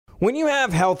When you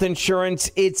have health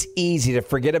insurance, it's easy to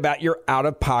forget about your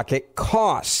out-of-pocket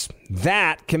costs.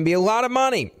 That can be a lot of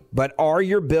money, but are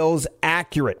your bills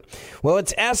accurate? Well,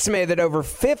 it's estimated that over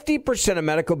 50% of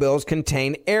medical bills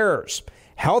contain errors.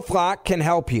 HealthLock can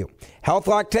help you.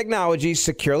 HealthLock technology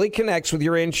securely connects with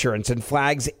your insurance and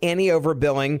flags any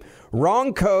overbilling,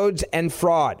 wrong codes, and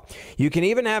fraud. You can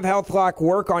even have HealthLock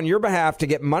work on your behalf to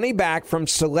get money back from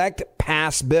select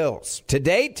past bills. To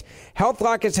date,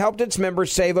 HealthLock has helped its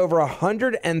members save over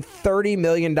 $130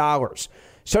 million.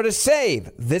 So to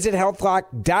save, visit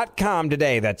healthlock.com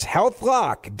today. That's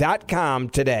healthlock.com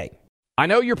today. I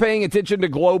know you're paying attention to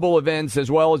global events as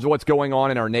well as what's going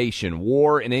on in our nation.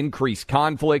 War and increased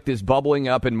conflict is bubbling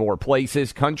up in more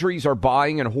places. Countries are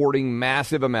buying and hoarding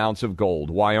massive amounts of gold.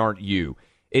 Why aren't you?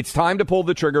 It's time to pull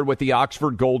the trigger with the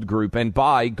Oxford Gold Group and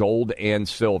buy gold and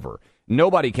silver.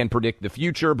 Nobody can predict the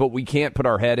future, but we can't put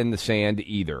our head in the sand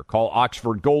either. Call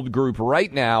Oxford Gold Group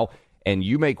right now, and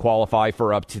you may qualify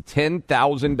for up to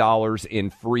 $10,000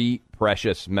 in free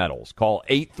precious metals. Call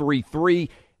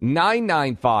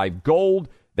 833-995-GOLD.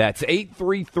 That's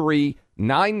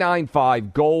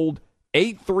 833-995-GOLD,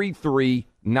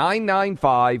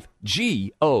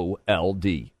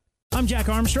 833-995-GOLD. I'm Jack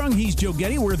Armstrong. He's Joe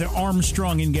Getty. We're the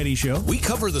Armstrong and Getty Show. We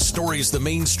cover the stories the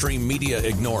mainstream media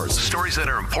ignores. Stories that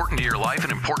are important to your life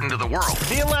and important to the world.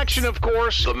 The election, of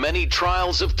course. The many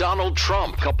trials of Donald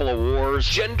Trump. Couple of wars.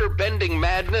 Gender-bending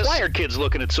madness. Why are kids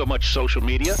looking at so much social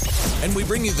media? And we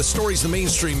bring you the stories the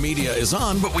mainstream media is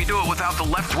on, but we do it without the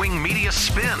left-wing media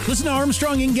spin. Listen to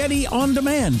Armstrong and Getty on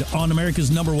demand on America's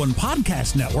 #1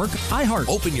 podcast network, iHeart.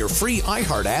 Open your free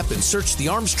iHeart app and search the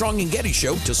Armstrong and Getty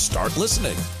Show to start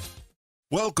listening.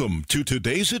 Welcome to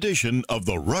today's edition of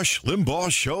the Rush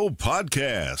Limbaugh Show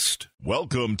podcast.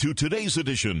 Welcome to today's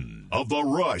edition of the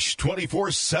Rush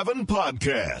 24/7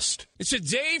 podcast. It's a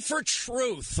day for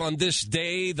truth. On this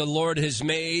day the Lord has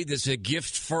made as a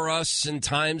gift for us in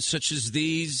times such as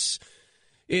these.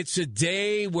 It's a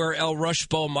day where El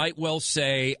Rushbo might well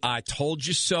say, I told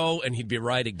you so, and he'd be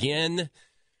right again.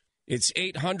 It's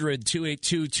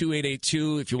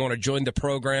 800-282-2882 if you want to join the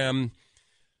program.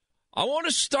 I want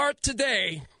to start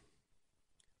today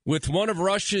with one of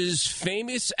Rush's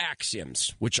famous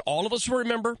axioms, which all of us will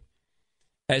remember,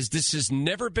 as this has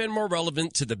never been more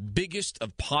relevant to the biggest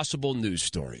of possible news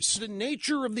stories. The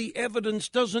nature of the evidence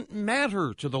doesn't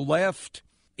matter to the left.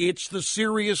 It's the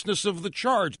seriousness of the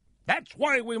charge. That's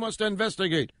why we must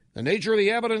investigate. The nature of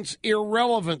the evidence,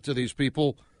 irrelevant to these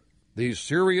people. The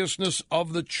seriousness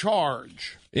of the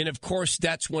charge. And, of course,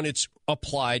 that's when it's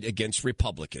applied against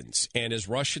Republicans. And as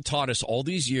Russia taught us all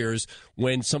these years,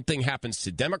 when something happens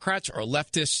to Democrats or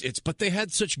leftists, it's, but they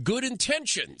had such good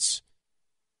intentions.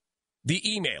 The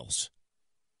emails.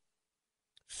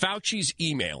 Fauci's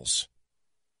emails.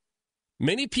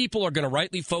 Many people are going to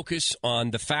rightly focus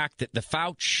on the fact that the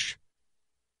Fauci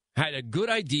had a good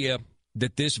idea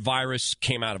that this virus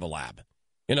came out of a lab.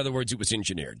 In other words, it was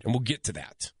engineered. And we'll get to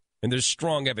that. And there's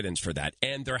strong evidence for that.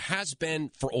 And there has been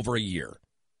for over a year.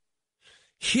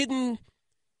 Hidden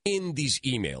in these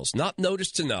emails, not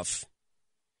noticed enough,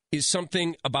 is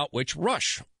something about which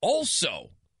Rush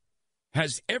also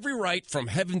has every right from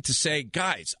heaven to say,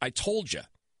 guys, I told you.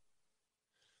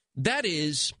 That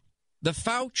is, the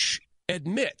Fauci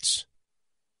admits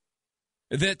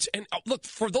that, and look,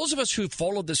 for those of us who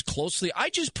followed this closely, I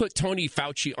just put Tony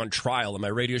Fauci on trial on my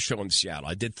radio show in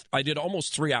Seattle. I did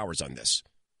almost 3 hours on this,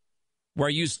 where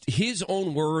I used his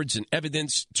own words and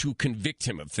evidence to convict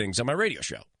him of things on my radio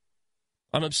show.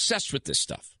 I'm obsessed with this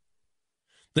stuff.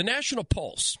 The National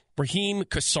Pulse, Brahim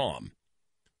Kassam,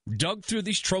 dug through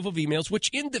these trove of emails, which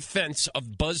in defense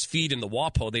of BuzzFeed and the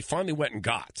WAPO, they finally went and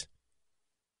got.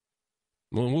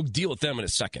 We'll deal with them in a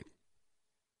second.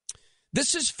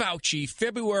 This is Fauci,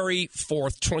 February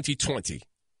 4th, 2020.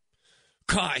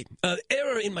 Kai,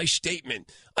 error in my statement.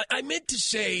 I meant to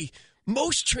say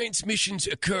most transmissions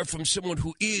occur from someone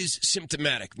who is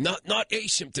symptomatic, not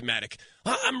asymptomatic.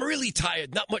 I'm really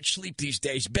tired, not much sleep these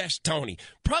days. Best Tony.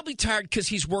 Probably tired because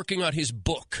he's working on his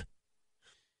book.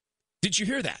 Did you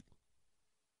hear that?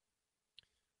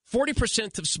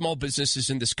 40% of small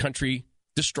businesses in this country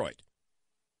destroyed.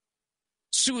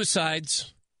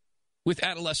 Suicides with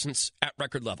adolescents at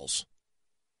record levels.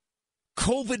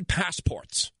 COVID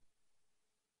passports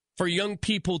for young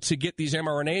people to get these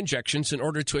mRNA injections in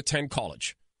order to attend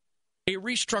college. A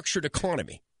restructured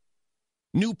economy.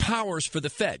 New powers for the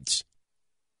feds.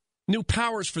 New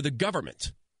powers for the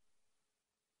government.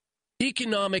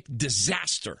 Economic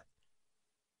disaster.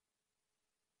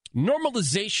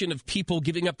 Normalization of people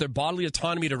giving up their bodily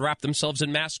autonomy to wrap themselves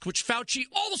in masks, which Fauci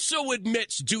also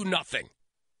admits do nothing.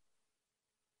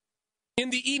 in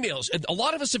the emails. And a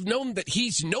lot of us have known that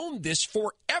he's known this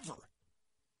forever.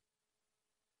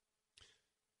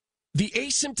 The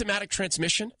asymptomatic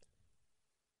transmission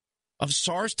of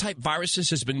SARS-type viruses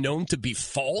has been known to be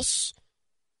false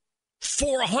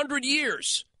for 100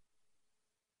 years.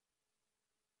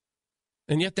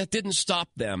 And yet that didn't stop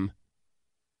them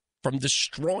from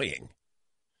destroying.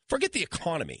 Forget the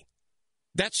economy.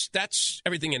 That's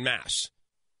everything in mass.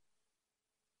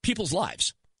 People's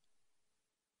lives.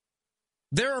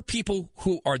 There are people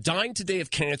who are dying today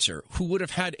of cancer who would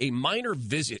have had a minor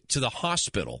visit to the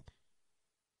hospital,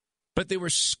 but they were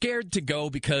scared to go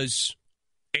because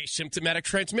asymptomatic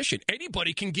transmission.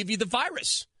 Anybody can give you the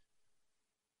virus.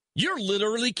 You're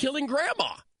literally killing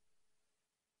grandma.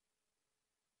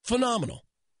 Phenomenal.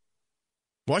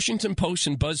 Washington Post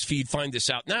and BuzzFeed find this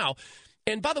out now.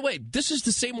 And by the way, this is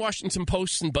the same Washington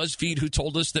Post and BuzzFeed who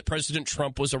told us that President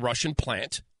Trump was a Russian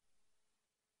plant.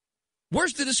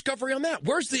 Where's the discovery on that?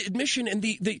 Where's the admission and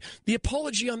the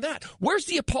apology on that? Where's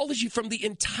the apology from the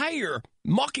entire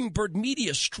Mockingbird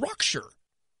media structure,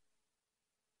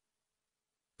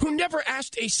 who never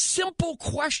asked a simple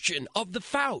question of the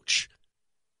Fauci?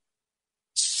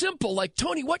 Simple, like,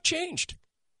 Tony, what changed?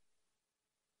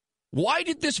 Why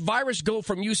did this virus go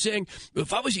from you saying,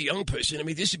 if I was a young person, I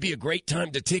mean, this would be a great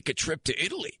time to take a trip to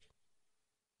Italy,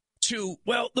 to,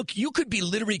 well, look, you could be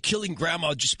literally killing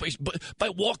grandma just by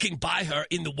walking by her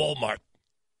in the Walmart.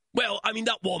 Well, I mean,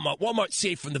 not Walmart. Walmart's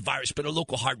safe from the virus, but a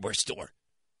local hardware store.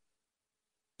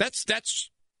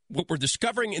 That's what we're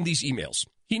discovering in these emails.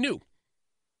 He knew.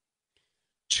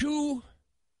 To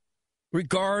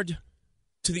regard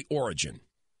to the origin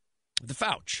of the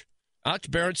Fauci, Alex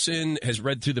Berenson has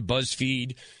read through the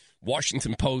BuzzFeed,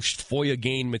 Washington Post, FOIA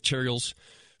gain materials.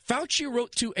 Fauci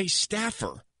wrote to a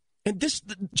staffer, and this,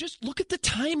 just look at the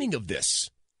timing of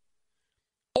this.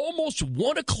 Almost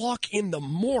 1 o'clock in the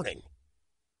morning,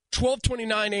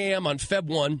 12:29 a.m. on Feb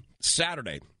 1,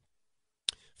 Saturday,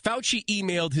 Fauci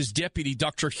emailed his deputy,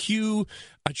 Dr. Hugh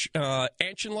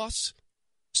Anchenlos.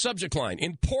 Subject line,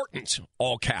 important,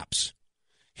 all caps.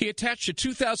 He attached a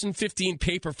 2015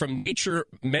 paper from Nature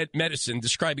Medicine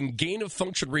describing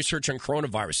gain-of-function research on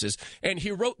coronaviruses, and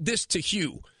he wrote this to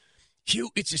Hugh.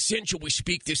 Hugh, it's essential we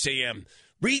speak this AM.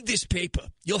 Read this paper.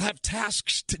 You'll have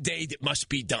tasks today that must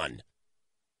be done.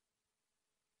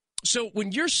 So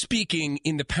when you're speaking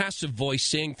in the passive voice,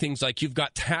 saying things like you've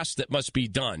got tasks that must be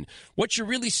done, what you're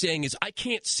really saying is, I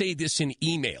can't say this in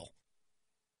email.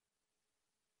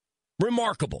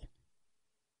 Remarkable.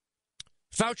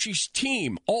 Fauci's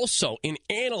team also, in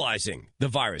analyzing the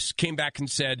virus, came back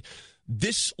and said,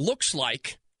 this looks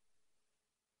like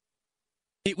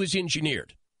it was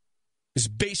engineered, is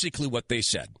basically what they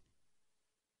said.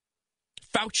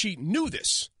 Fauci knew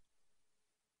this.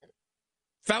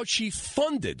 Fauci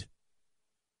funded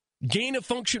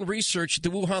gain-of-function research at the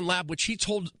Wuhan lab, which he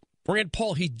told Rand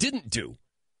Paul he didn't do.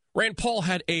 Rand Paul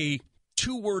had a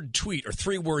 2-word tweet or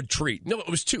 3-word tweet. No, it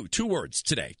was 2 words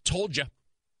today. Told you.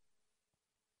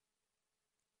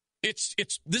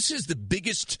 This is the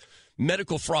biggest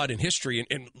medical fraud in history,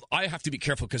 and I have to be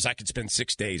careful because I could spend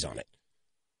 6 days on it.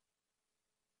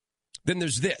 Then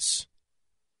there's this.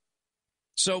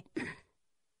 So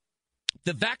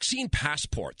the vaccine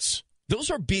passports, those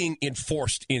are being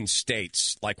enforced in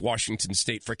states like Washington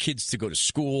State for kids to go to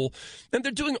school. And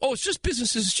they're doing, it's just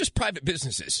businesses, it's just private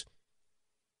businesses.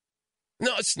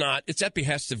 No, it's not. It's at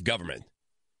behest of government.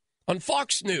 On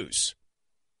Fox News,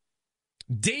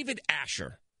 David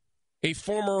Asher, a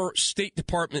former State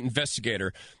Department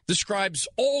investigator, describes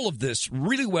all of this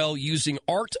really well using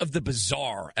art of the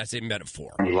bizarre as a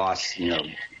metaphor. We lost,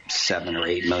 7 or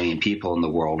 8 million people in the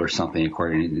world or something,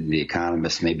 according to The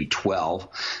Economist, maybe 12.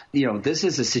 This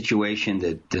is a situation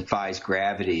that defies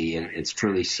gravity. It's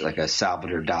truly like a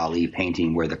Salvador Dali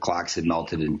painting where the clocks have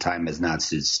melted and time has not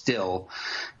stood still.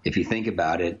 If you think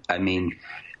about it, I mean,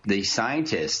 the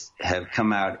scientists have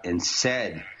come out and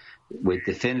said with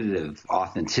definitive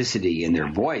authenticity in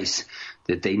their voice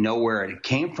that they know where it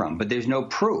came from, but there's no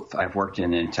proof. I've worked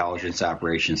in intelligence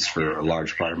operations for a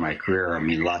large part of my career. I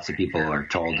mean, lots of people are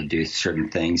told to do certain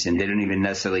things, and they don't even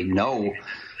necessarily know.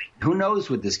 Who knows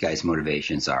what this guy's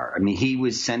motivations are? I mean, he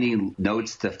was sending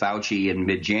notes to Fauci in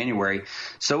mid-January.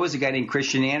 So was a guy named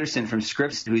Christian Anderson from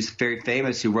Scripps, who's very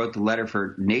famous, who wrote the letter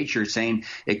for Nature saying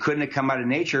it couldn't have come out of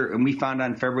Nature. And we found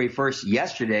on February 1st,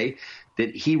 yesterday,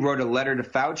 that he wrote a letter to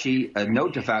Fauci, a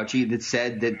note to Fauci that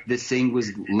said that this thing was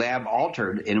lab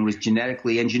altered and it was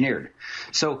genetically engineered.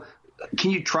 So can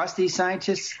you trust these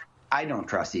scientists? I don't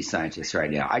trust these scientists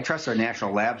right now. I trust our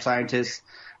national lab scientists.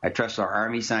 I trust our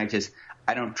Army scientists.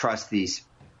 I don't trust these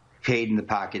paid in the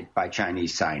pocket by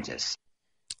Chinese scientists.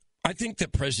 I think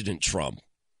that President Trump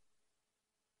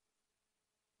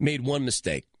made one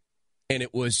mistake, and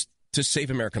it was to save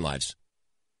American lives.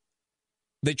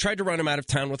 They tried to run him out of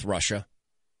town with Russia.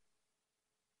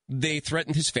 They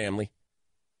threatened his family.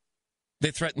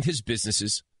 They threatened his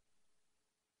businesses.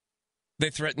 They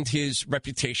threatened his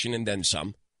reputation and then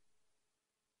some.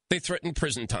 They threatened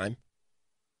prison time.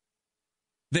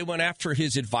 They went after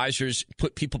his advisors,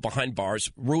 put people behind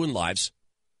bars, ruined lives.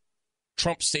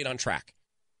 Trump stayed on track.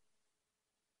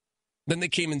 Then they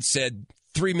came and said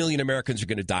 3 million Americans are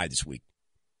going to die this week.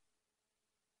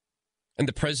 And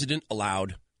the president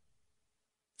allowed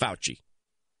Fauci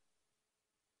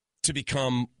to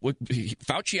become what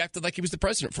Fauci acted like he was the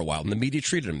president for a while, and the media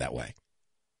treated him that way.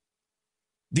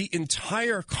 The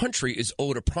entire country is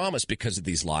owed a promise because of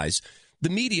these lies. The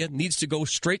media needs to go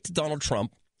straight to Donald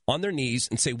Trump on their knees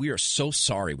and say, we are so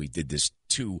sorry we did this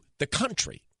to the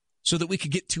country so that we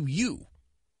could get to you.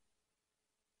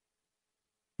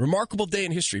 Remarkable day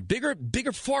in history. Bigger,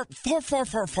 far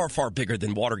bigger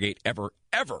than Watergate ever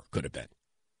could have been.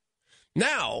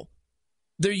 Now,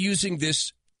 they're using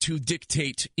this to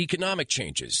dictate economic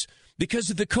changes.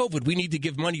 Because of the COVID, we need to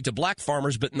give money to black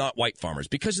farmers, but not white farmers.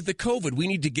 Because of the COVID, we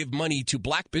need to give money to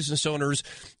black business owners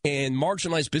and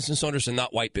marginalized business owners and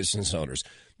not white business owners.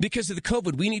 Because of the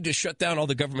COVID, we need to shut down all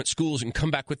the government schools and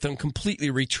come back with them completely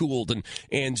retooled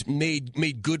and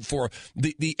made good for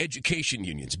the education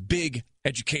unions, big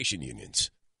education unions.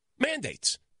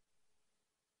 Mandates.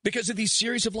 Because of these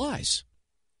series of lies.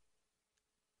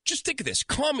 Just think of this.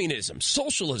 Communism,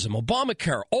 socialism,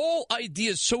 Obamacare, all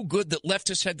ideas so good that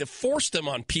leftists had to force them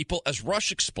on people. As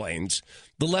Rush explains,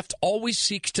 the left always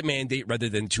seeks to mandate rather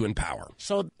than to empower.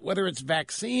 So whether it's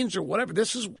vaccines or whatever,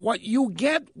 this is what you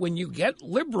get when you get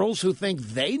liberals who think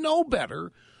they know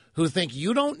better, who think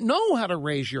you don't know how to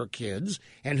raise your kids,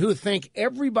 and who think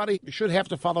everybody should have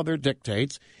to follow their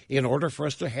dictates in order for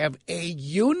us to have a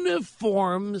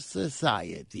uniform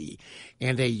society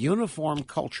and a uniform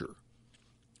culture.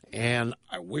 And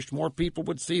I wish more people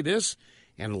would see this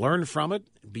and learn from it,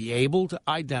 be able to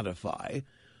identify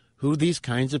who these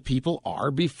kinds of people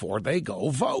are before they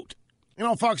go vote. You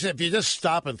know, folks, if you just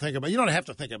stop and think about it, you don't have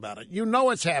to think about it. You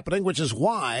know it's happening, which is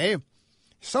why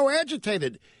so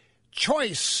agitated.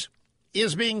 Choice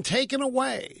is being taken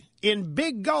away in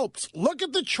big gulps. Look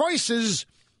at the choices.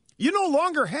 You no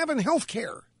longer have in health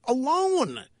care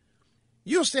alone.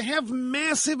 Used to have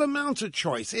massive amounts of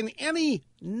choice in any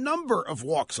number of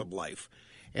walks of life.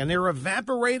 And they're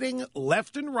evaporating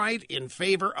left and right in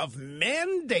favor of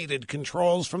mandated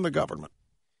controls from the government.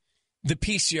 The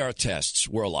PCR tests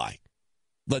were a lie.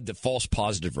 Led to false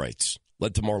positive rates.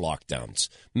 Led to more lockdowns.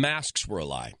 Masks were a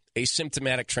lie.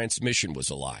 Asymptomatic transmission was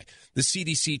a lie. The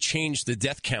CDC changed the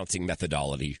death counting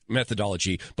methodology,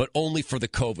 but only for the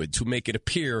COVID to make it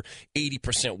appear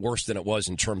 80% worse than it was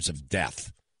in terms of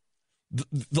death.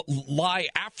 The lie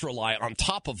after lie on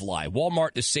top of lie.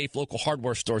 Walmart is safe. Local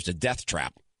hardware stores a death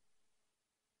trap.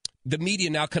 The media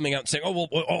now coming out and saying,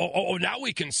 now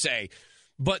we can say.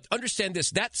 But understand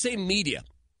this, that same media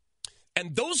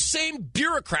and those same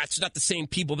bureaucrats, not the same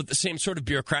people, but the same sort of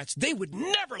bureaucrats, they would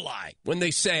never lie when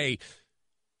they say,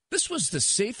 this was the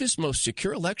safest, most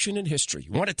secure election in history.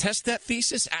 You want to test that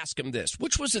thesis? Ask them this.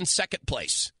 Which was in second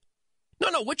place?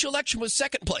 No, which election was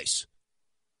second place?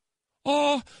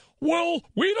 Well,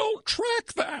 we don't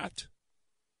track that.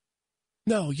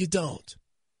 No, you don't.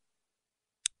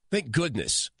 Thank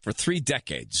goodness for 3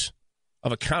 decades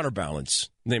of a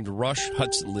counterbalance named Rush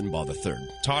Hudson Limbaugh III.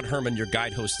 Todd Herman, your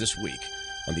guide host this week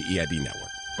on the EIB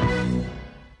Network.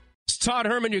 It's Todd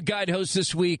Herman, your guide host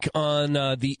this week on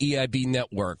the EIB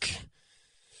Network.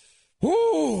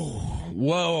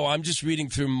 Whoa, I'm just reading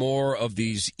through more of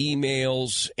these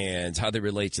emails and how they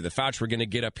relate to the Fauci. We're going to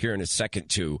get up here in a second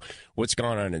to what's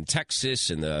going on in Texas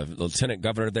and the lieutenant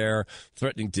governor there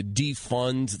threatening to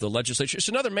defund the legislature. It's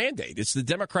another mandate. It's the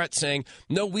Democrats saying,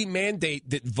 no, we mandate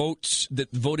that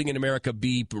voting in America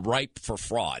be ripe for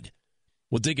fraud.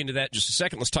 We'll dig into that in just a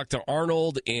second. Let's talk to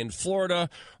Arnold in Florida.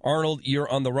 Arnold,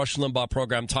 you're on the Rush Limbaugh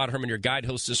program. Todd Herman, your guide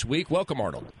host this week. Welcome,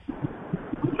 Arnold.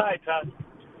 Hi, Todd.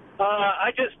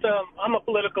 I'm a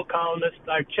political columnist.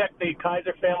 I checked the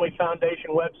Kaiser Family Foundation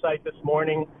website this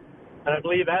morning, and I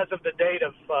believe as of the date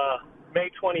of May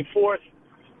 24th,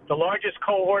 the largest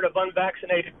cohort of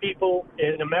unvaccinated people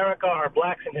in America are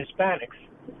blacks and Hispanics.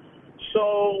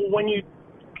 So when you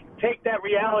take that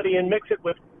reality and mix it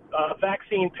with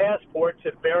vaccine passports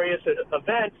at various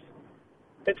events,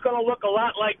 it's going to look a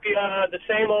lot like the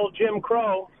same old Jim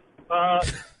Crow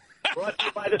brought to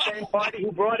you by the same party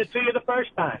who brought it to you the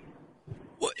first time.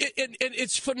 Well, and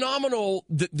it's phenomenal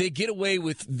that they get away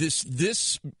with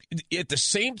this at the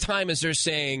same time as they're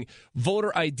saying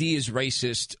voter ID is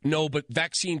racist. No, but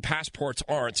vaccine passports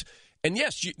aren't. And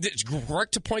yes, it's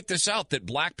correct to point this out that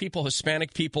black people,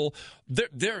 Hispanic people,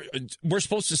 we're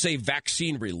supposed to say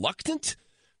vaccine reluctant.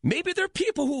 Maybe there are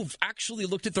people who've actually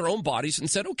looked at their own bodies and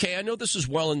said, okay, I know this is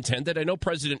well intended. I know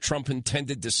President Trump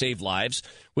intended to save lives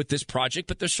with this project,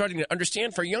 but they're starting to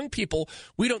understand for young people,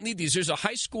 we don't need these. There's a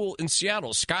high school in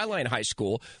Seattle, Skyline High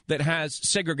School, that has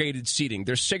segregated seating.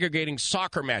 They're segregating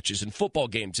soccer matches and football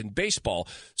games and baseball.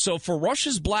 So for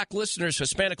Rush's black listeners,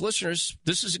 Hispanic listeners,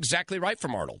 this is exactly right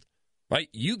from Arnold, right?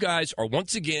 You guys are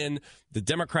once again the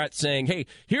Democrats saying, hey,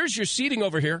 here's your seating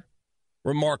over here.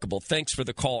 Remarkable. Thanks for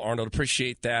the call, Arnold.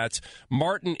 Appreciate that.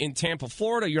 Martin in Tampa,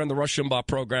 Florida. You're on the Rush Limbaugh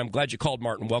program. Glad you called,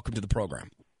 Martin. Welcome to the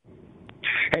program.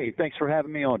 Hey, thanks for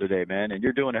having me on today, man. And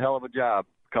you're doing a hell of a job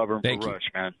covering Thank for you. Rush,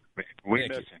 man. We Thank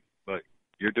miss you. him, but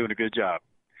you're doing a good job.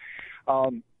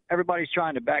 Everybody's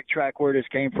trying to backtrack where this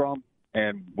came from,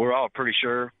 and we're all pretty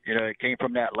sure, it came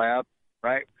from that lab,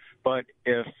 right? But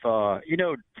if,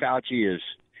 Fauci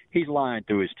he's lying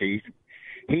through his teeth.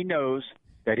 He knows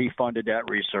that he funded that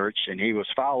research, and he was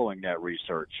following that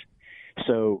research.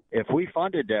 So if we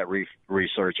funded that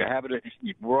research,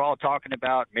 we're all talking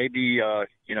about maybe,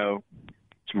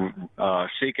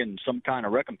 seeking some kind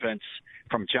of recompense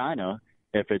from China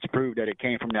if it's proved that it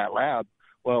came from that lab.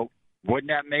 Well, wouldn't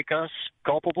that make us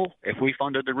culpable if we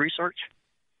funded the research?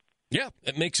 Yeah,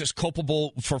 it makes us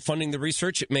culpable for funding the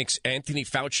research. It makes Anthony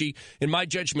Fauci, in my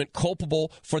judgment,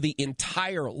 culpable for the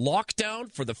entire lockdown,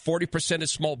 for the 40% of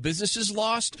small businesses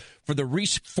lost, for the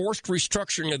forced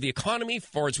restructuring of the economy,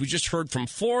 for, as we just heard from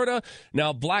Florida,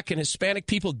 now black and Hispanic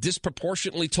people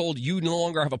disproportionately told you no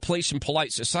longer have a place in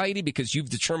polite society because you've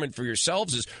determined for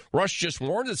yourselves, as Rush just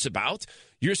warned us about.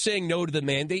 You're saying no to the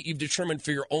mandate. You've determined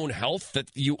for your own health that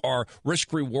you are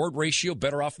risk-reward ratio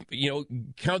better off,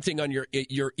 counting on your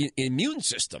immune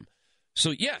system.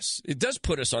 So, yes, it does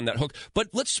put us on that hook. But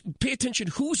let's pay attention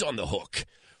who's on the hook.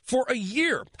 For a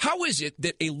year, how is it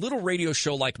that a little radio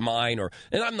show like mine,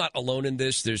 and I'm not alone in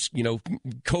this, there's,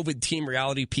 COVID team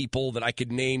reality people that I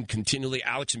could name continually.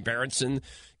 Alex and Berenson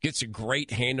gets a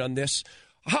great hand on this.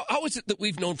 How is it that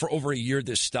we've known for over a year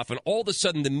this stuff, and all of a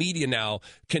sudden the media now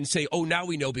can say, oh, now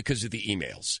we know because of the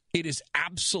emails? It is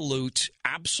absolute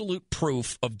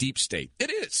proof of deep state.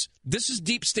 It is. This is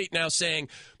deep state now saying,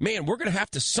 man, we're going to have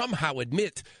to somehow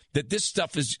admit that this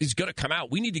stuff is going to come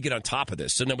out. We need to get on top of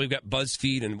this. And then we've got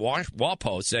BuzzFeed and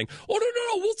WAPO saying, oh,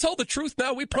 no, we'll tell the truth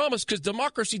now. We promise, because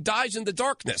democracy dies in the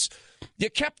darkness.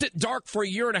 You kept it dark for a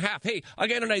year and a half. Hey, I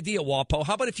got an idea, WAPO.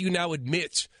 How about if you now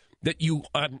admit that you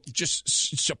just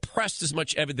suppressed as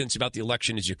much evidence about the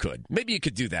election as you could? Maybe you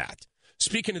could do that.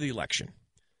 Speaking of the election,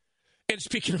 and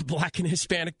speaking of black and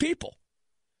Hispanic people,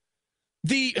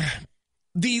 the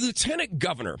lieutenant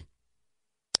governor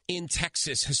in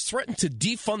Texas has threatened to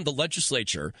defund the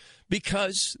legislature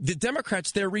because the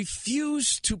Democrats there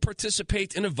refuse to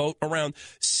participate in a vote around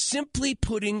simply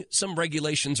putting some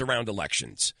regulations around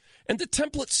elections. And the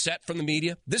template set from the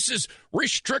media, this is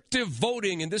restrictive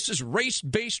voting and this is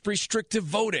race-based restrictive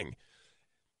voting.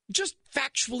 Just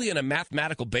factually on a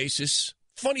mathematical basis,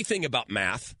 funny thing about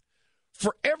math,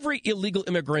 for every illegal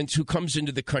immigrant who comes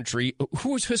into the country,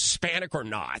 who is Hispanic or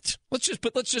not, let's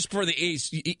just for the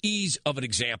ease of an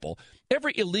example,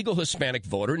 every illegal Hispanic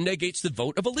voter negates the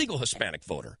vote of a legal Hispanic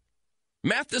voter.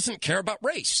 Math doesn't care about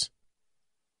race,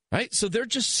 right? So they're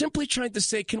just simply trying to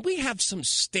say, can we have some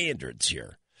standards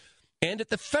here? And at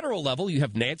the federal level, you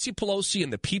have Nancy Pelosi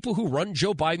and the people who run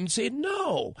Joe Biden saying,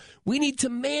 no, we need to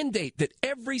mandate that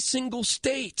every single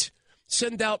state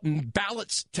send out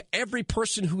ballots to every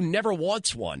person who never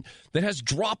wants one, that has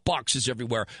drop boxes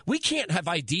everywhere. We can't have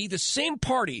ID. The same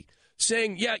party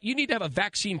saying, yeah, you need to have a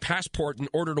vaccine passport in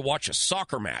order to watch a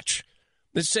soccer match.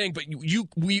 They're saying, but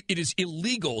it is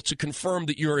illegal to confirm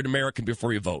that you're an American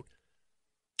before you vote.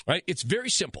 Right? It's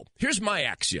very simple. Here's my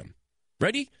axiom.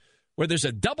 Ready? Where there's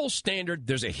a double standard,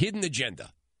 there's a hidden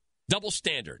agenda. Double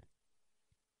standard.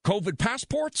 COVID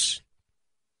passports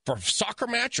for a soccer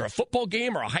match or a football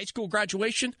game or a high school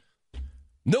graduation.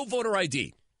 No voter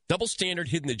ID. Double standard,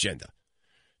 hidden agenda.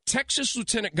 Texas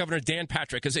Lieutenant Governor Dan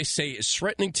Patrick, as they say, is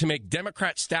threatening to make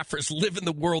Democrat staffers live in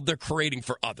the world they're creating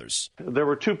for others. There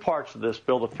were two parts to this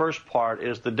bill. The first part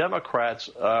is the Democrats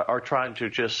are trying to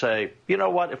just say, you know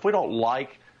what, if we don't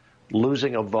like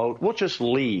losing a vote, we'll just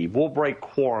leave. We'll break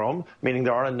quorum, meaning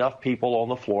there aren't enough people on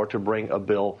the floor to bring a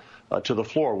bill to the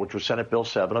floor, which was Senate Bill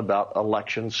 7 about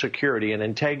election security and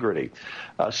integrity.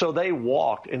 So they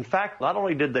walked. In fact, not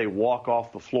only did they walk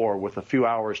off the floor with a few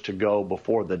hours to go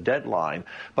before the deadline,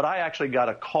 but I actually got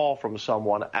a call from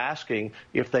someone asking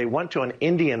if they went to an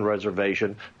Indian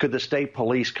reservation, could the state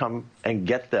police come and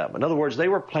get them? In other words, they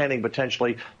were planning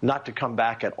potentially not to come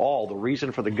back at all. The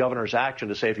reason for the governor's action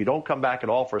to say, if you don't come back at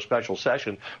all for a special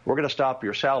session, we're going to stop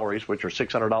your salaries, which are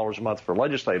 $600 a month for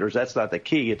legislators. That's not the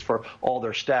key. It's for all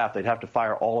their staff. They'd have to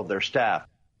fire all of their staff.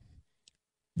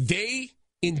 They,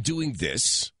 in doing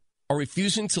this, are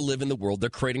refusing to live in the world they're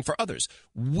creating for others.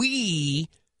 We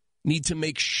need to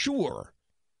make sure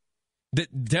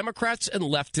that Democrats and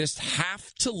leftists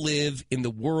have to live in the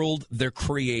world they're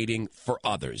creating for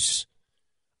others.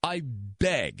 I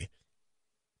beg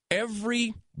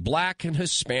every black and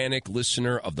Hispanic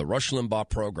listener of the Rush Limbaugh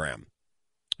program,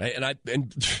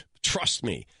 and trust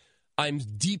me, I'm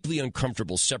deeply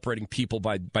uncomfortable separating people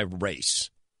by race.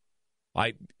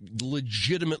 I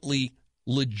legitimately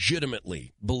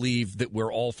believe that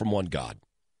we're all from one God.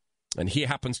 And he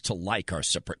happens to like our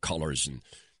separate colors and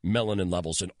melanin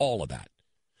levels and all of that.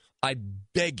 I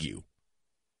beg you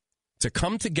to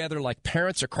come together like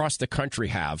parents across the country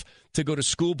have to go to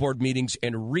school board meetings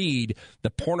and read the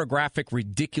pornographic,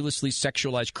 ridiculously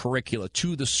sexualized curricula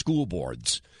to the school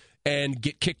boards and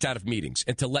get kicked out of meetings,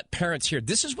 and to let parents hear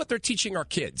this is what they're teaching our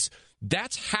kids.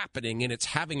 That's happening, and it's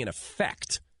having an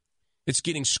effect. It's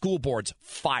getting school boards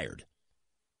fired.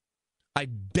 I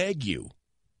beg you,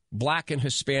 black and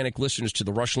Hispanic listeners to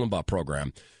the Rush Limbaugh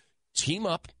program, team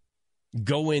up,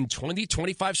 go in 20,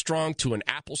 25 strong to an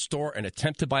Apple store and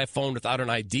attempt to buy a phone without an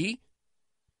ID.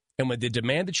 And when they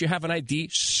demand that you have an ID,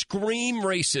 scream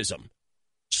racism.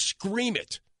 Scream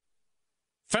it.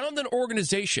 Found an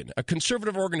organization, a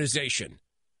conservative organization,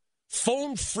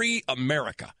 Phone Free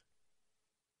America.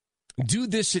 Do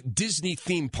this at Disney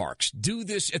theme parks. Do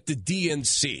this at the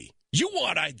DNC. You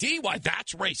want ID? Why,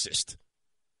 that's racist.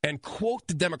 And quote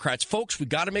the Democrats, folks, we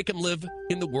got to make them live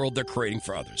in the world they're creating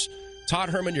for others. Todd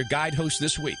Herman, your guide host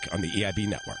this week on the EIB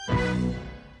Network.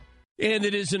 And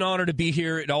it is an honor to be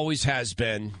here. It always has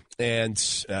been.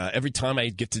 And every time I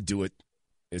get to do it,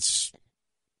 it's,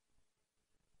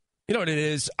 you know what it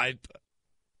is?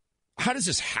 How does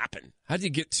this happen? How do you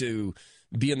get to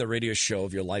be in the radio show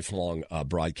of your lifelong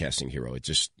broadcasting hero?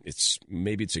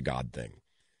 Maybe it's a God thing.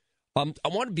 I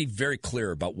want to be very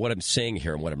clear about what I'm saying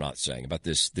here and what I'm not saying about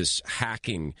this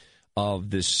hacking of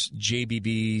this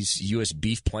JBB's U.S.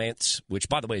 beef plants, which,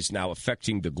 by the way, is now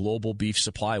affecting the global beef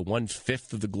supply,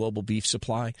 1/5 of the global beef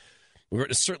supply. We're going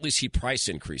to certainly see price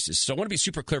increases. So I want to be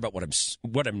super clear about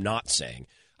what I'm not saying.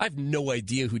 I have no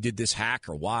idea who did this hack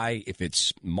or why, if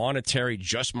it's monetary,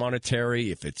 just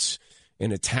monetary, if it's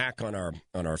an attack on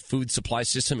our food supply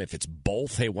system, if it's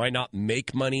both. Hey, why not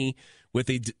make money with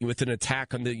an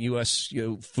attack on the U.S.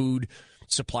 food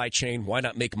supply chain? Why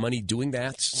not make money doing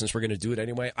that since we're going to do it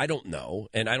anyway? I don't know,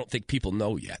 and I don't think people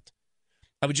know yet.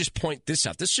 I would just point this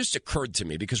out. This just occurred to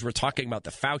me because we're talking about the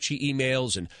Fauci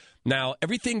emails and now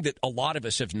everything that a lot of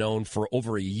us have known for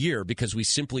over a year because we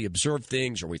simply observe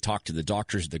things or we talk to the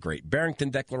doctors of the Great Barrington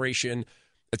Declaration,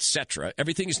 etc.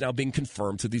 Everything is now being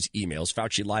confirmed through these emails.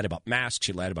 Fauci lied about masks.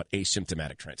 He lied about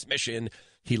asymptomatic transmission.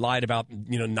 He lied about,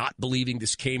 not believing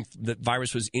the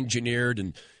virus was engineered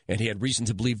and he had reason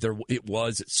to believe it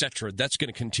was, etc. That's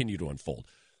going to continue to unfold.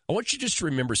 I want you just to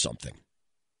remember something.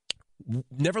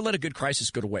 Never let a good crisis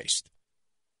go to waste.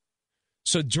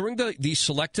 So during these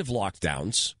selective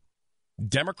lockdowns,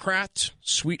 Democrat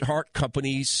sweetheart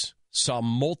companies saw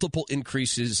multiple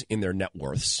increases in their net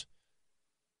worths.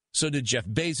 So did Jeff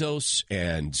Bezos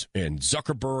and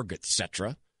Zuckerberg,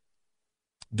 etc.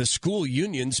 The school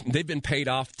unions, they've been paid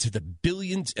off to the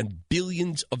billions and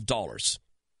billions of dollars.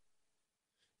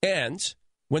 And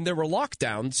when there were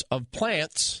lockdowns of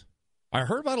plants, I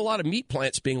heard about a lot of meat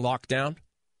plants being locked down.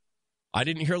 I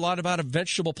didn't hear a lot about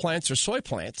vegetable plants or soy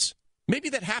plants. Maybe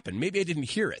that happened. Maybe I didn't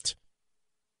hear it.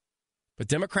 But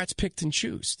Democrats picked and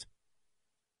chose.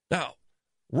 Now,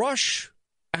 Rush,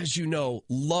 as you know,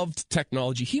 loved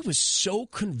technology. He was so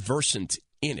conversant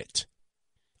in it.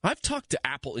 I've talked to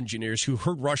Apple engineers who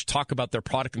heard Rush talk about their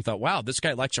product and thought, wow, this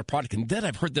guy likes our product. And then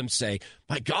I've heard them say,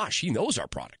 my gosh, he knows our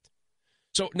product.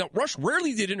 So now Rush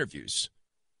rarely did interviews.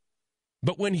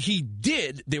 But when he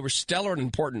did, they were stellar and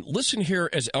important. Listen here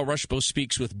as El Rushbo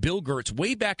speaks with Bill Gertz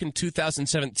way back in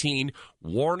 2017,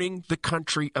 warning the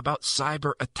country about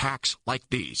cyber attacks like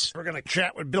these. We're going to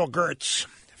chat with Bill Gertz,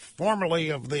 formerly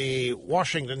of the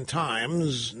Washington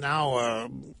Times, now a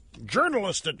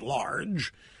journalist at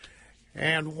large,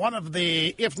 and one of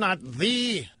the, if not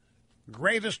the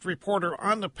greatest reporter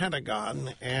on the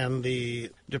Pentagon and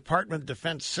the Department of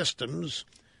Defense Systems,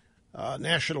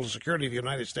 National Security of the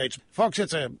United States. Folks,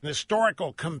 it's a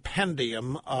historical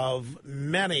compendium of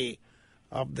many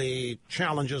of the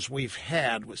challenges we've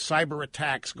had with cyber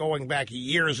attacks going back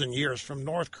years and years from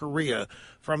North Korea,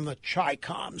 from the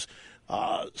Chi-Coms,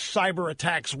 cyber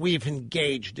attacks we've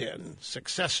engaged in,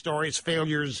 success stories,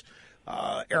 failures,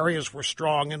 areas we're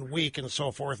strong and weak, and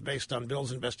so forth, based on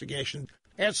Bill's investigation.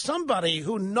 As somebody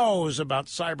who knows about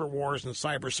cyber wars and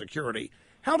cybersecurity,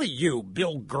 how do you,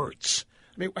 Bill Gertz,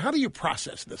 how do you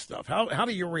process this stuff? How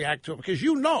do you react to it? Because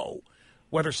you know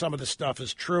whether some of this stuff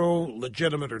is true,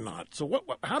 legitimate, or not. So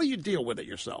how do you deal with it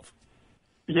yourself?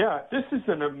 Yeah, this is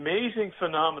an amazing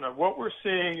phenomenon. What we're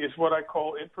seeing is what I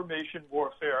call information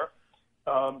warfare.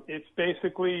 It's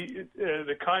basically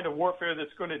the kind of warfare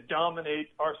that's going to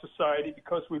dominate our society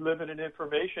because we live in an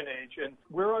information age. And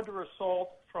we're under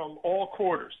assault from all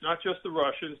quarters, not just the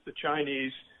Russians, the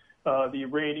Chinese, the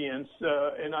Iranians,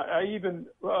 and I even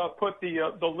put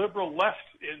the liberal left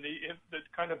in the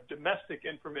kind of domestic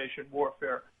information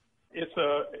warfare. It's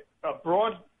a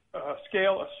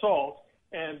broad-scale assault,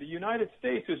 and the United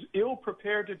States is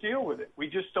ill-prepared to deal with it. We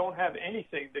just don't have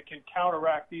anything that can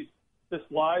counteract this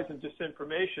lies and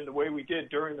disinformation the way we did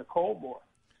during the Cold War.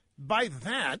 By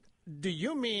that, do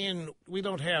you mean we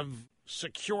don't have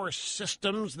secure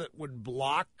systems that would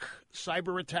block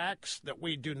cyber attacks, that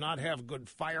we do not have good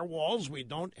firewalls, we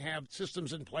don't have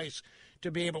systems in place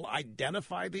to be able to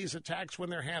identify these attacks when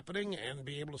they're happening and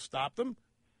be able to stop them?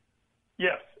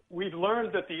 Yes. We've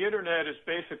learned that the Internet is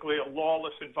basically a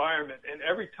lawless environment, and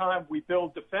every time we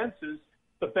build defenses,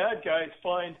 the bad guys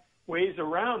find ways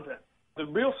around them. The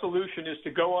real solution is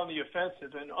to go on the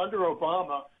offensive, and under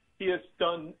Obama, he has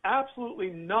done absolutely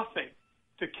nothing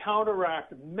to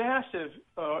counteract massive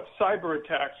cyber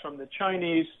attacks from the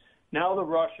Chinese, now the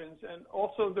Russians, and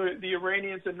also the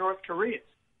Iranians and North Koreans.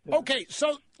 Okay,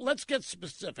 so let's get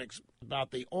specifics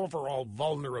about the overall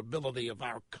vulnerability of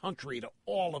our country to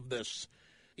all of this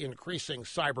increasing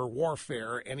cyber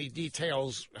warfare. And he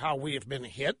details how we have been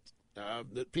hit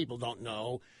that people don't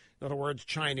know. In other words,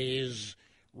 Chinese,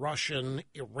 Russian,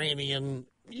 Iranian,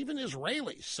 even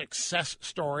Israeli success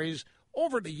stories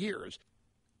over the years.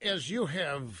 As you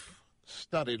have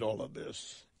studied all of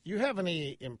this, do you have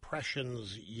any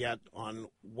impressions yet on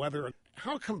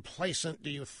how complacent do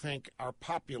you think our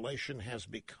population has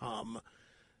become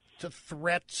to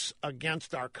threats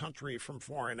against our country from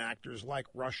foreign actors like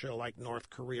Russia, like North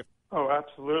Korea? Oh,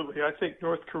 absolutely. I think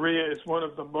North Korea is one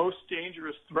of the most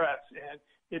dangerous threats, and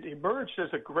it emerged as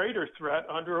a greater threat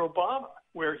under Obama,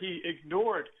 where he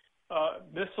ignored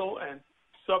missile and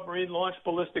submarine-launched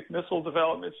ballistic missile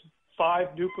developments,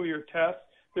 5 nuclear tests.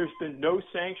 There's been no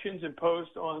sanctions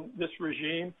imposed on this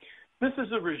regime. This is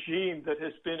a regime that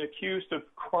has been accused of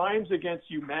crimes against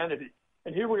humanity.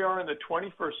 And here we are in the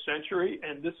 21st century,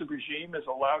 and this regime is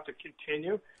allowed to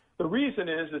continue. The reason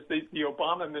is the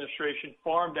Obama administration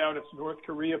farmed out its North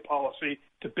Korea policy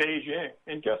to Beijing.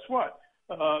 And guess what?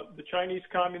 The Chinese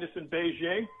communists in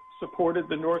Beijing supported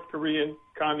the North Korean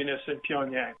communists in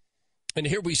Pyongyang. And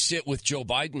here we sit with Joe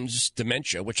Biden's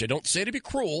dementia, which I don't say to be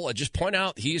cruel. I just point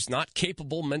out he is not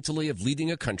capable mentally of leading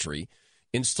a country,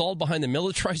 installed behind the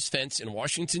militarized fence in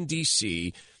Washington,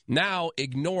 D.C., now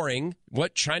ignoring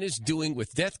what China's doing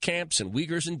with death camps and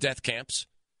Uyghurs in death camps.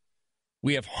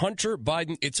 We have Hunter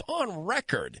Biden. It's on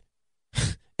record.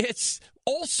 It's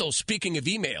also, speaking of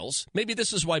emails, maybe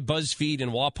this is why BuzzFeed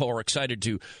and WAPO are excited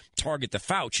to target the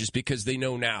Fauci, is because they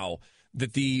know now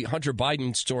that the Hunter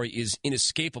Biden story is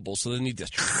inescapable, so they need to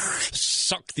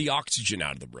suck the oxygen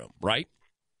out of the room, right?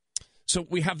 So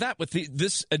we have that with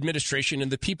this administration,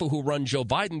 and the people who run Joe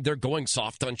Biden, they're going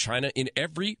soft on China in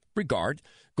every regard,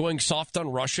 going soft on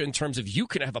Russia in terms of you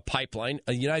can have a pipeline,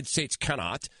 the United States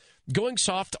cannot, going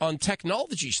soft on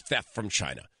technology theft from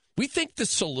China. We think the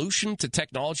solution to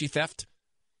technology theft,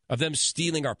 of them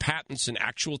stealing our patents and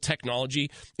actual technology,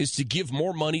 is to give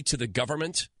more money to the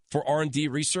government for R&D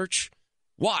research.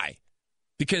 Why?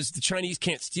 Because the Chinese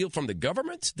can't steal from the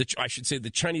government? I should say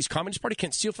the Chinese Communist Party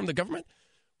can't steal from the government?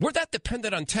 We're that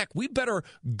dependent on tech. We better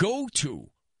go to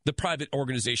the private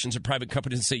organizations and private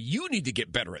companies and say, you need to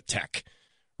get better at tech,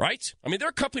 right? I mean, there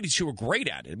are companies who are great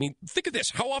at it. I mean, think of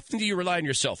this. How often do you rely on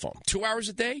your cell phone? 2 hours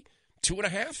a day?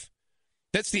 2.5?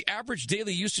 That's the average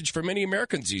daily usage for many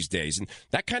Americans these days. And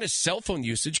that kind of cell phone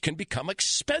usage can become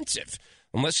expensive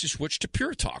unless you switch to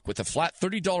Pure Talk with a flat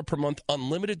 $30 per month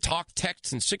unlimited talk,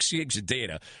 text, and 6 gigs of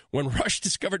data. When Rush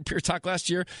discovered Pure Talk last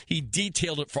year, he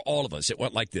detailed it for all of us. It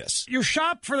went like this. You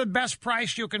shop for the best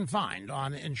price you can find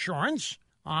on insurance,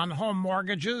 on home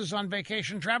mortgages, on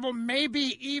vacation travel,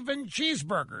 maybe even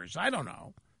cheeseburgers. I don't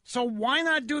know. So why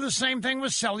not do the same thing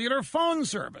with cellular phone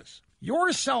service?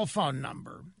 Your cell phone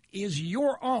number is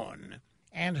your own,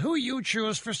 and who you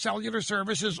choose for cellular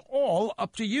service is all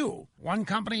up to you. One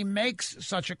company makes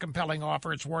such a compelling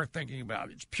offer it's worth thinking about.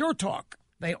 It's Pure Talk.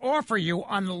 They offer you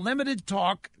unlimited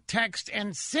talk, text,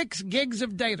 and 6 gigs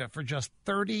of data for just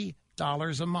 $30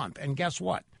 a month. And guess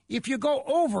what? If you go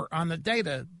over on the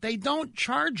data, they don't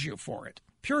charge you for it.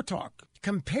 Pure Talk.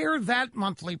 Compare that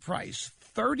monthly price,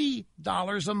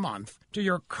 $30 a month, to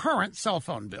your current cell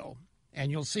phone bill,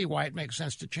 and you'll see why it makes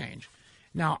sense to change.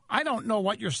 Now, I don't know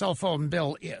what your cell phone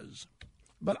bill is,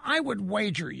 but I would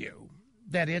wager you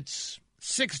that it's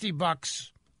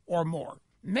 $60 or more,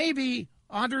 maybe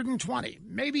 120,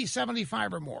 maybe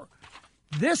 75 or more.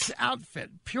 This outfit,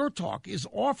 Pure Talk, is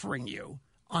offering you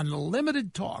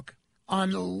unlimited talk,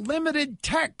 unlimited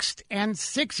text, and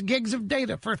 6 gigs of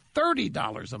data for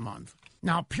 $30 a month.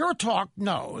 Now, Pure Talk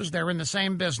knows they're in the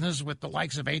same business with the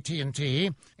likes of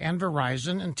AT&T and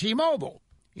Verizon and T-Mobile.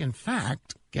 In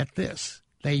fact, get this,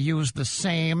 they use the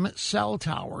same cell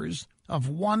towers of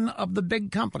one of the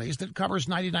big companies that covers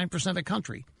 99% of the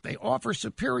country. They offer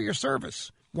superior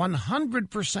service.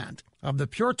 100% of the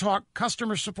Pure Talk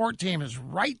customer support team is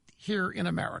right here in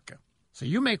America. So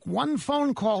you make one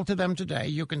phone call to them today,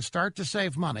 you can start to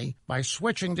save money by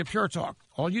switching to Pure Talk.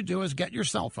 All you do is get your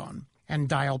cell phone and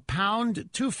dial pound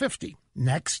 250.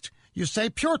 Next, you say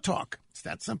Pure Talk. It's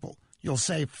that simple. You'll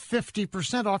save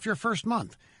 50% off your first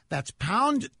month. That's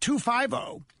pound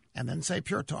 250, and then say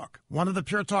Pure Talk. One of the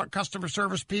Pure Talk customer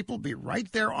service people will be right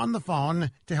there on the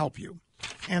phone to help you.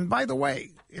 And by the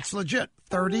way, it's legit.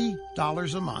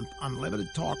 $30 a month, unlimited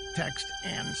talk, text,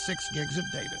 and 6 gigs of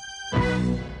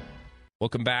data.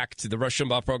 Welcome back to the Rush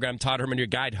Limbaugh program. Todd Herman, your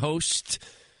guide host.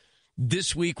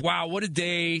 This week, wow, what a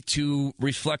day to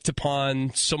reflect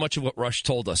upon so much of what Rush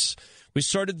told us. We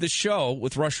started the show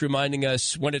with Rush reminding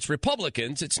us when it's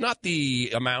Republicans, it's not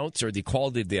the amount or the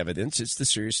quality of the evidence, it's the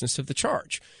seriousness of the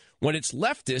charge. When it's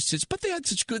leftists, it's, but they had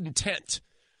such good intent.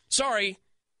 Sorry,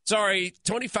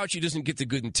 Tony Fauci doesn't get the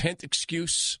good intent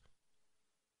excuse.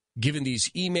 Given these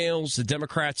emails, the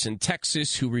Democrats in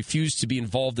Texas who refuse to be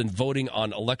involved in voting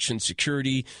on election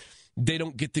security, they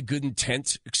don't get the good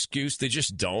intent excuse. They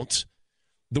just don't.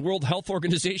 The World Health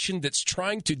Organization that's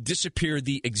trying to disappear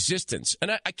the existence.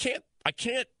 And I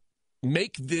can't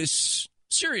make this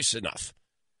serious enough.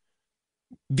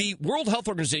 The World Health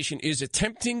Organization is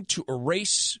attempting to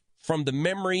erase from the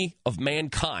memory of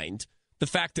mankind the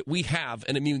fact that we have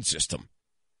an immune system.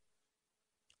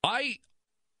 I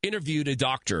interviewed a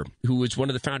doctor who was one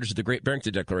of the founders of the Great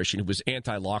Barrington Declaration, who was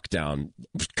anti-lockdown,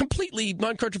 completely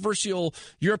non-controversial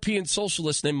European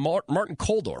socialist named Martin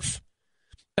Koldorf.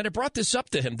 And I brought this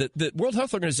up to him, that the World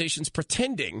Health Organization is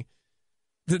pretending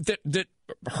that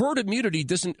herd immunity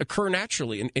doesn't occur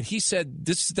naturally. And he said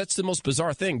that's the most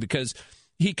bizarre thing, because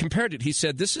he compared it. He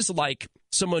said this is like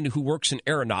someone who works in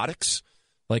aeronautics,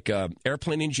 like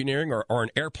airplane engineering or an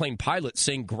airplane pilot,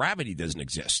 saying gravity doesn't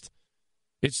exist.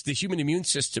 It's the human immune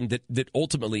system that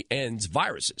ultimately ends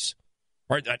viruses,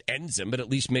 or not ends them, but at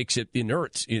least makes it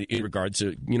inert in regards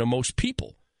to most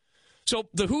people. So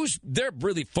the WHO's, they're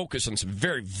really focused on some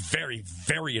very, very,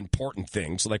 very important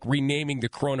things, like renaming the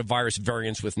coronavirus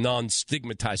variants with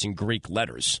non-stigmatizing Greek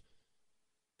letters.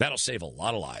 That'll save a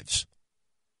lot of lives,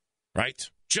 right?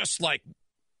 Just like,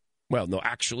 well, no,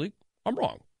 actually, I'm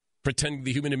wrong. Pretending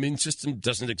the human immune system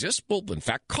doesn't exist will, in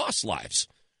fact, cost lives.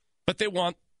 But they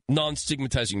want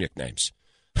non-stigmatizing nicknames.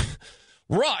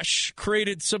 Rush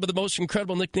created some of the most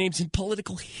incredible nicknames in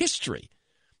political history.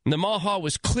 Namaha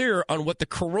was clear on what the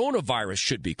coronavirus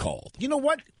should be called. You know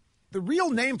what? The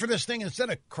real name for this thing, instead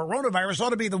of coronavirus, ought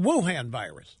to be the Wuhan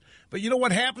virus. But you know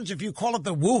what happens if you call it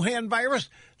the Wuhan virus?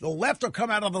 The left will come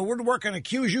out of the woodwork and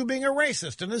accuse you of being a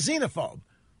racist and a xenophobe.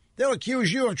 They'll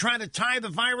accuse you of trying to tie the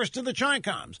virus to the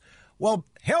Chicoms. Well,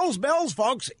 hell's bells,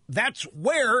 folks, that's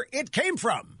where it came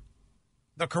from.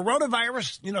 The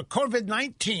coronavirus,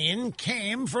 COVID-19,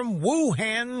 came from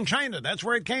Wuhan, China. That's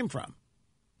where it came from.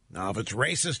 Now, if it's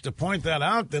racist to point that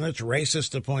out, then it's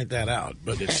racist to point that out.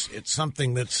 But it's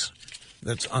something that's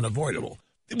unavoidable.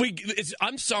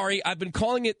 I'm sorry. I've been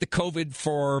calling it the COVID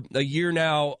for a year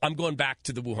now. I'm going back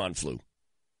to the Wuhan flu.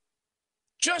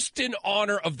 Just in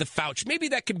honor of the Fauci. Maybe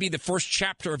that can be the first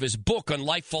chapter of his book on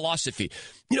life philosophy.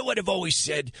 You know what I've always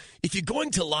said? If you're going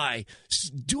to lie,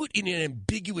 do it in an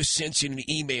ambiguous sense in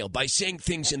an email by saying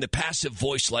things in the passive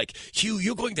voice like, Hugh,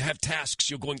 you're going to have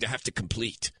tasks you're going to have to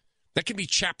complete. That can be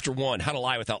chapter 1, how to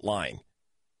lie without lying.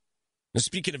 Now,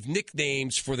 speaking of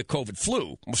nicknames for the COVID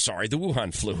flu, the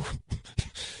Wuhan flu.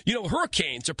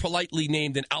 Hurricanes are politely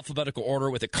named in alphabetical order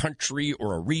with a country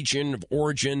or a region of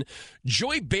origin.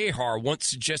 Joy Behar once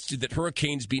suggested that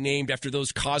hurricanes be named after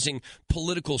those causing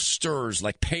political stirs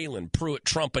like Palin, Pruitt,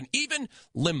 Trump, and even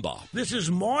Limbaugh. This is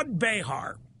Maud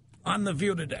Behar on The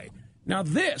View today. Now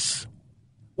this,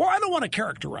 I don't want to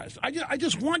characterize it. I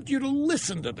just want you to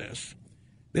listen to this.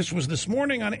 This was this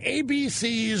morning on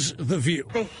ABC's The View.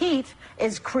 The heat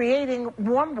is creating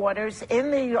warm waters in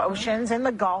the oceans, in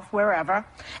the Gulf, wherever,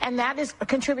 and that is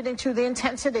contributing to the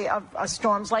intensity of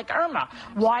storms like Irma.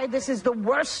 Why this is the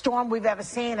worst storm we've ever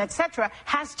seen, etc.,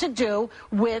 has to do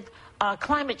with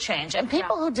climate change. And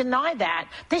people who deny that,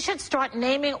 they should start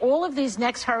naming all of these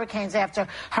next hurricanes after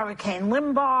Hurricane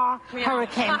Limbaugh,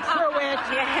 Hurricane Pruitt,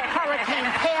 Hurricane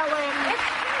Palin,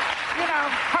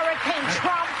 Hurricane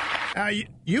Trump.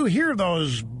 You hear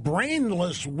those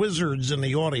brainless wizards in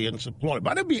the audience applaud,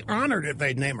 but I'd be honored if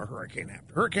they'd name a hurricane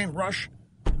after Hurricane Rush.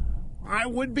 I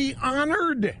would be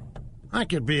honored. I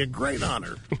could be a great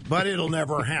honor, but it'll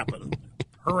never happen.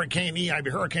 Hurricane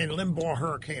EIB, Hurricane Limbaugh,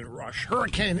 Hurricane Rush,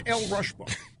 Hurricane El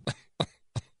Rushbaugh.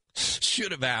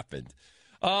 Should have happened.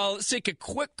 Let's take a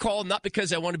quick call, not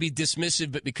because I want to be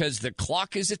dismissive, but because the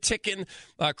clock is a-ticking.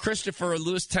 Christopher,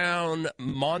 Lewistown,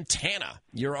 Montana.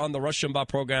 You're on the Rush Limbaugh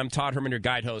program. Todd Herman, your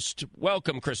guide host.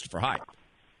 Welcome, Christopher. Hi.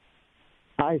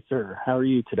 Hi, sir. How are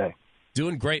you today?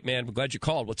 Doing great, man. I'm glad you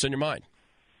called. What's on your mind?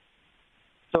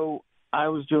 So I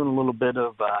was doing a little bit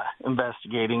of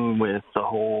investigating with the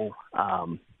whole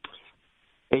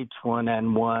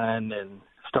H1N1 and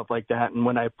stuff like that. And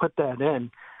when I put that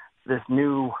in, this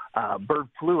new bird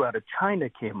flu out of China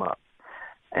came up,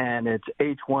 and it's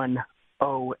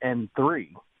H1N3.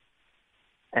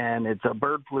 And it's a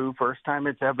bird flu, first time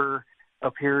it's ever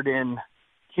appeared in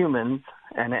humans,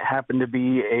 and it happened to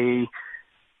be a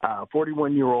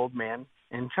 41-year-old man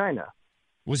in China.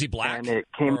 Was he black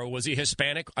or was he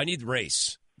Hispanic? I need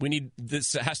race.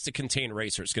 This has to contain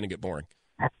race or it's going to get boring.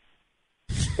 I'm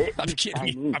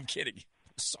kidding. I'm kidding.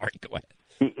 Sorry, go ahead.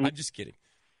 I'm just kidding.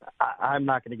 I'm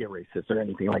not going to get racist or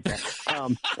anything like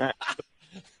that.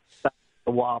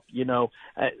 WAP,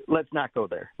 let's not go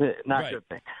there. Not a good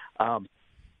thing.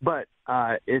 But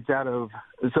it's out of,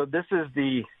 so this is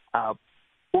the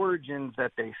origins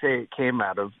that they say it came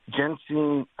out of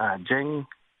Jiangsu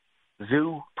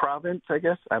province, I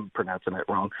guess. I'm pronouncing it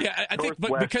wrong. Yeah, I think,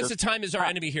 but because the time is our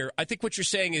enemy here, I think what you're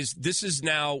saying is this is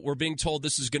now, we're being told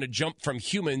this is going to jump from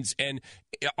humans, and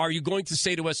are you going to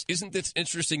say to us, isn't this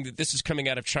interesting that this is coming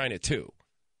out of China too?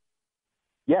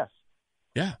 Yes.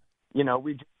 Yeah.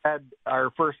 We just had our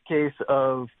first case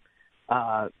of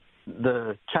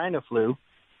the China flu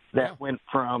that went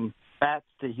from bats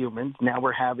to humans. Now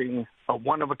we're having a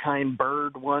one-of-a-kind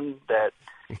bird one that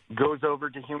goes over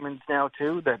to humans now,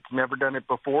 too, that's never done it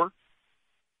before.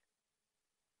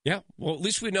 Yeah, well, at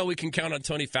least we know we can count on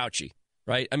Tony Fauci,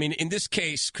 right? I mean, in this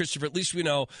case, Christopher, at least we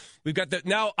know we've got that.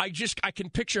 Now, I can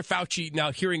picture Fauci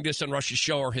now hearing this on Rush's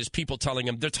show or his people telling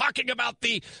him, they're talking about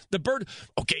the bird.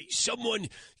 Okay, is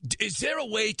there a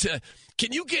way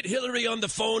can you get Hillary on the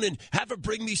phone and have her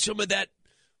bring me some of that,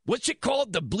 what's it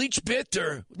called, the bleach bit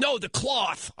no, the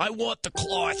cloth. I want the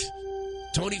cloth.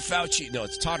 Tony Fauci. No,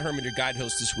 it's Todd Herman, your guide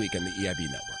host this week on the EIB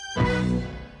Network.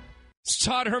 It's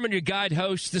Todd Herman, your guide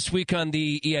host this week on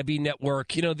the EIB Network.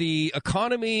 The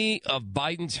economy of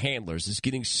Biden's handlers is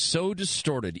getting so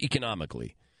distorted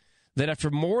economically that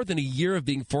after more than a year of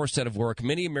being forced out of work,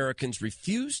 many Americans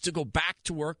refuse to go back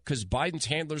to work because Biden's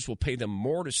handlers will pay them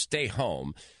more to stay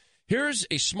home. Here's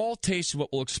a small taste of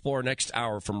what we'll explore next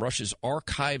hour from Rush's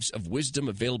Archives of Wisdom,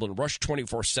 available in Rush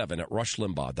 24/7 at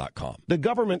rushlimbaugh.com. The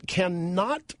government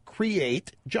cannot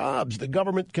create jobs. The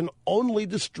government can only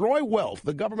destroy wealth.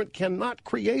 The government cannot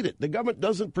create it. The government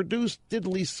doesn't produce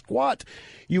diddly squat.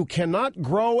 You cannot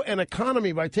grow an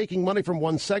economy by taking money from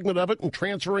one segment of it and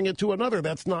transferring it to another.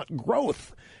 That's not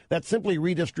growth. That's simply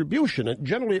redistribution. And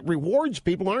generally, it rewards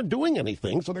people who aren't doing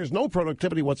anything, so there's no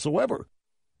productivity whatsoever.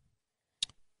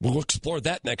 We'll explore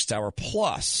that next hour.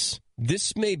 Plus,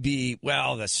 this may be,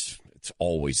 it's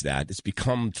always that. It's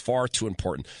become far too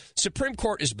important. Supreme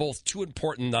Court is both too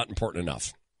important and not important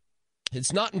enough.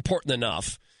 It's not important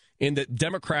enough in that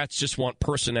Democrats just want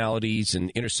personalities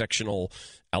and intersectional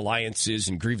alliances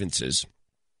and grievances.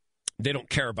 They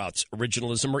don't care about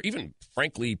originalism or even,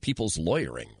 frankly, people's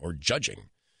lawyering or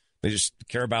judging. They just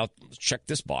care about, check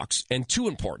this box. And too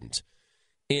important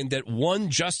in that one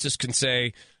justice can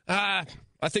say, I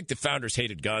think the founders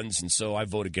hated guns, and so I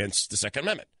vote against the Second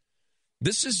Amendment.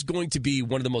 This is going to be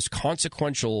one of the most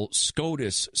consequential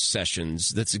SCOTUS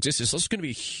sessions that's existed. So it's going to be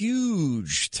a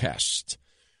huge test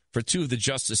for two of the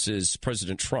justices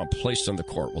President Trump placed on the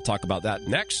court. We'll talk about that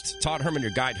next. Todd Herman,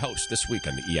 your guide host this week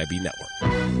on the EIB Network.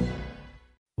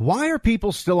 Why are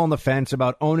people still on the fence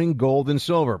about owning gold and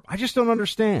silver? I just don't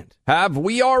understand. Have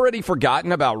we already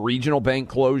forgotten about regional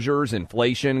bank closures,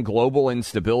 inflation, global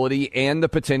instability, and the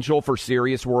potential for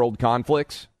serious world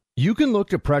conflicts? You can look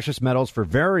to precious metals for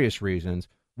various reasons.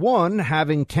 1,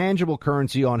 having tangible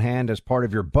currency on hand as part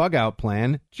of your bug-out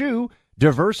plan. 2,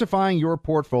 diversifying your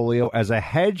portfolio as a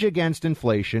hedge against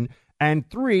inflation. And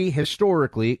 3,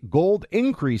 historically, gold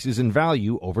increases in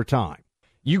value over time.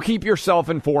 You keep yourself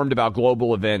informed about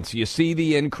global events. You see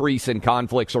the increase in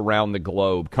conflicts around the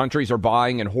globe. Countries are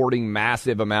buying and hoarding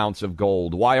massive amounts of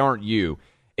gold. Why aren't you?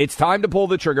 It's time to pull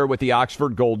the trigger with the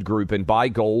Oxford Gold Group and buy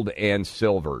gold and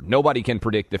silver. Nobody can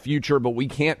predict the future, but we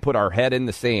can't put our head in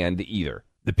the sand either.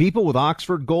 The people with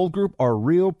Oxford Gold Group are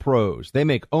real pros. They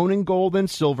make owning gold and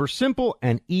silver simple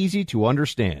and easy to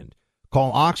understand.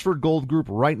 Call Oxford Gold Group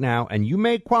right now, and you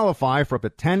may qualify for up to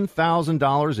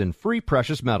 $10,000 in free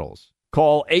precious metals.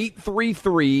 Call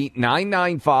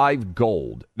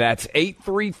 833-995-GOLD. That's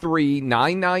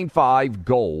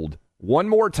 833-995-GOLD. One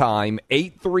more time,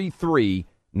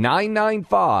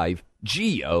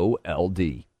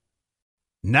 833-995-GOLD.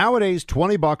 Nowadays,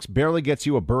 $20 barely gets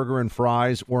you a burger and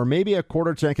fries or maybe a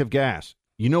quarter tank of gas.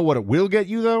 You know what it will get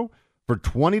you, though? For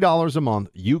 $20 a month,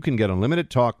 you can get unlimited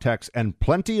talk, text, and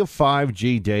plenty of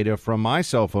 5G data from my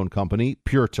cell phone company,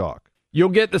 Pure Talk. You'll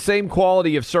get the same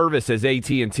quality of service as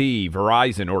AT&T,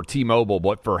 Verizon, or T-Mobile,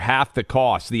 but for half the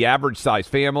cost. The average size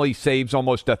family saves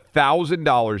almost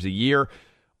 $1,000 a year,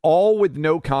 all with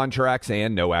no contracts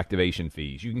and no activation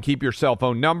fees. You can keep your cell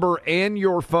phone number and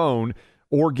your phone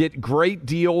or get great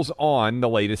deals on the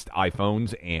latest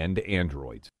iPhones and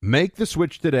Androids. Make the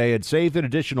switch today and save an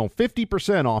additional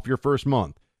 50% off your first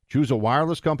month. Choose a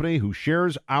wireless company who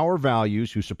shares our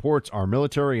values, who supports our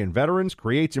military and veterans,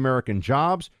 creates American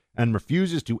jobs, and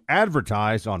refuses to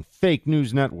advertise on fake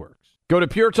news networks. Go to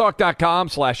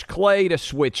puretalk.com/clay to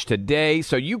switch today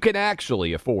so you can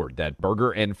actually afford that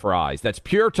burger and fries. That's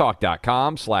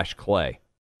puretalk.com/clay.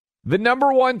 The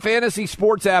number one fantasy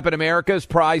sports app in America is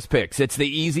Prize Picks. It's the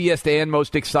easiest and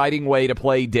most exciting way to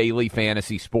play daily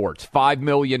fantasy sports. 5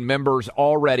 million members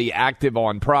already active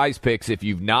on Prize Picks. If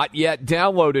you've not yet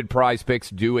downloaded Prize Picks,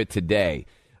 do it today.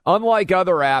 Unlike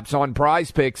other apps on Prize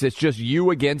Picks, it's just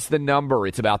you against the number.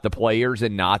 It's about the players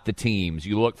and not the teams.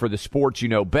 You look for the sports you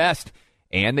know best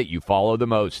and that you follow the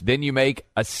most. Then you make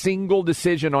a single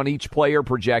decision on each player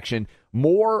projection,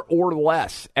 more or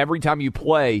less. Every time you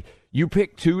play, you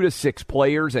pick 2 to 6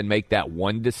 players and make that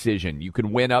one decision. You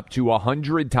can win up to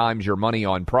 100 times your money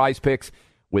on Prize Picks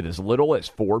with as little as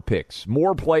 4 picks.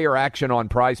 More player action on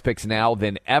Prize Picks now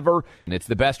than ever, and it's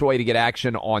the best way to get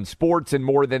action on sports in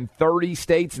more than 30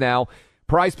 states now.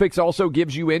 Prize Picks also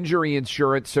gives you injury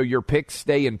insurance so your picks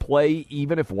stay in play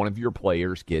even if one of your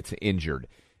players gets injured.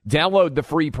 Download the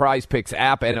free Prize Picks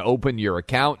app and open your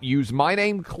account. Use my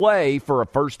name, Clay, for a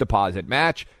first deposit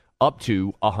match up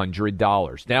to $100.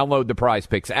 Download the Prize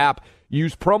Picks app.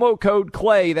 Use promo code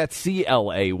CLAY, that's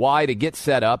C-L-A-Y, to get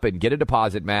set up and get a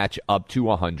deposit match up to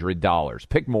 $100.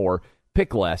 Pick more,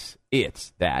 pick less.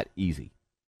 It's that easy.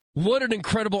 What an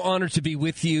incredible honor to be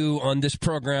with you on this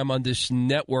program, on this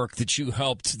network that you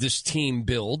helped this team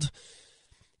build.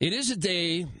 It is a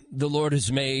day the Lord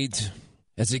has made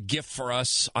as a gift for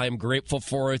us. I am grateful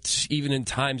for it, even in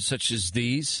times such as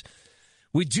these.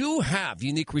 We do have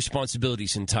unique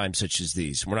responsibilities in times such as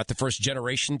these. We're not the first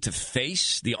generation to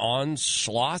face the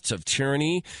onslaught of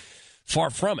tyranny. Far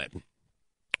from it.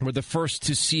 We're the first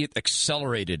to see it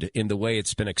accelerated in the way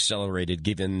it's been accelerated,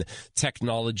 given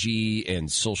technology and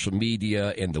social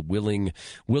media and the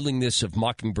willingness of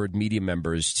Mockingbird media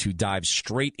members to dive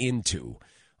straight into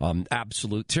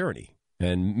absolute tyranny.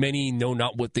 And many know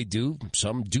not what they do.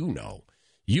 Some do know.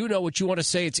 You know what you want to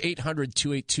say. It's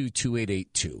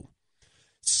 800-282-2882.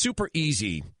 Super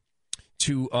easy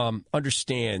to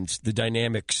understand the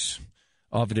dynamics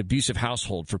of an abusive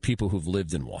household for people who've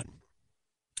lived in one,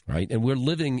 right? And we're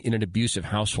living in an abusive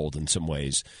household in some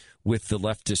ways with the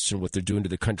leftists and what they're doing to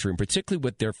the country, and particularly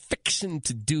what they're fixing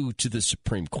to do to the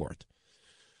Supreme Court.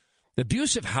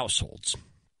 Abusive households,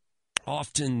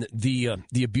 often the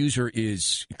abuser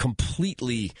is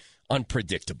completely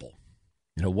unpredictable.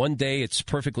 You know, one day it's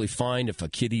perfectly fine if a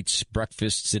kid eats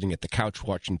breakfast sitting at the couch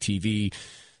watching TV.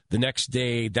 The next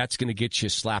day, that's going to get you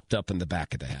slapped up in the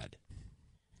back of the head.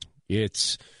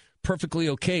 It's perfectly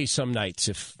okay some nights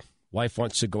if wife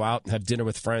wants to go out and have dinner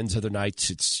with friends. Other nights,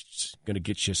 it's going to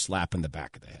get you a slap in the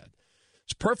back of the head.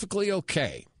 It's perfectly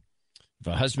okay if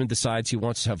a husband decides he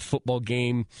wants to have a football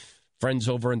game friends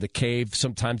over in the cave.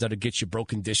 Sometimes that'll get you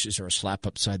broken dishes or a slap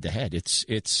upside the head.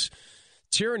 It's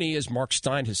tyranny, as Mark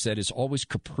Stein has said, is always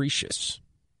capricious.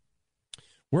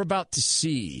 We're about to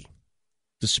see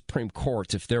the Supreme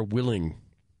Court, if they're willing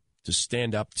to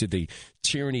stand up to the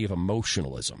tyranny of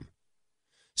emotionalism.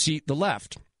 See, the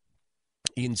left,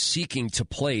 in seeking to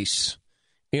place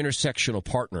intersectional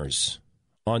partners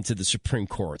onto the Supreme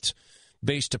Court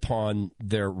based upon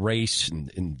their race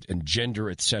and gender,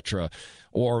 etc.,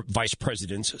 or vice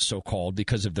presidents, so-called,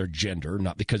 because of their gender,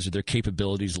 not because of their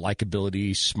capabilities,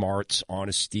 likability, smarts,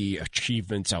 honesty,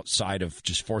 achievements outside of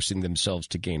just forcing themselves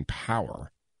to gain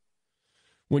power.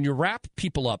 When you wrap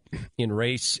people up in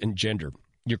race and gender,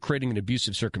 you're creating an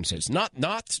abusive circumstance. Not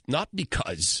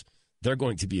because they're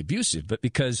going to be abusive, but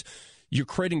because you're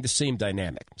creating the same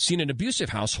dynamic. See, in an abusive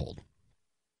household,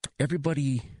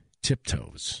 everybody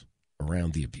tiptoes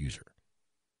around the abuser.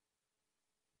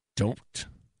 Don't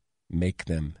make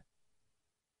them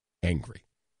angry.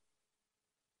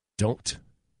 Don't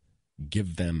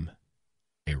give them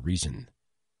a reason.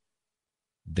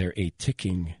 They're a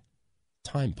ticking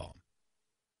time bomb.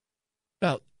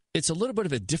 Now, it's a little bit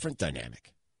of a different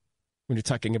dynamic when you're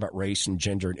talking about race and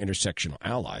gender and intersectional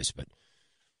allies, but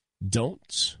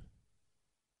don't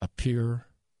appear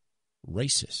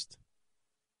racist.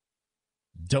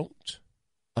 Don't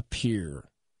appear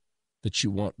that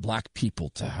you want black people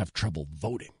to have trouble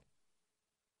voting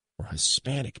or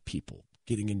Hispanic people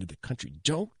getting into the country.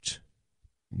 Don't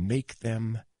make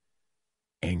them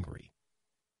angry.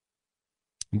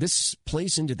 And this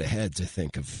plays into the heads, I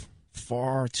think, of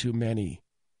far too many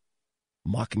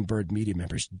Mockingbird media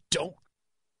members. Don't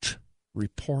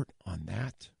report on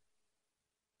that.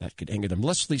 That could anger them.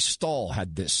 Leslie Stahl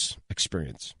had this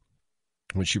experience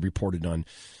when she reported on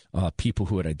people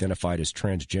who had identified as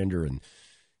transgender and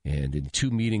in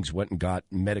 2 meetings went and got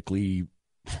medically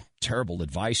terrible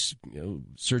advice,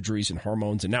 surgeries and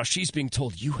hormones, and now she's being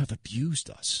told, you have abused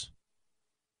us.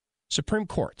 Supreme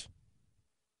Court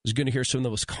is going to hear some of the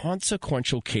most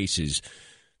consequential cases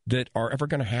that are ever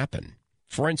going to happen.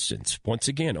 For instance, once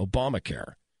again,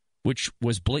 Obamacare, which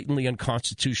was blatantly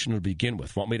unconstitutional to begin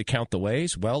with. Want me to count the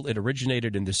ways? Well, it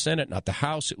originated in the Senate, not the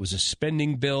House. It was a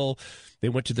spending bill. They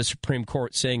went to the Supreme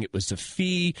Court saying it was a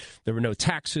fee. There were no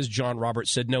taxes. John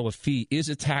Roberts said, no, a fee is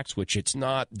a tax, which it's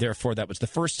not. Therefore, that was the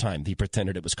first time he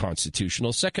pretended it was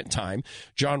constitutional. Second time,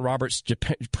 John Roberts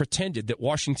pretended that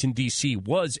Washington, D.C.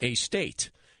 was a state.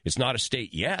 It's not a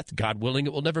state yet. God willing,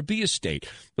 it will never be a state.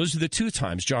 Those are the 2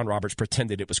 times John Roberts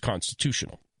pretended it was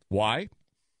constitutional. Why?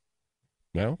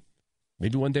 Well,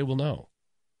 maybe one day we'll know.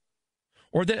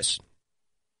 Or this.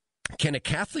 Can a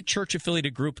Catholic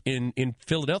Church-affiliated group in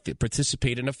Philadelphia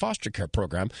participate in a foster care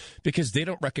program because they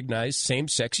don't recognize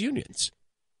same-sex unions?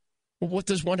 Well, what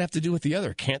does one have to do with the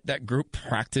other? Can't that group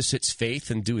practice its faith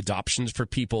and do adoptions for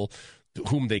people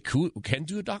whom they can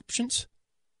do adoptions?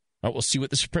 Well, we'll see what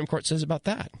the Supreme Court says about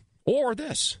that. Or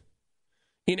this.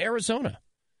 In Arizona,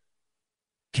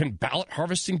 can ballot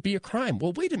harvesting be a crime?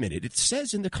 Well, wait a minute. It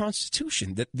says in the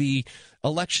Constitution that the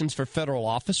elections for federal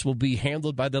office will be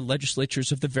handled by the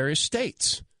legislatures of the various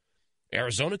states.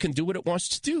 Arizona can do what it wants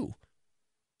to do.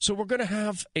 So we're going to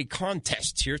have a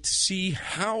contest here to see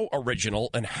how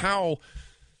original and how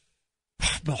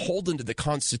beholden to the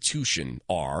Constitution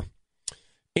are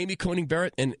Amy Coney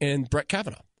Barrett and Brett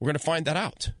Kavanaugh. We're going to find that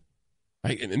out.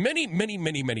 Right? And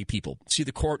many people see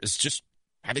the court as just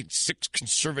having 6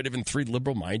 conservative and 3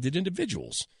 liberal-minded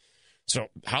individuals. So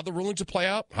how the rulings will play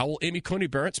out, how will Amy Coney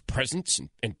Barrett's presence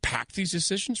impact these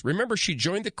decisions? Remember, she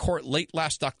joined the court late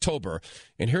last October,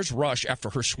 and here's Rush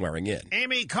after her swearing in.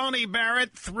 Amy Coney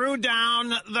Barrett threw down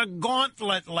the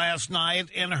gauntlet last night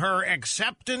in her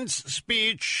acceptance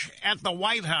speech at the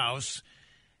White House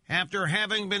after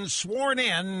having been sworn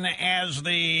in as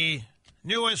the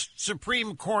newest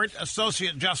Supreme Court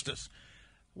Associate Justice.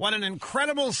 What an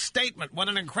incredible statement. What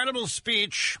an incredible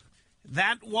speech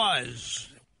that was.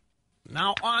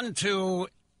 Now on to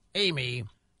Amy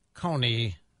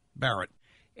Coney Barrett.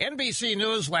 NBC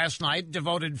News last night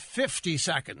devoted 50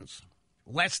 seconds,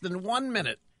 less than 1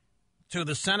 minute, to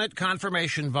the Senate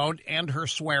confirmation vote and her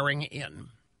swearing in.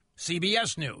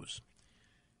 CBS News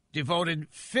devoted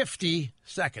 50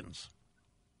 seconds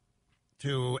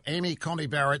to Amy Coney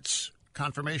Barrett's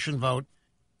confirmation vote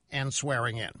and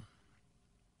swearing in.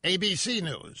 ABC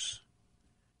News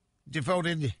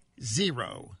devoted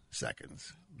 0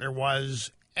 seconds. There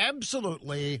was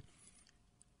absolutely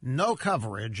no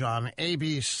coverage on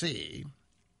ABC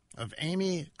of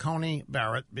Amy Coney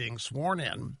Barrett being sworn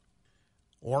in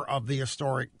or of the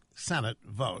historic Senate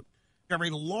vote. Every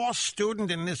law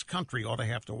student in this country ought to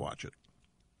have to watch it.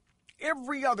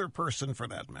 Every other person, for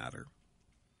that matter.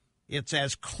 It's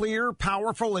as clear,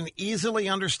 powerful, and easily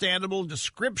understandable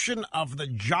description of the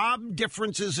job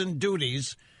differences and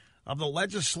duties of the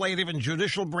legislative and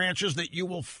judicial branches that you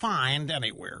will find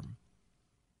anywhere.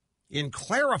 In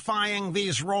clarifying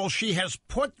these roles, she has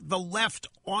put the left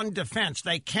on defense.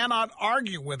 They cannot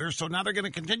argue with her, so now they're going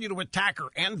to continue to attack her,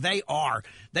 and they are.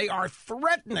 They are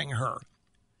threatening her.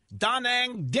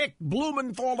 Donang Dick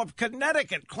Blumenthal of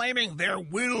Connecticut claiming there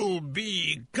will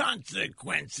be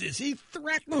consequences. He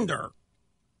threatened her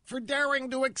for daring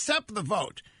to accept the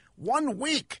vote 1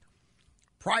 week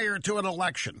prior to an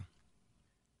election.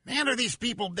 Man, are these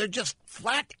people, they're just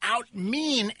flat out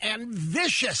mean and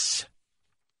vicious.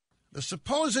 The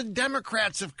supposed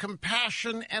Democrats of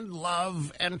compassion and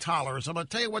love and tolerance. I'm going to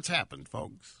tell you what's happened,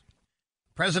 folks.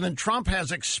 President Trump has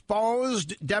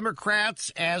exposed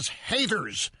Democrats as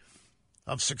haters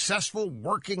of successful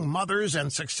working mothers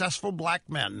and successful black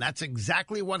men. That's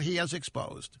exactly what he has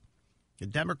exposed. The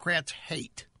Democrats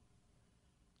hate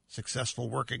successful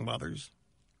working mothers.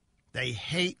 They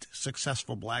hate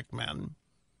successful black men.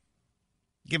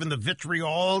 Given the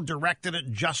vitriol directed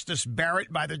at Justice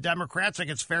Barrett by the Democrats, I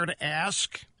think it's fair to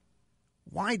ask,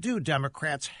 why do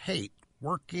Democrats hate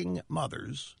working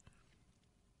mothers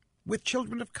with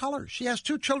children of color? She has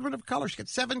 2 children of color. She got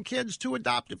 7 kids, 2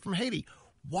 adopted from Haiti.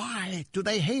 Why do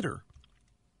they hate her?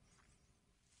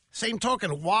 Same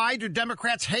token, why do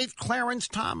Democrats hate Clarence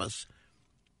Thomas?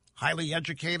 Highly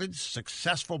educated,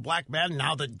 successful black man,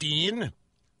 now the dean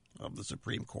of the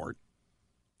Supreme Court.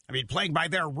 I mean, playing by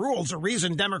their rules, the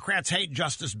reason Democrats hate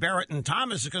Justice Barrett and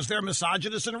Thomas is because they're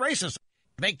misogynist and racist.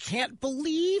 They can't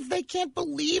believe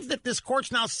that this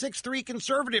court's now 6-3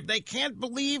 conservative. They can't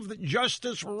believe that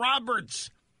Justice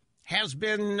Roberts has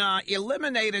been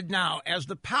eliminated now as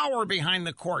the power behind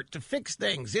the court to fix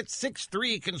things. It's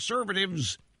 6-3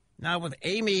 conservatives now with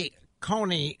Amy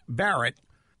Coney Barrett.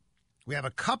 We have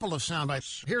a couple of sound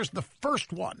bites. Here's the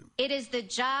first one. It is the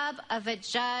job of a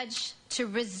judge to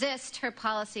resist her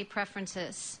policy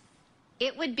preferences.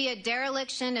 It would be a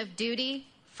dereliction of duty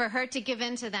for her to give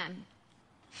in to them.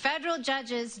 Federal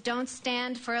judges don't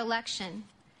stand for election.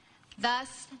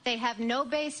 Thus, they have no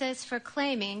basis for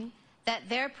claiming that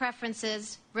their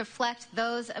preferences reflect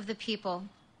those of the people.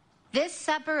 This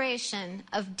separation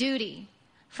of duty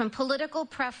from political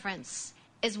preference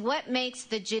is what makes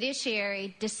the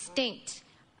judiciary distinct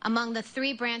among the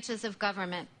 3 branches of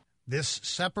government. This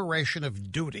separation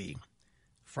of duty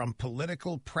from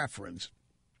political preference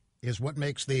is what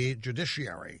makes the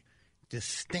judiciary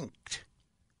distinct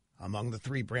among the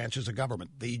 3 branches of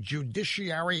government. The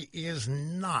judiciary is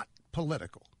not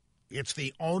political. It's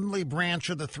the only branch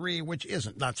of the 3 which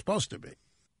isn't, not supposed to be.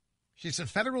 She said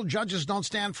federal judges don't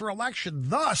stand for election.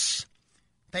 Thus,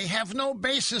 they have no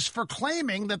basis for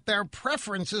claiming that their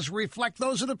preferences reflect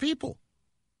those of the people.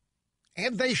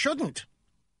 And they shouldn't.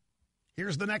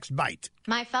 Here's the next bite.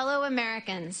 My fellow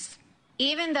Americans,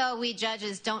 even though we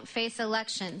judges don't face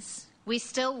elections, we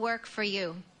still work for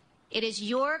you. It is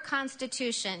your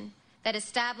Constitution that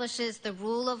establishes the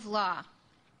rule of law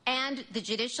and the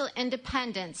judicial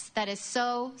independence that is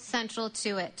so central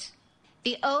to it.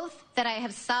 The oath that I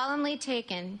have solemnly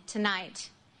taken tonight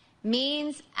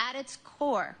means at its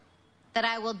core that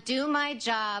I will do my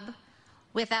job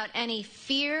without any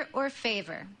fear or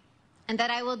favor, and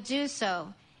that I will do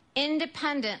so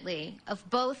independently of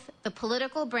both the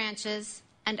political branches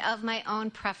and of my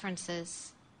own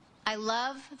preferences. I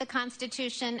love the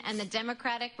Constitution and the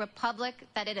democratic republic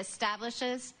that it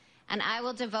establishes, and I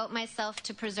will devote myself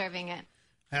to preserving it.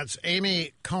 That's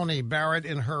Amy Coney Barrett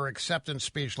in her acceptance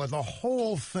speech. The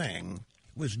whole thing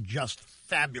was just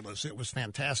fabulous. It was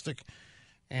fantastic,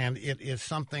 and it is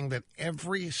something that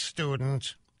every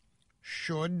student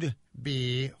should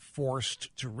be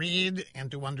forced to read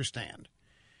and to understand,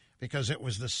 because it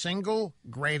was the single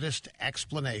greatest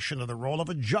explanation of the role of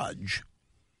a judge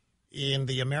in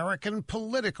the American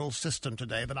political system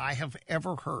today that I have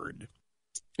ever heard.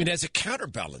 And as a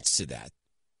counterbalance to that,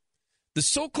 the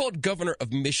so-called governor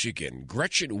of Michigan,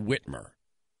 Gretchen Whitmer,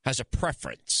 has a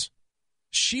preference.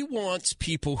 She wants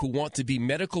people who want to be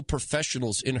medical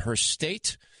professionals in her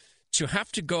state to have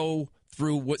to go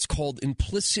through what's called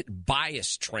implicit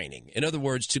bias training. In other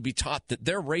words, to be taught that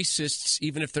they're racists,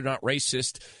 even if they're not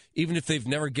racist, even if they've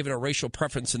never given a racial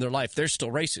preference in their life, they're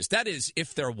still racist. That is,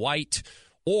 if they're white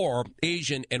or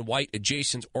Asian and white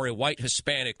adjacent, or a white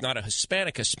Hispanic, not a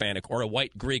Hispanic Hispanic, or a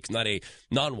white Greek, not a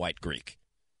non-white Greek.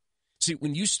 See,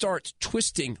 when you start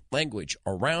twisting language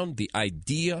around the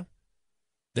idea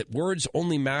that words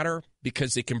only matter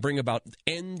because they can bring about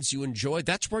ends you enjoy,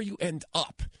 that's where you end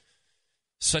up.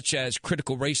 Such as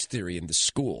critical race theory in the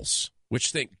schools, which,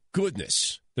 thank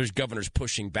goodness, there's governors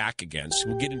pushing back against.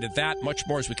 We'll get into that much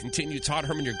more as we continue. Todd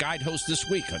Herman, your guide host this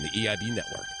week on the EIB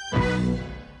Network.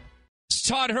 It's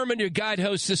Todd Herman, your guide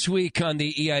host this week on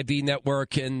the EIB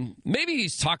Network, and maybe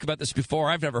he's talked about this before.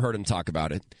 I've never heard him talk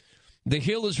about it. The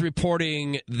Hill is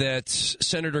reporting that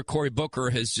Senator Cory Booker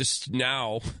has just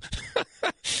now,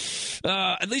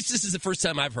 at least this is the first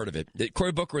time I've heard of it, that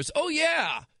Cory Booker is, oh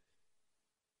yeah,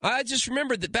 I just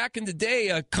remembered that back in the day,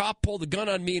 a cop pulled a gun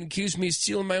on me and accused me of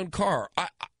stealing my own car. I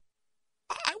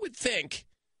would think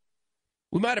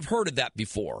we might have heard of that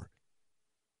before.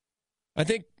 I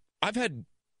think I've had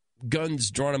guns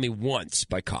drawn on me once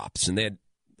by cops, and they had,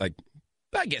 like,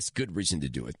 I guess, good reason to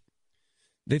do it.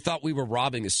 They thought we were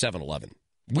robbing a 7-Eleven.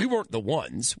 We weren't the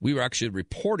ones. We were actually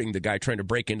reporting the guy trying to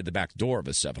break into the back door of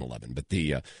a 7-Eleven. But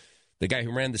the guy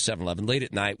who ran the 7-Eleven late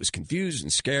at night was confused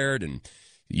and scared, and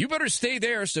you better stay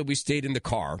there. So we stayed in the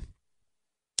car,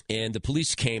 and the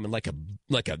police came, and like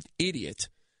an idiot,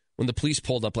 when the police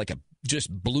pulled up like a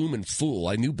just blooming fool,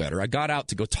 I knew better. I got out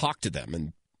to go talk to them,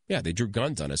 and yeah, they drew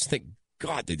guns on us. Thank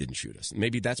God they didn't shoot us.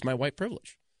 Maybe that's my white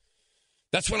privilege.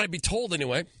 That's what I'd be told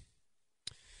anyway.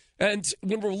 And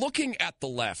when we're looking at the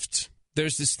left,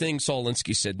 there's this thing Saul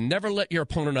Alinsky said, never let your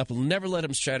opponent up, never let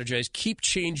him strategize, keep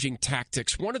changing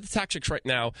tactics. One of the tactics right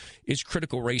now is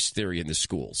critical race theory in the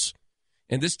schools.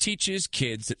 And this teaches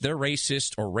kids that they're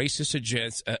racist or racist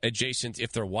adjacent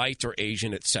if they're white or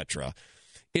Asian, etc.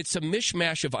 It's a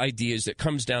mishmash of ideas that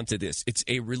comes down to this. It's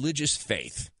a religious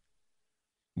faith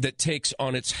that takes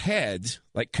on its head,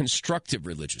 like constructive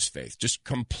religious faith, just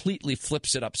completely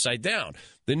flips it upside down.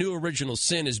 The new original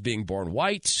sin is being born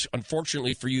white.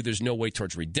 Unfortunately for you, there's no way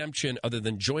towards redemption other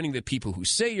than joining the people who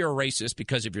say you're a racist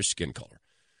because of your skin color.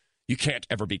 You can't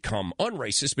ever become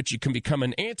unracist, but you can become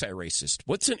an anti-racist.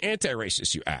 What's an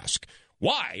anti-racist, you ask?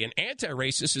 Why? An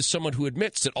anti-racist is someone who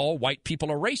admits that all white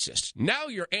people are racist. Now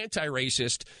you're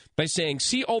anti-racist by saying,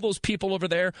 see all those people over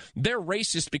there? They're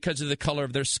racist because of the color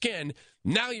of their skin.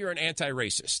 Now you're an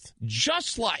anti-racist.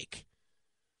 Just like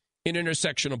in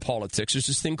intersectional politics, there's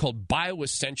this thing called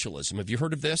bioessentialism. Have you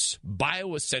heard of this?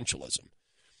 Bioessentialism.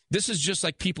 This is just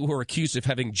like people who are accused of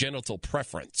having genital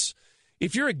preference.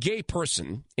 If you're a gay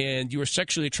person and you are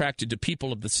sexually attracted to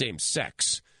people of the same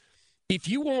sex, if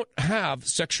you won't have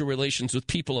sexual relations with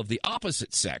people of the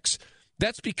opposite sex,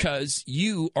 that's because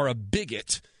you are a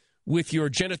bigot with your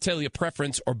genitalia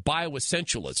preference or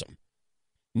bioessentialism.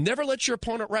 Never let your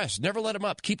opponent rest. Never let him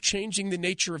up. Keep changing the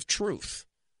nature of truth.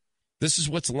 This is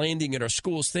what's landing in our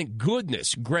schools. Thank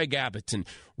goodness Greg Abbott and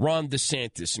Ron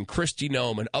DeSantis and Kristi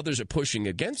Noem and others are pushing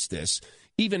against this,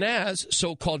 even as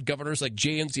so-called governors like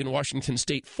Jay Inslee in Washington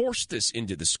State forced this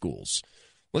into the schools.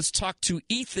 Let's talk to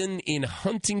Ethan in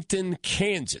Huntington,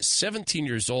 Kansas, 17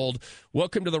 years old.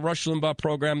 Welcome to the Rush Limbaugh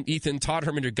program. Ethan, Todd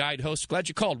Herman, your guide host. Glad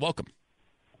you called. Welcome.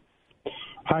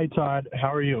 Hi, Todd.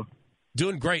 How are you?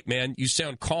 Doing great, man. You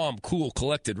sound calm, cool,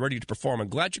 collected, ready to perform. I'm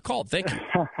glad you called. Thank you.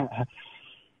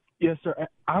 Yes, sir.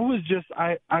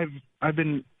 I've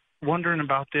been wondering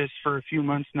about this for a few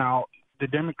months now. The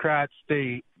Democrats,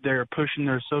 they're pushing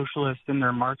their socialist and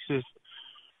their Marxist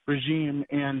regime,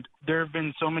 and there have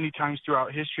been so many times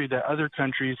throughout history that other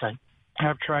countries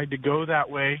have tried to go that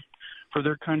way for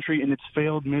their country, and it's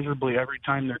failed miserably every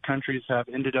time their countries have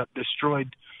ended up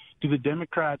destroyed. Do the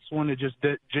Democrats want to just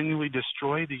genuinely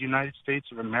destroy the United States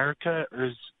of America, or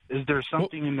is there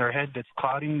something in their head that's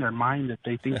clouding their mind that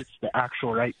they think it's the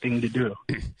actual right thing to do?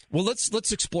 Well,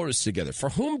 let's explore this together.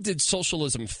 For whom did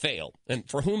socialism fail, and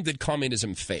for whom did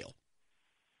communism fail?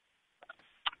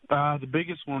 The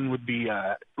biggest one would be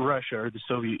Russia or the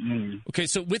Soviet Union. Okay,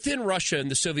 so within Russia and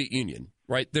the Soviet Union,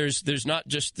 right? There's not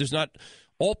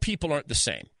all people aren't the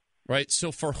same, right?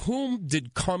 So for whom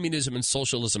did communism and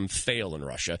socialism fail in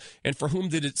Russia, and for whom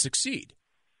did it succeed?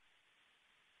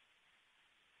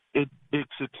 It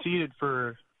succeeded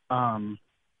for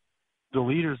the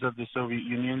leaders of the Soviet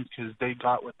Union because they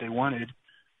got what they wanted,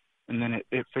 and then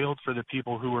it failed for the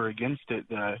people who were against it,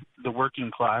 the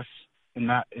working class. And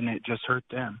it just hurt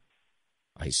them.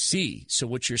 I see. So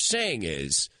what you're saying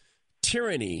is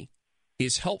tyranny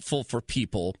is helpful for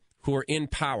people who are in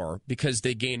power because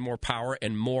they gain more power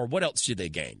and more. What else do they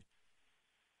gain?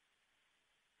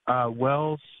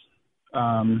 Wealth,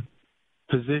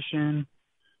 position,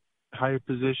 higher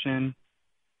position.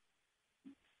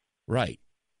 Right.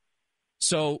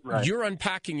 So You're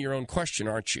unpacking your own question,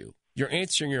 aren't you? You're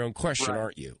answering your own question,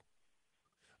 aren't you?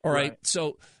 All right.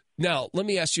 So now, let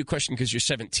me ask you a question because you're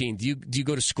 17. Do you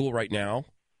go to school right now?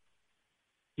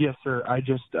 Yes, sir. I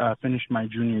just finished my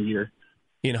junior year.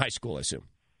 In high school, I assume?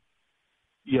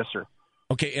 Yes, sir.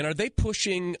 Okay, and are they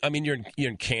pushing, I mean, you're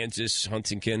in Kansas,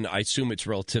 Huntington. I assume it's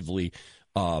relatively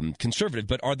conservative.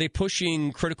 But are they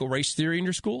pushing critical race theory in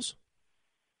your schools?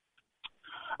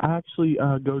 I actually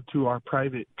go to our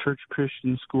private church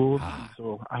Christian school,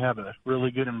 so I have a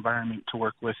really good environment to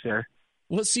work with there.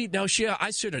 Well, see, now, Shia,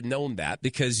 I should have known that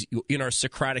because in our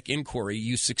Socratic inquiry,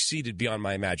 you succeeded beyond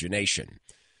my imagination.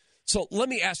 So let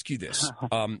me ask you this.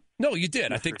 No, you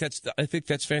did. I think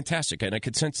that's fantastic, and I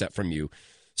could sense that from you.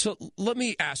 So let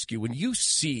me ask you, when you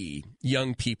see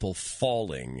young people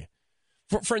falling,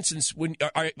 for instance,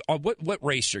 what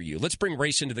race are you? Let's bring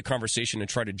race into the conversation and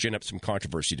try to gin up some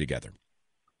controversy together.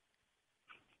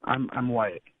 I'm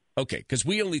white. Okay, because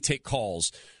we only take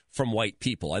calls from white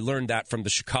people. I learned that from the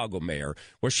Chicago mayor,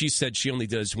 where she said she only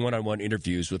does one-on-one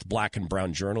interviews with black and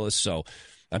brown journalists. So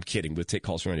I'm kidding. We'll take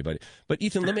calls from anybody. But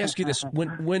Ethan, let me ask you this: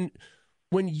 when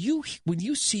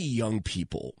you see young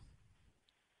people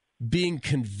being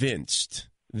convinced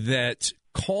that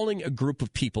calling a group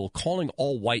of people, calling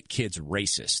all white kids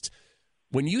racist,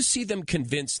 when you see them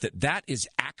convinced that that is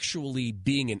actually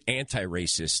being an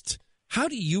anti-racist, how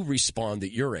do you respond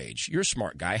at your age? You're a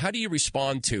smart guy. How do you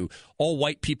respond to all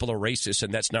white people are racist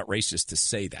and that's not racist to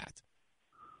say that?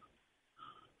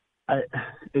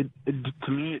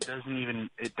 To me, it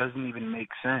doesn't even make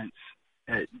sense.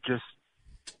 Just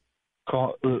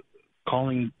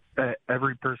calling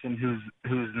every person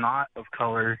who's not of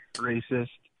color racist.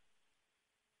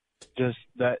 Just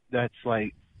that's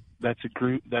a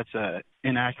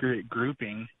inaccurate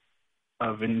grouping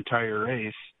of an entire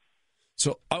race.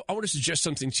 So I want to suggest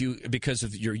something to you because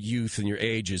of your youth and your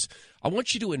age is I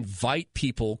want you to invite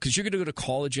people, because you're going to go to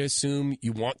college, I assume.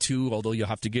 You want to, although you'll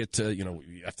have to get to, you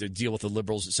have to deal with the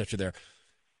liberals, et cetera there.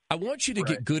 I want you to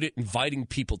get good at inviting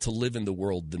people to live in the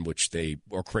world in which they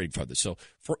are creating for others. So,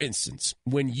 for instance,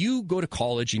 when you go to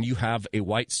college and you have a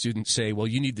white student say, well,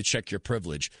 you need to check your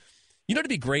privilege, you know, it'd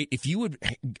be great if you would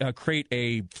create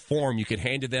a form you could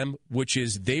hand to them, which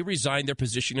is they resign their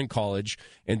position in college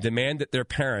and demand that their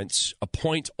parents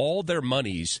appoint all their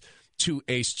monies to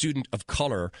a student of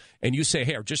color. And you say,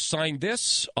 hey, just sign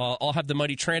this. I'll have the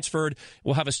money transferred.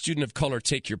 We'll have a student of color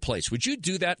take your place. Would you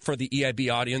do that for the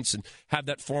EIB audience and have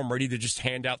that form ready to just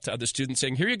hand out to other students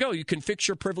saying, here you go. You can fix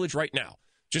your privilege right now.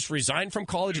 Just resign from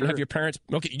college and have your parents.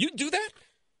 Okay, you do that?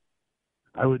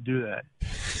 I would do that.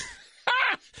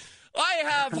 I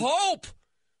have hope.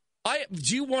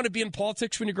 Do you want to be in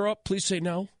politics when you grow up? Please say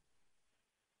no.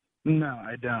 No,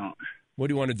 I don't. What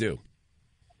do you want to do?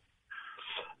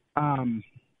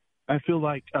 I feel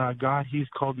like God, He's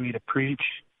called me to preach,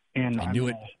 and I'm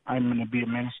going to be a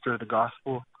minister of the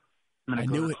gospel. I'm going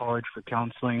to go to college for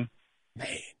counseling. Man.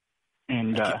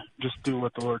 And just do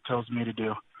what the Lord tells me to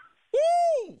do.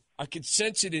 Woo! I could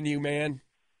sense it in you, man.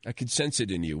 I could sense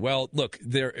it in you. Well, look,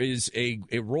 there is a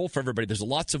role for everybody. There's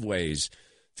lots of ways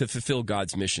to fulfill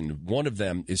God's mission. One of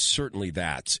them is certainly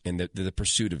that, and the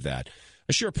pursuit of that.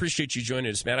 I sure appreciate you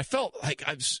joining us, man. I felt like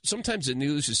sometimes the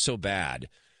news is so bad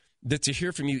that to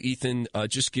hear from you, Ethan,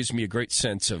 just gives me a great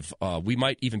sense of we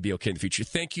might even be okay in the future.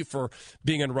 Thank you for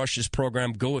being on Rush's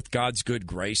program. Go with God's good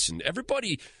grace. And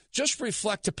everybody just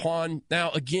reflect upon,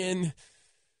 now, again,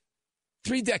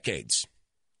 3 decades.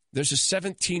 There's a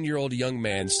 17-year-old young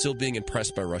man still being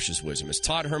impressed by Rush's wisdom. It's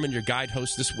Todd Herman, your guide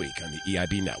host this week on the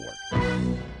EIB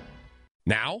Network.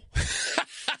 Now?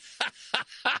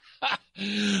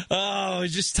 I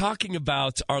was just talking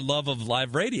about our love of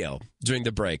live radio during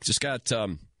the break. Just got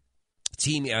Team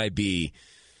EIB.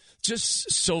 Just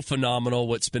so phenomenal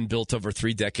what's been built over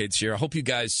 3 decades here. I hope you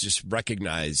guys just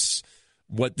recognize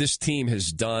what this team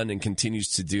has done and continues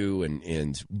to do.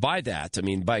 And by that, I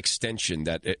mean, by extension,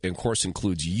 that, of course,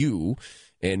 includes you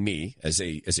and me as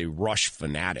a Rush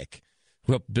fanatic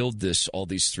who helped build this all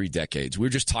these 3 decades. We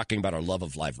were just talking about our love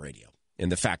of live radio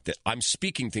and the fact that I'm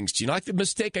speaking things to you, not like the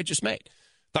mistake I just made.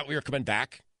 Thought we were coming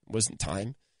back. It wasn't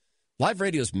time. Live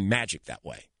radio is magic that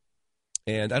way.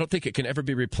 And I don't think it can ever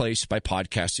be replaced by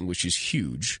podcasting, which is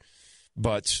huge.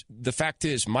 But the fact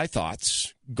is, my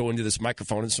thoughts go into this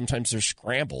microphone, and sometimes they're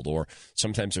scrambled or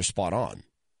sometimes they're spot on.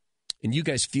 And you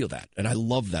guys feel that. And I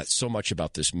love that so much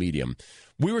about this medium.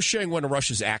 We were sharing one of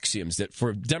Rush's axioms that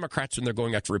for Democrats, when they're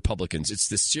going after Republicans, it's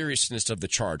the seriousness of the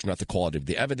charge, not the quality of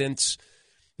the evidence.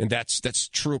 And that's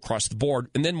true across the board.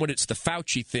 And then when it's the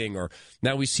Fauci thing, or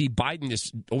now we see Biden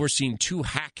is overseeing 2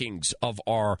 hackings of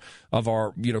our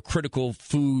critical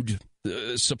food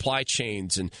supply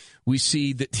chains, and we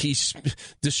see that he's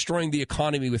destroying the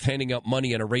economy with handing out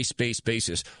money on a race-based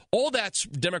basis. All that's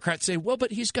Democrats say, well,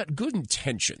 but he's got good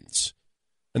intentions.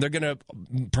 And they're going to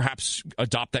perhaps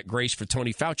adopt that grace for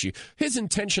Tony Fauci. His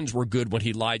intentions were good when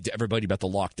he lied to everybody about the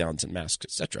lockdowns and masks,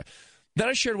 etc. Then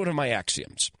I shared one of my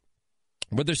axioms.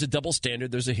 Where there's a double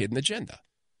standard, there's a hidden agenda.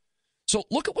 So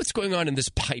look at what's going on in this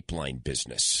pipeline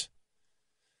business.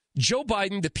 Joe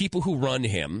Biden, the people who run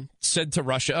him, said to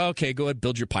Russia, okay, go ahead,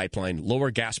 build your pipeline, lower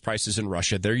gas prices in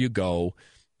Russia. There you go.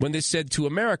 When they said to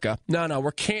America, no,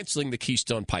 we're canceling the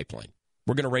Keystone Pipeline.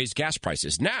 We're going to raise gas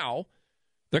prices. Now,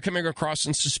 they're coming across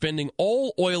and suspending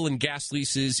all oil and gas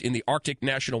leases in the Arctic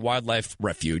National Wildlife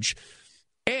Refuge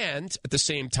and, at the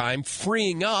same time,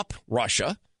 freeing up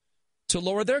Russia to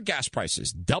lower their gas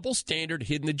prices. Double standard,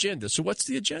 hidden agenda. So what's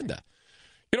the agenda?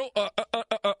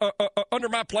 Under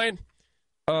my plan,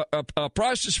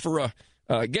 prices for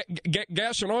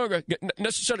gas and oil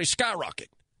necessarily skyrocket.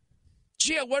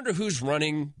 Gee, I wonder who's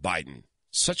running Biden.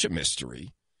 Such a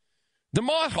mystery. The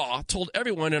Maha told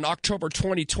everyone in October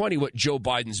 2020 what Joe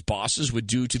Biden's bosses would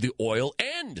do to the oil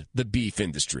and the beef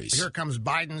industries. Here comes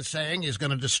Biden saying he's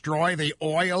going to destroy the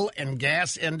oil and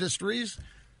gas industries.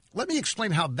 Let me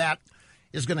explain how that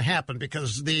is going to happen,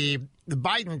 because the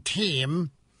Biden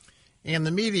team and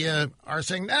the media are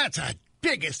saying that's a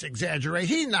biggest exaggeration.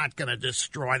 He's not going to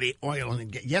destroy the oil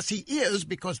and gas. Yes, he is,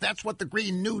 because that's what the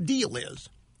Green New Deal is.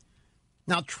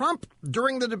 Now, Trump,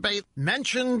 during the debate,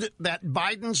 mentioned that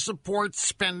Biden supports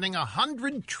spending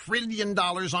 $100 trillion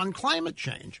on climate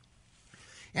change.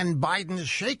 And Biden is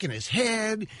shaking his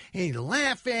head, and he's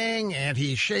laughing, and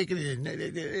he's shaking.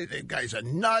 The guy's a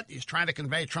nut. He's trying to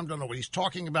convey Trump don't know what he's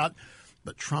talking about.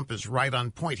 But Trump is right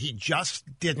on point. He just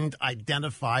didn't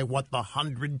identify what the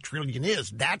 $100 trillion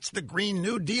is. That's the Green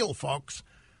New Deal, folks.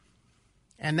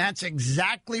 And that's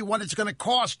exactly what it's going to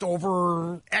cost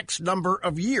over X number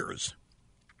of years.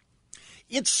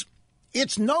 It's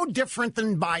no different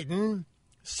than Biden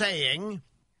saying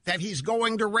that he's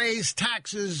going to raise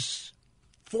taxes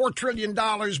 $4 trillion,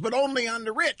 but only on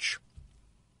the rich.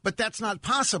 But that's not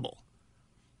possible,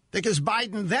 because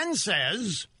Biden then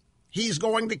says he's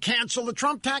going to cancel the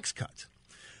Trump tax cuts.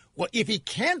 Well, if he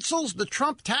cancels the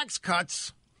Trump tax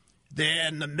cuts,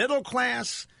 then the middle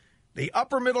class, the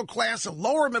upper middle class, the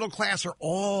lower middle class are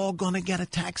all going to get a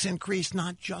tax increase,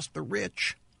 not just the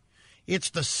rich.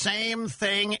 It's the same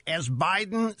thing as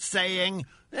Biden saying,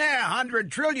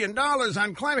 $100 trillion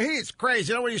on climate. He's crazy.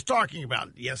 You know what he's talking about?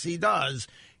 Yes, he does.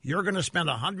 You're going to spend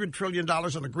 $100 trillion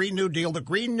on the Green New Deal. The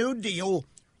Green New Deal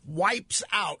wipes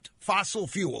out fossil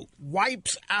fuel,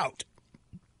 wipes out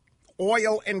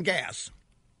oil and gas.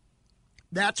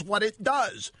 That's what it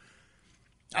does.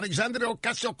 Alexander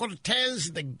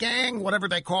Ocasio-Cortez, the gang, whatever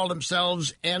they call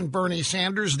themselves, and Bernie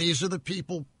Sanders, these are the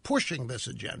people pushing this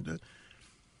agenda.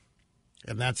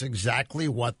 And that's exactly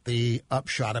what the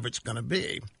upshot of it's going to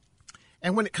be.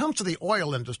 And when it comes to the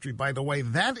oil industry, by the way,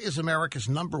 that is America's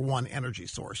number one energy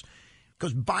source.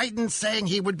 Because Biden's saying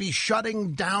he would be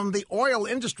shutting down the oil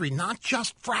industry, not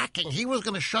just fracking. He was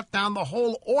going to shut down the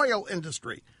whole oil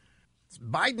industry.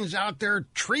 Biden's out there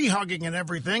tree hugging and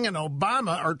everything, and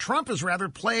Obama, or Trump is rather,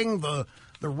 playing the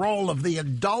role of the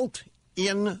adult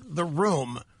in the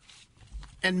room.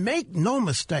 And make no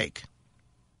mistake,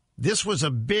 this was a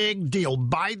big deal.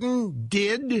 Biden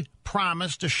did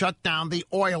promise to shut down the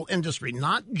oil industry,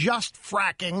 not just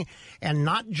fracking, and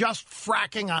not just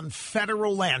fracking on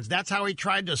federal lands. That's how he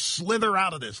tried to slither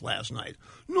out of this last night.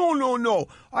 No.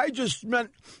 I just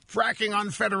meant fracking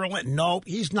on federal land. No,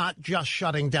 he's not just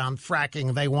shutting down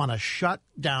fracking. They want to shut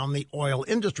down the oil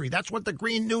industry. That's what the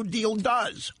Green New Deal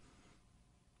does.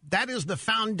 That is the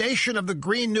foundation of the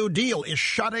Green New Deal, is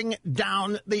shutting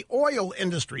down the oil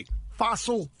industry.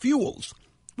 Fossil fuels.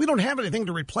 We don't have anything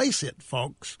to replace it,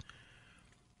 folks.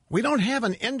 We don't have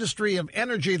an industry of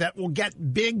energy that will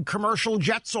get big commercial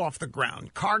jets off the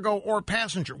ground, cargo or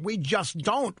passenger. We just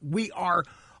don't. We are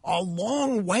a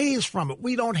long ways from it.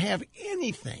 We don't have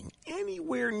anything,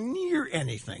 anywhere near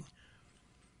anything,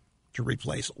 to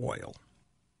replace oil.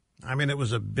 I mean, it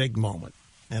was a big moment.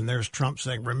 And there's Trump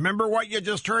saying, remember what you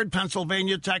just heard,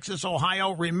 Pennsylvania, Texas,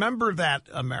 Ohio. Remember that,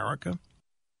 America.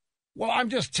 Well, I'm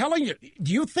just telling you,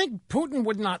 do you think Putin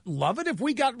would not love it if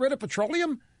we got rid of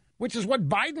petroleum, which is what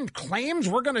Biden claims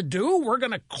we're going to do? We're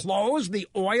going to close the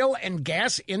oil and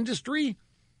gas industry.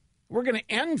 We're going to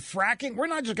end fracking. We're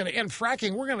not just going to end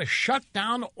fracking. We're going to shut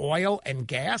down oil and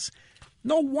gas.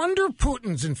 No wonder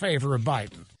Putin's in favor of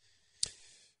Biden.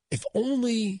 If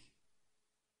only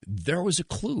there was a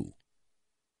clue,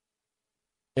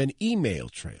 an email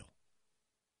trail,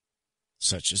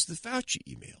 such as the Fauci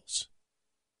emails,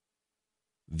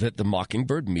 that the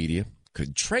Mockingbird media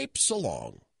could traipse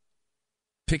along,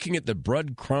 picking at the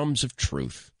breadcrumbs of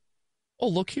truth. Oh,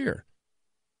 look here.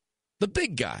 The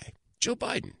big guy, Joe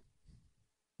Biden,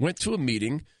 went to a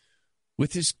meeting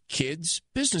with his kids'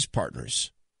 business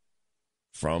partners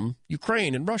from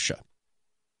Ukraine and Russia.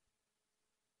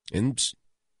 And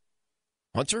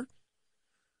Hunter,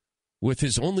 with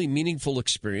his only meaningful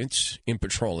experience in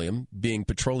petroleum being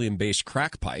petroleum-based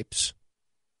crack pipes,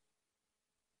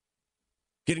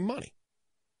 getting money.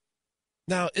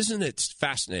 Now, isn't it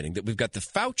fascinating that we've got the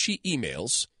Fauci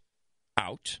emails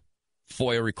out,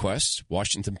 FOIA requests,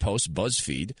 Washington Post,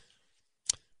 BuzzFeed.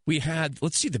 We had,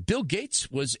 let's see, the Bill Gates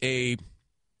was a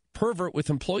pervert with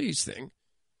employees thing.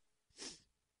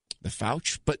 The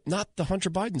Fauci, but not the Hunter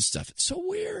Biden stuff. It's so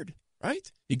weird,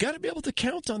 right? You got to be able to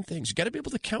count on things. You got to be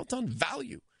able to count on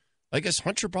value. I guess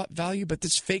Hunter brought value, but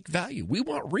this fake value. We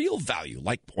want real value,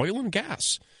 like oil and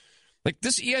gas. Like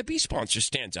this EIB sponsor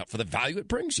stands out for the value it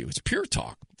brings you. It's Pure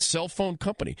Talk, cell phone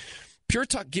company. Pure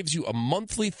Talk gives you a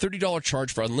monthly $30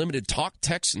 charge for unlimited talk,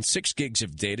 text, and 6 gigs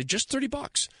of data, just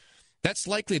 $30. That's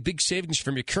likely a big savings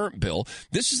from your current bill.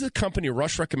 This is the company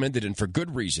Rush recommended, and for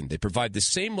good reason. They provide the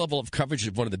same level of coverage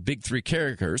of one of the big 3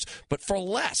 carriers, but for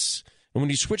less. And when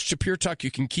you switch to Pure Talk,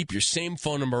 you can keep your same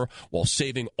phone number while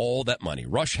saving all that money.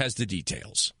 Rush has the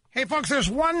details. Hey, folks, there's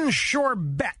one sure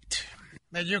bet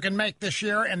that you can make this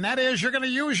year, and that is you're going to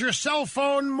use your cell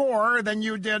phone more than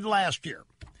you did last year.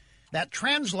 That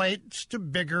translates to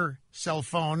bigger cell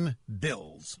phone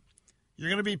bills. You're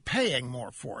going to be paying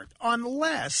more for it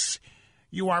unless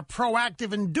you are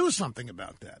proactive and do something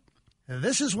about that.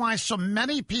 This is why so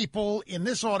many people in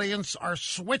this audience are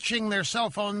switching their cell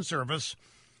phone service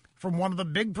from one of the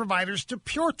big providers to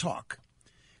Pure Talk.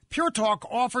 Pure Talk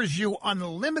offers you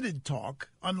unlimited talk,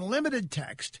 unlimited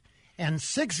text, and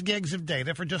 6 gigs of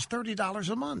data for just $30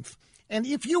 a month. And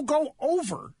if you go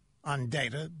over on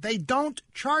data, they don't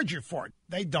charge you for it.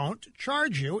 They don't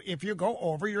charge you if you go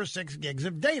over your 6 gigs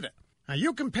of data. Now,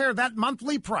 you compare that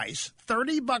monthly price,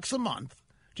 $30 a month,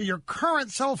 to your current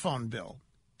cell phone bill.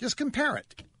 Just compare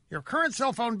it. Your current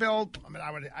cell phone bill,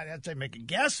 I'd say make a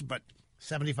guess, but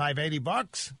 $75,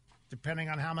 $80, depending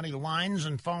on how many lines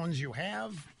and phones you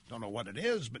have. Don't know what it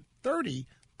is, but $30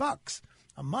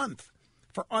 a month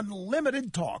for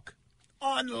unlimited talk,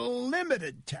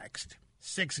 unlimited text,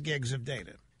 6 gigs of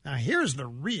data. Now, here's the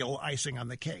real icing on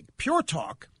the cake. Pure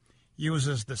Talk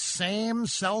uses the same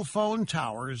cell phone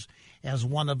towers as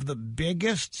one of the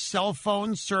biggest cell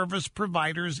phone service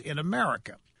providers in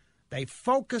America. They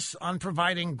focus on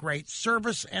providing great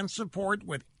service and support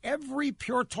with every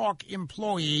Pure Talk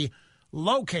employee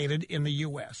located in the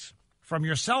U.S. From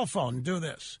your cell phone, do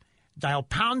this. Dial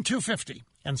pound 250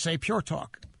 and say Pure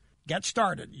Talk. Get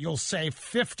started. You'll save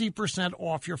 50%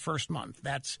 off your first month.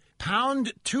 That's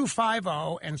pound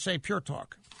 250 and say Pure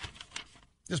Talk.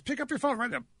 Just pick up your phone right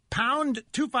now. Pound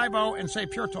 250 and say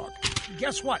Pure Talk.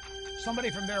 Guess what? Somebody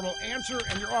from there will answer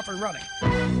and you're off and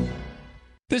running.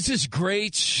 This is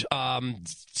great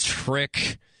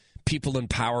trick people in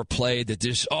power play that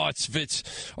just,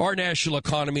 it's our national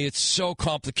economy. It's so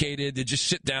complicated. They just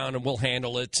sit down and we'll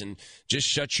handle it, and just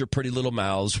shut your pretty little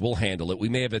mouths. We'll handle it. We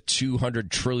may have a $200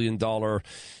 trillion,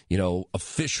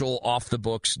 official off the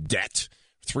books debt,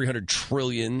 $300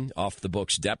 trillion off the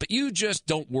books debt, but you just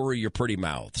don't worry your pretty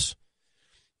mouths.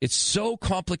 It's so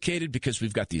complicated because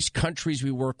we've got these countries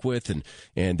we work with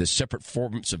and the separate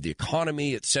forms of the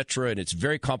economy, et cetera, and it's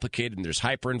very complicated, and there's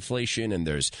hyperinflation, and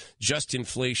there's just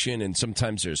inflation, and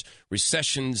sometimes there's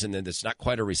recessions, and then it's not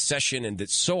quite a recession, and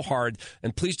it's so hard,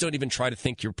 and please don't even try to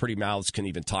think your pretty mouths can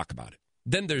even talk about it.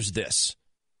 Then there's this.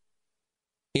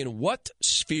 In what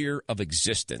sphere of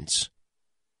existence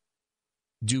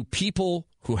do people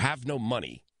who have no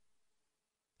money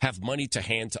have money to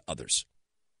hand to others?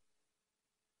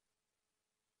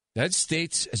 The United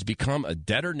States has become a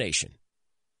debtor nation.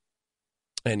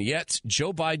 And yet,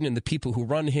 Joe Biden and the people who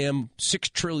run him,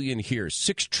 $6 trillion here,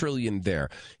 $6 trillion there,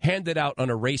 hand it out on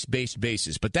a race-based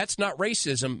basis. But that's not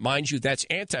racism. Mind you, that's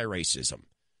anti-racism.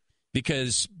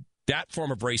 Because that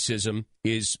form of racism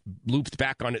is looped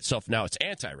back on itself now. It's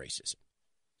anti-racism.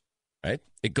 Right?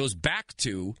 It goes back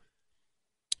to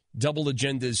double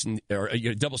agendas or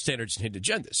double standards and hidden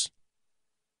agendas.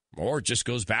 Or it just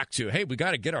goes back to, hey, we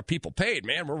got to get our people paid,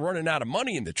 man. We're running out of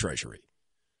money in the Treasury.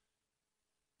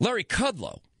 Larry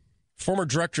Kudlow, former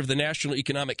director of the National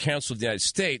Economic Council of the United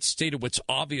States, stated what's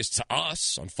obvious to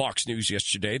us on Fox News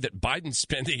yesterday, that Biden's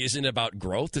spending isn't about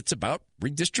growth, it's about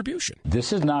redistribution.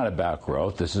 This is not about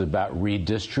growth. This is about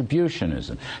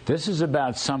redistributionism. This is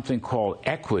about something called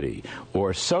equity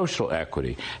or social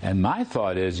equity. And my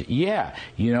thought is, yeah,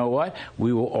 you know what?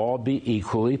 We will all be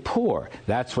equally poor.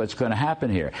 That's what's going to happen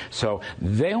here. So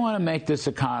they want to make this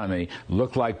economy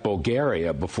look like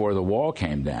Bulgaria before the wall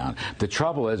came down. The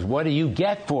trouble is, what do you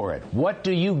get for it? What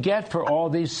do you get for all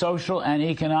these social and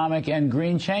economic and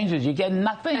green changes? You get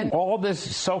nothing. All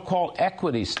this so-called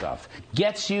equity stuff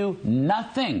gets you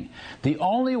nothing. The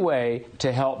only way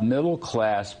to help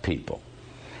middle-class people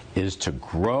is to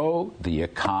grow the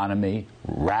economy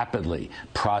rapidly.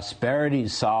 Prosperity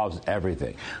solves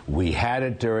everything. We had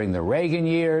it during the Reagan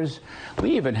years.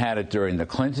 We even had it during the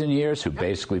Clinton years, who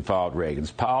basically followed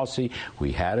Reagan's policy.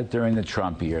 We had it during the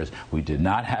Trump years. We did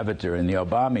not have it during the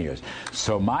Obama years.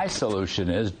 So my solution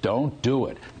is don't do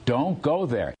it. Don't go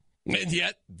there. And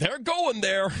yet they're going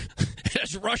there,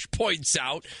 as Rush points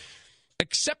out.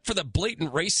 Except for the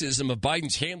blatant racism of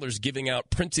Biden's handlers giving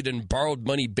out printed and borrowed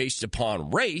money based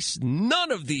upon race,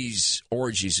 none of these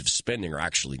orgies of spending are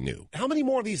actually new. How many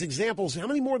more of these examples, how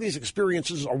many more of these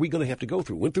experiences are we going to have to go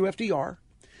through? We went through FDR.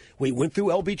 We went through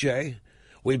LBJ.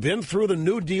 We've been through the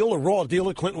New Deal, the Raw Deal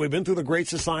of Clinton. We've been through the Great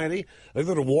Society. We've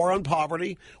been through the War on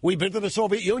Poverty. We've been through the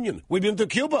Soviet Union. We've been through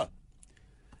Cuba.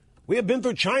 We have been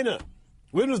through China.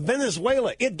 We've been through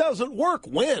Venezuela. It doesn't work.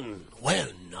 When,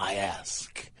 I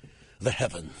ask the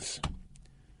heavens.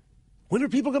 When are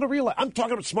people going to realize? I'm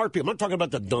talking about smart people. I'm not talking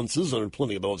about the dunces. There are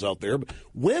plenty of those out there. But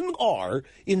when are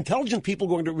intelligent people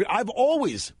going to I've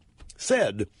always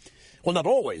said, well, not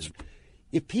always,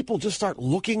 if people just start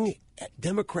looking at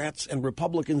Democrats and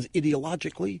Republicans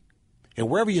ideologically, and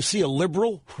wherever you see a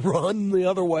liberal run the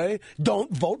other way,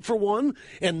 don't vote for one,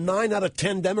 and 9 out of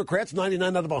 10 Democrats,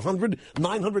 99 out of 100,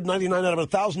 999 out of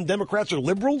 1,000 Democrats are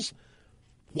liberals,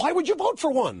 why would you vote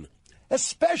for one?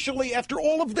 Especially after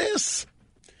all of this.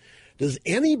 Does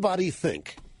anybody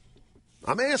think,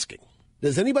 I'm asking,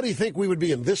 does anybody think we would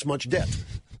be in this much debt?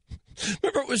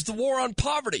 Remember, it was the war on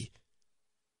poverty.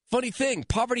 Funny thing,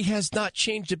 poverty has not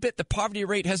changed a bit. The poverty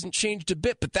rate hasn't changed a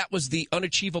bit, but that was the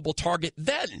unachievable target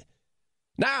then.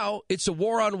 Now it's a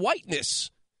war on whiteness,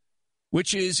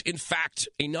 which is, in fact,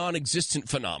 a non-existent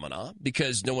phenomena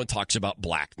because no one talks about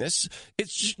blackness.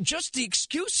 It's just the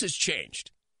excuse has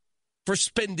changed for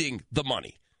spending the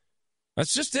money.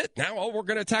 That's just it. Now, we're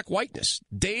going to attack whiteness.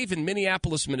 Dave in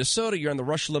Minneapolis, Minnesota, you're on the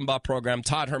Rush Limbaugh program.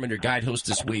 Todd Herman, your guide host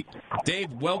this week.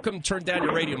 Dave, welcome. Turn down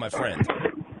your radio, my friend.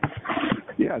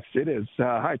 Yes, it is.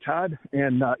 Hi, Todd,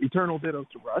 and eternal ditto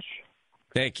to Rush.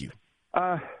 Thank you.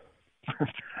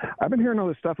 I've been hearing all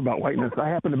this stuff about whiteness. I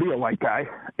happen to be a white guy,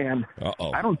 and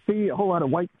I don't see a whole lot of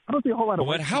white.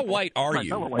 But how white are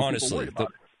you, honestly?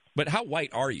 But how white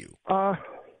are you?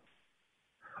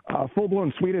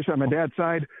 Full-blown Swedish on my dad's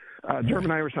side,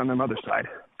 German-Irish on my mother's side.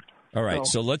 All right,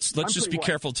 so let's just be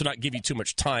careful to not give you too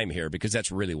much time here because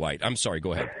that's really white. I'm sorry,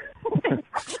 go ahead.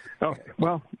 Okay,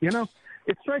 well,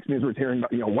 it strikes me as we're hearing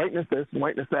about, whiteness this and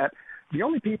whiteness that. The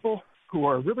only people who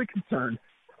are really concerned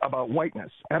about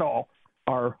whiteness at all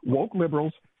are woke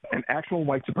liberals and actual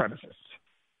white supremacists.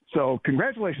 So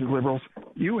congratulations, liberals.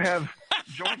 You have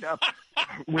joined up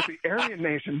with the Aryan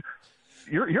Nation.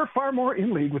 You're far more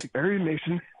in league with the Aryan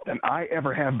Nation than I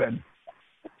ever have been.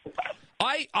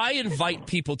 I invite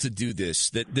people to do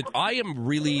this, that I am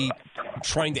really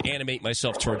trying to animate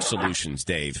myself towards solutions,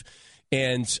 Dave.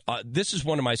 And this is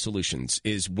one of my solutions,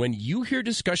 is when you hear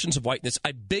discussions of whiteness,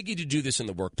 I beg you to do this in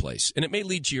the workplace. And it may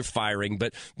lead to your firing,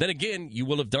 but then again, you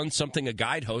will have done something a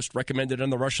guide host recommended on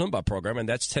the Rush Limbaugh program, and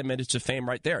that's 10 minutes of fame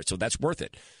right there. So that's worth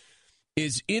it.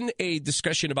 Is in a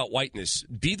discussion about whiteness,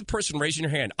 be the person raising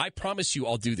your hand. I promise you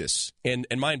I'll do this. And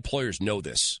my employers know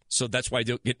this. So that's why I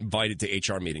don't get invited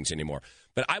to HR meetings anymore.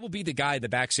 But I will be the guy in the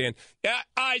back saying, yeah,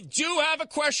 I do have a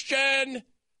question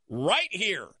right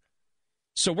here.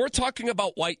 So we're talking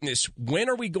about whiteness. When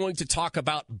are we going to talk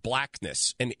about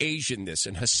blackness and Asianness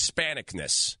and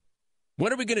Hispanicness?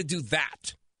 When are we going to do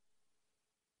that?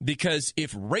 Because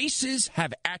if races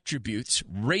have attributes,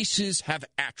 races have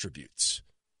attributes.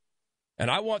 And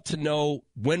I want to know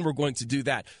when we're going to do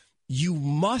that.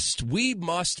 We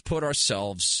must put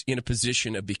ourselves in a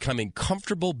position of becoming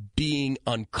comfortable being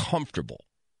uncomfortable.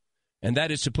 And that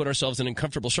is to put ourselves in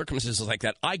uncomfortable circumstances like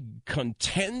that. I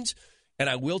contend, and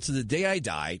I will to the day I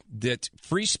die, that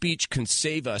free speech can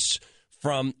save us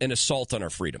from an assault on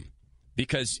our freedom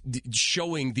because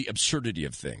showing the absurdity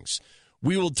of things.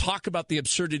 We will talk about the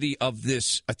absurdity of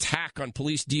this attack on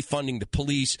police, defunding the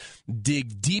police,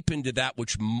 dig deep into that,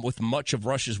 which with much of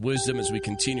Rush's wisdom as we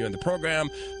continue on the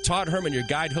program. Todd Herman, your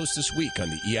guide host this week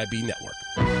on the EIB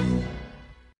Network.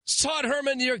 Todd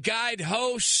Herman, your guide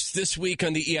host this week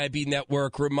on the EIB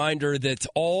Network. Reminder that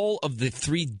all of the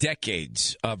 3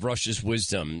 decades of Rush's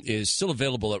wisdom is still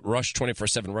available at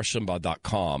Rush247,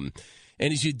 RushLimbaugh.com.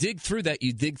 And as you dig through that,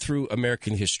 you dig through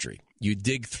American history. You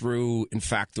dig through, in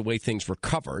fact, the way things were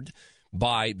covered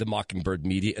by the Mockingbird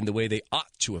media and the way they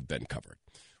ought to have been covered.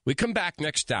 We come back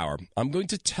next hour. I'm going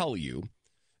to tell you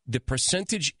the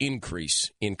percentage increase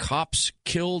in cops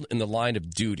killed in the line of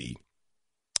duty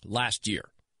last year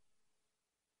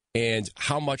and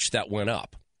how much that went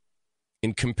up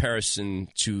in comparison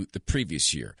to the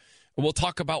previous year. And we'll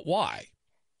talk about why.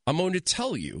 I'm going to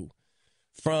tell you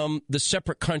from the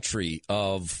separate country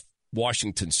of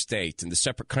Washington State and the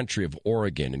separate country of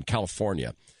Oregon and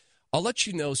California. I'll let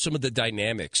you know some of the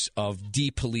dynamics of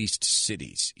depoliced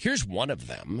cities. Here's one of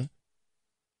them,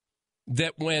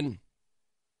 that when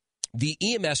the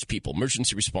EMS people,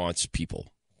 emergency response people,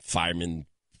 firemen,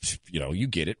 you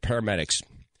get it, paramedics,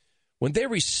 when they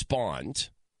respond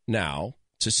now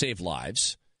to save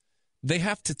lives, they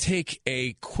have to take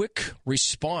a quick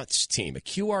response team, a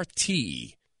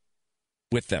QRT,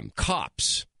 with them,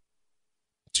 cops,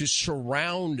 to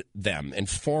surround them and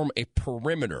form a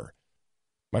perimeter.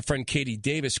 My friend Katie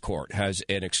Davis Court has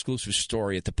an exclusive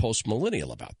story at the Post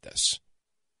Millennial about this.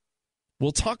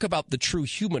 We'll talk about the true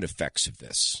human effects of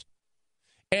this.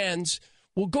 And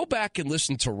we'll go back and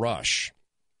listen to Rush.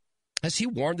 Has he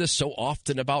warned us so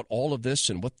often about all of this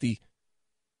and what the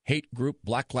hate group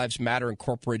Black Lives Matter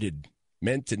Incorporated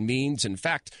meant and means? In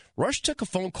fact, Rush took a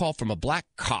phone call from a black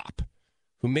cop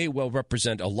who may well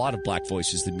represent a lot of black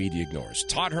voices the media ignores.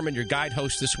 Todd Herman, your guide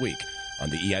host this week on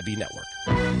the EIB Network.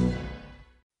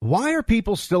 Why are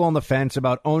people still on the fence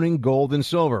about owning gold and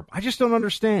silver? I just don't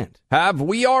understand. Have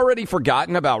we already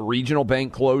forgotten about regional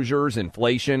bank closures,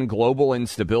 inflation, global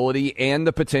instability, and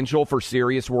the potential for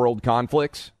serious world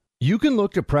conflicts? You can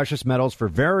look to precious metals for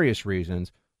various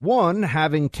reasons. 1,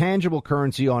 having tangible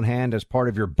currency on hand as part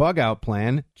of your bug-out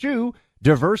plan. 2,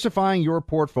 diversifying your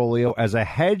portfolio as a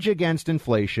hedge against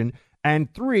inflation.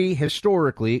 And 3,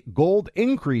 historically, gold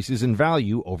increases in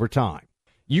value over time.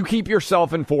 You keep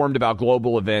yourself informed about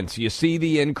global events. You see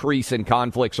the increase in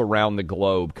conflicts around the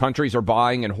globe. Countries are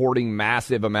buying and hoarding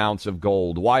massive amounts of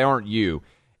gold. Why aren't you?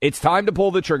 It's time to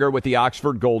pull the trigger with the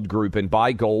Oxford Gold Group and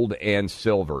buy gold and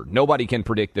silver. Nobody can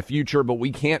predict the future, but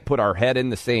we can't put our head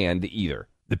in the sand either.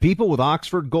 The people with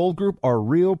Oxford Gold Group are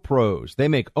real pros. They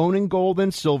make owning gold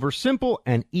and silver simple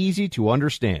and easy to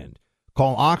understand.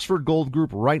 Call Oxford Gold Group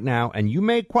right now, and you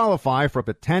may qualify for up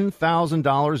to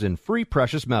 $10,000 in free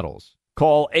precious metals.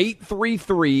 Call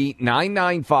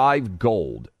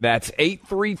 833-995-GOLD. That's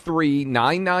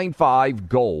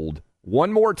 833-995-GOLD.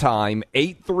 One more time,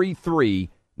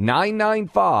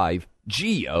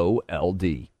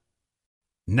 833-995-GOLD.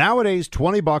 Nowadays,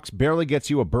 $20 barely gets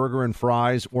you a burger and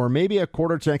fries or maybe a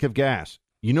quarter tank of gas.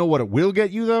 You know what it will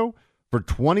get you, though? For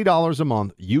 $20 a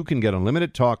month, you can get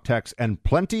unlimited talk, text, and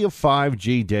plenty of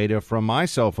 5G data from my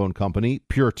cell phone company,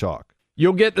 Pure Talk.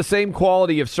 You'll get the same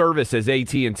quality of service as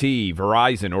AT&T,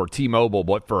 Verizon, or T-Mobile,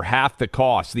 but for half the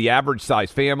cost. The average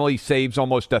size family saves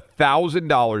almost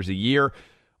 $1,000 a year,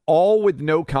 all with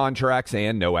no contracts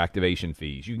and no activation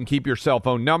fees. You can keep your cell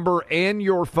phone number and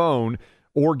your phone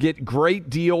or get great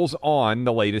deals on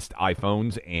the latest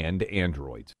iPhones and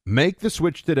Androids. Make the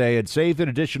switch today and save an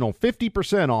additional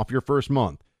 50% off your first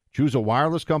month. Choose a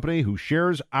wireless company who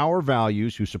shares our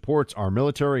values, who supports our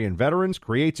military and veterans,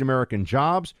 creates American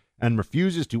jobs, and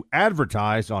refuses to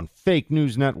advertise on fake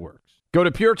news networks. Go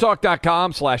to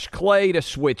puretalk.com/clay to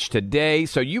switch today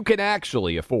so you can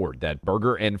actually afford that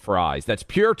burger and fries. That's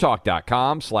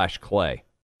puretalk.com/clay.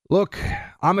 Look,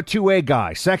 I'm a 2A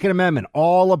guy, Second Amendment,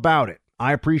 all about it.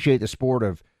 I appreciate the sport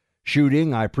of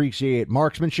shooting. I appreciate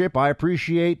marksmanship. I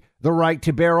appreciate the right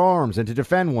to bear arms and to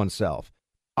defend oneself.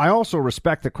 I also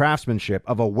respect the craftsmanship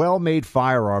of a well-made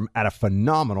firearm at a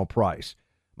phenomenal price.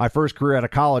 My first career out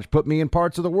of college put me in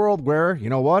parts of the world where, you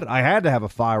know what, I had to have a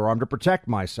firearm to protect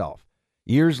myself.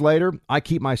 Years later, I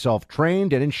keep myself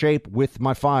trained and in shape with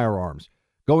my firearms.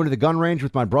 Going to the gun range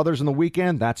with my brothers on the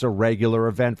weekend, that's a regular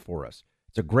event for us.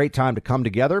 It's a great time to come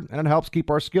together, and it helps keep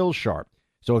our skills sharp.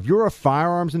 So if you're a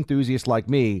firearms enthusiast like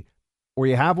me, or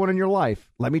you have one in your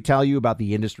life, let me tell you about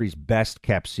the industry's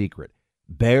best-kept secret,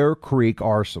 Bear Creek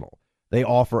Arsenal. They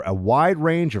offer a wide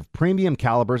range of premium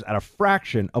calibers at a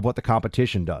fraction of what the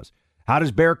competition does. How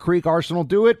does Bear Creek Arsenal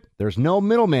do it? There's no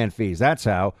middleman fees. That's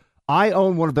how. I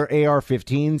own one of their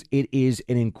AR-15s. It is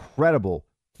an incredible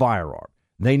firearm.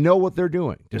 They know what they're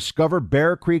doing. Discover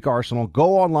Bear Creek Arsenal.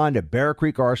 Go online to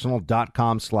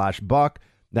bearcreekarsenal.com/buck.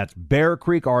 That's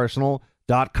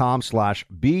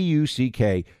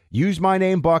bearcreekarsenal.com/BUCK. Use my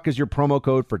name, Buck, as your promo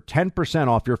code for 10%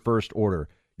 off your first order.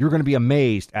 You're going to be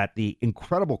amazed at the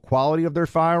incredible quality of their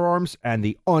firearms and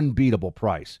the unbeatable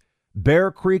price.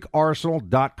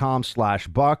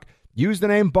 bearcreekarsenal.com/buck. Use the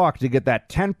name Buck to get that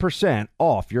 10%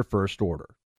 off your first order.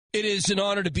 It is an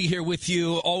honor to be here with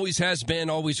you. Always has been,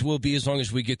 always will be, as long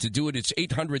as we get to do it. It's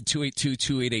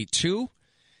 800-282-2882.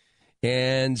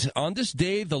 And on this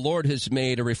day, the Lord has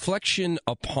made a reflection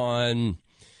upon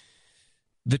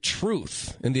the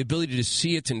truth and the ability to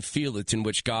see it and feel it, in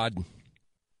which God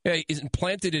is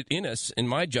implanted it in us, in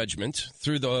my judgment,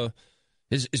 through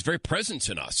his very presence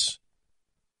in us.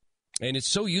 And it's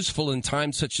so useful in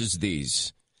times such as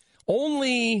these.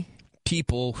 Only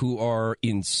people who are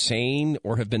insane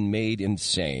or have been made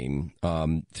insane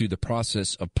through the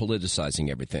process of politicizing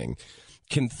everything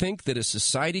can think that a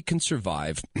society can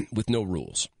survive with no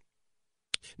rules.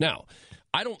 Now,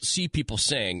 I don't see people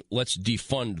saying, let's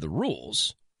defund the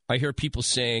rules. I hear people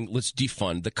saying, let's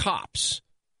defund the cops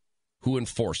who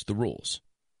enforce the rules.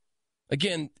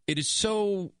 Again, it is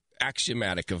so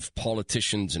axiomatic of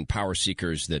politicians and power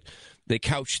seekers that they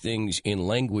couch things in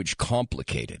language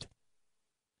complicated.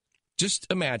 Just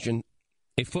imagine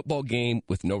a football game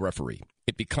with no referee.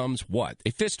 It becomes what?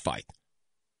 A fist fight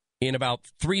in about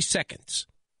 3 seconds.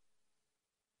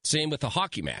 Same with a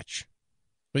hockey match.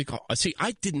 What do you call? See,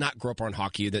 I did not grow up on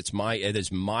hockey. It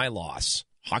is my loss.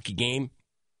 Hockey game.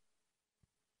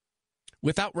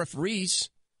 Without referees,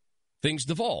 things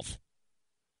devolve.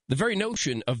 The very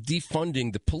notion of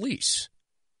defunding the police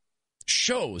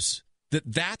shows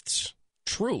that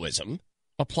truism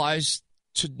applies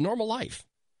to normal life.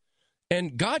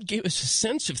 And God gave us a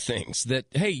sense of things that,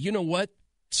 hey, you know what?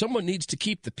 Someone needs to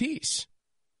keep the peace.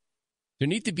 There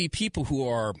need to be people who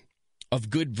are of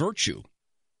good virtue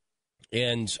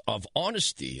and of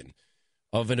honesty and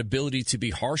of an ability to be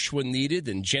harsh when needed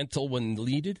and gentle when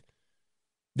needed.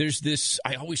 There's this,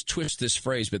 I always twist this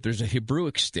phrase, but there's a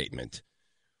Hebrewic statement.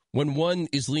 When one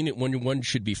is lenient, when one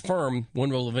should be firm, one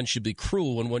will eventually be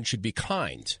cruel, when one should be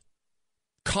kind.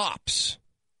 Cops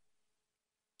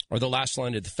are the last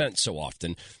line of defense so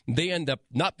often. They end up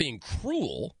not being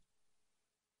cruel,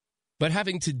 but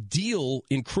having to deal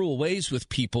in cruel ways with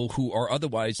people who are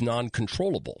otherwise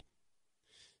non-controllable.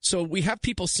 So we have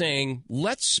people saying,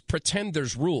 let's pretend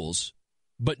there's rules,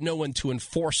 but no one to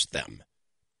enforce them.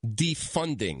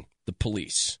 Defunding the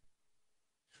police.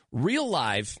 Real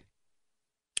live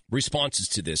responses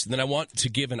to this, and then I want to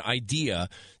give an idea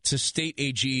to state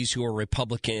AGs who are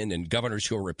Republican and governors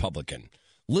who are Republican.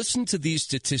 Listen to these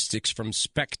statistics from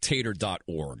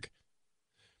spectator.org.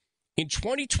 In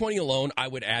 2020 alone, I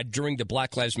would add, during the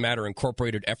Black Lives Matter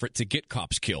Incorporated effort to get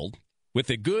cops killed, with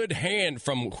a good hand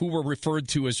from who were told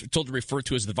to refer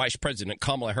to as the vice president,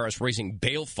 Kamala Harris, raising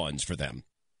bail funds for them.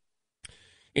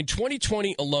 In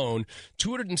 2020 alone,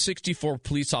 264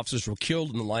 police officers were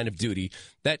killed in the line of duty.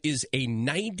 That is a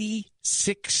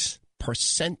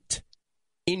 96%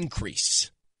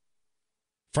 increase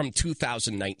from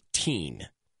 2019.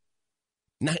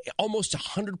 Almost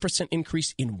 100%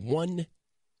 increase in 1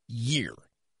 year.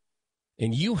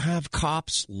 And you have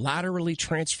cops laterally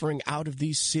transferring out of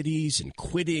these cities and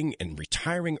quitting and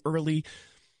retiring early.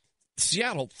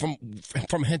 Seattle,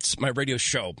 from hence my radio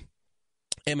show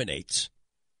emanates,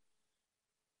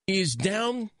 is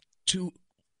down to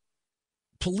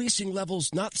policing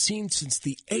levels not seen since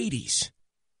the 80s.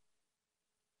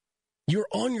 You're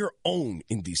on your own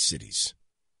in these cities.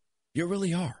 You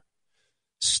really are.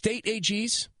 State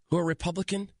AGs who are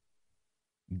Republican,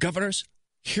 governors,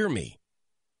 hear me.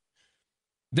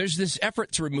 There's this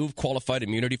effort to remove qualified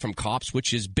immunity from cops,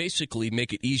 which is basically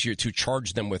make it easier to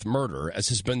charge them with murder, as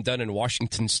has been done in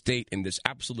Washington State in this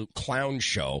absolute clown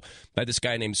show by this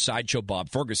guy named Sideshow Bob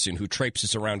Ferguson, who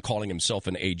traipses around calling himself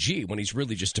an AG when he's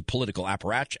really just a political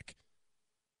apparatchik.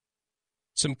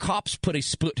 Some cops put a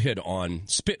spit hood on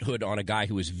a guy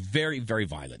who was very, very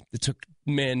violent. It took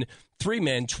 3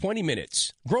 men, 20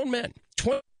 minutes, grown men,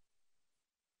 20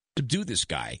 to do this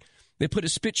guy. They put a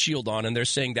spit shield on, and they're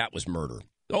saying that was murder.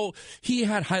 Oh, he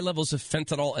had high levels of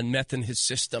fentanyl and meth in his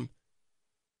system.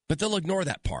 But they'll ignore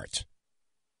that part.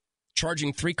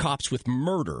 Charging 3 cops with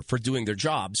murder for doing their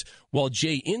jobs, while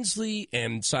Jay Inslee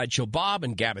and Sideshow Bob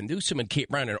and Gavin Newsom and Kate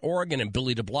Brown in Oregon and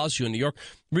Billy de Blasio in New York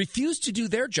refuse to do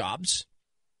their jobs.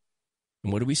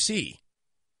 And what do we see?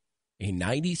 A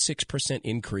 96%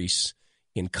 increase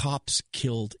in cops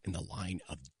killed in the line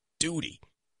of duty.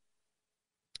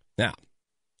 Now,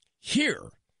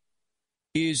 here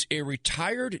is a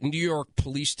retired New York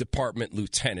Police Department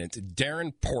Lieutenant,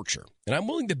 Darren Porcher. And I'm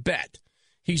willing to bet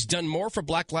he's done more for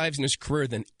Black Lives in his career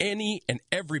than any and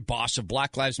every boss of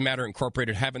Black Lives Matter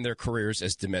Incorporated have in their careers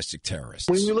as domestic terrorists.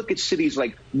 When we look at cities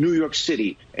like New York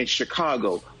City and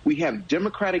Chicago, we have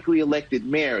democratically elected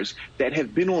mayors that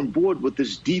have been on board with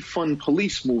this defund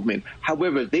police movement.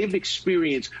 However, they've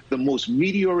experienced the most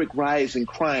meteoric rise in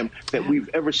crime that we've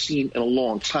ever seen in a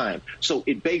long time. So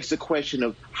it begs the question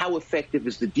of how effective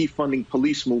is the defunding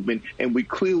police movement? And we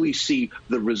clearly see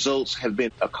the results have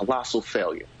been a colossal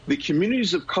failure. The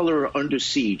communities of color are under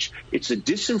siege. It's a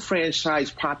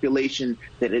disenfranchised population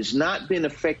that has not been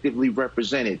effectively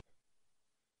represented.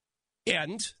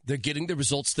 And they're getting the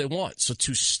results they want. So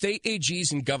to state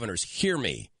AGs and governors, hear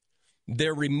me.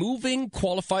 They're removing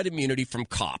qualified immunity from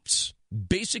cops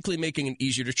basically making it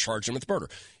easier to charge them with murder.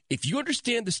 If you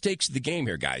understand the stakes of the game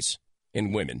here, guys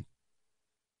and women,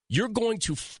 you're going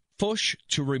to push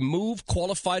to remove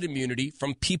qualified immunity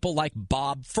from people like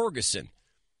Bob Ferguson,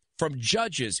 from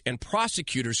judges and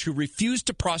prosecutors who refuse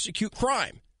to prosecute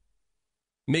crime.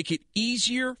 Make it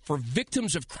easier for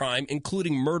victims of crime,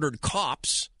 including murdered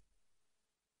cops,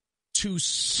 to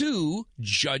sue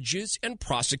judges and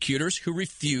prosecutors who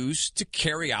refuse to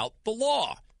carry out the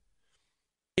law.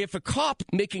 If a cop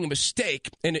making a mistake,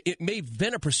 and it may have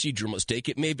been a procedural mistake,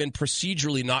 it may have been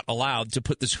procedurally not allowed to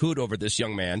put this hood over this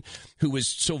young man who was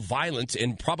so violent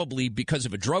and probably because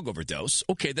of a drug overdose.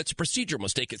 Okay, that's a procedural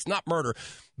mistake. It's not murder.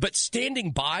 But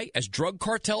standing by as drug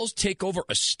cartels take over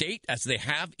a state as they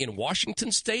have in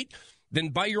Washington state, then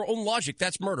by your own logic,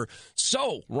 that's murder.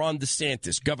 So, Ron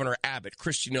DeSantis, Governor Abbott,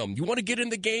 Kristi Noem, you want to get in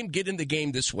the game? Get in the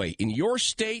game this way. In your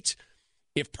state,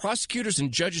 if prosecutors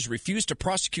and judges refuse to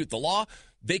prosecute the law,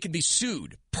 they can be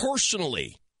sued,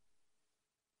 personally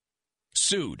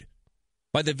sued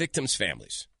by the victims'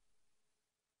 families.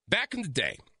 Back in the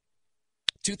day,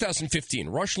 2015,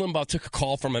 Rush Limbaugh took a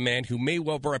call from a man who may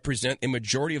well represent a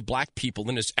majority of black people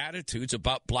in his attitudes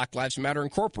about Black Lives Matter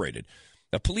Incorporated.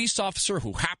 A police officer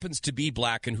who happens to be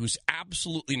black and who's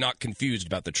absolutely not confused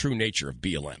about the true nature of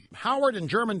BLM. Howard in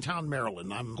Germantown,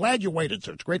 Maryland. I'm glad you waited,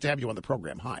 sir. It's great to have you on the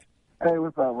program. Hi. Hey,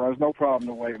 what's up, Rush? No problem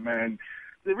to wait, man.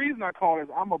 The reason I called is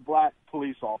I'm a black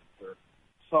police officer.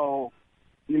 So,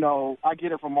 I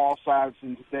get it from all sides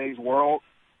in today's world.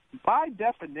 By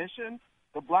definition,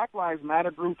 the Black Lives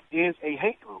Matter group is a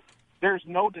hate group. There's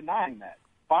no denying that.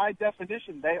 By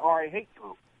definition, they are a hate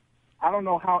group. I don't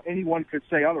know how anyone could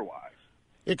say otherwise.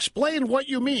 Explain what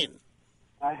you mean.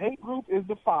 A hate group is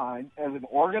defined as an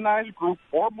organized group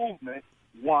or movement,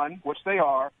 one, which they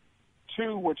are,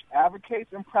 two, which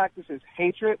advocates and practices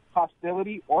hatred,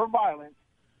 hostility, or violence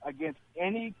against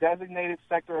any designated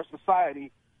sector of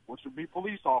society, which would be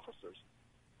police officers.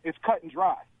 It's cut and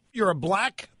dry. You're a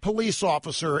black police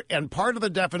officer, and part of the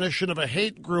definition of a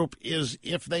hate group is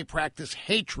if they practice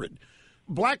hatred.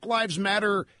 Black Lives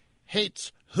Matter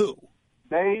hates who?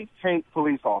 They hate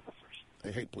police officers.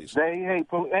 They hate police. They hate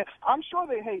police. I'm sure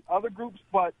they hate other groups,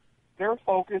 but their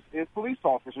focus is police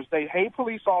officers. They hate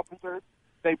police officers.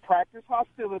 They practice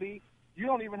hostility. You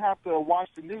don't even have to watch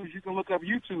the news. You can look up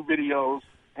YouTube videos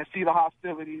and see the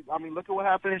hostility. I mean, look at what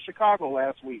happened in Chicago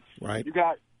last week. Right. You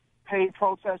got paid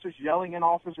protesters yelling in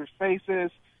officers'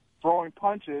 faces, throwing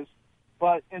punches.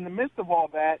 But in the midst of all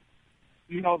that,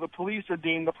 the police are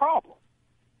deemed the problem.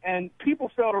 And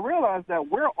people fail to realize that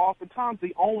we're oftentimes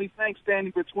the only thing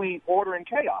standing between order and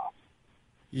chaos.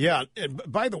 Yeah. And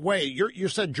by the way, you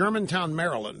said Germantown,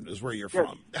 Maryland is where you're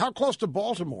from. How close to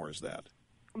Baltimore is that?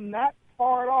 Not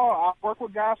far at all. I work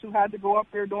with guys who had to go up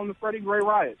there during the Freddie Gray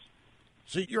riots.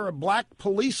 So you're a black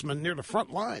policeman near the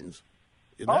front lines.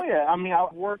 Oh, yeah. I mean,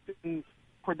 I've worked in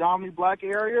predominantly black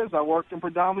areas. I worked in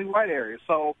predominantly white areas.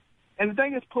 So, and the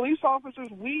thing is, police officers,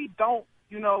 we don't,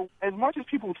 as much as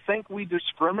people think we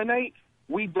discriminate,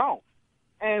 we don't.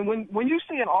 And when you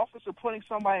see an officer putting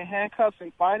somebody in handcuffs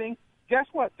and fighting, guess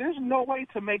what? There's no way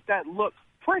to make that look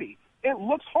pretty. It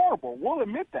looks horrible. We'll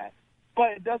admit that.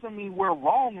 But it doesn't mean we're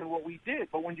wrong in what we did.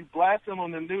 But when you blast them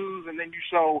on the news and then you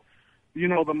show,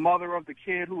 the mother of the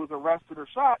kid who was arrested or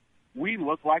shot, we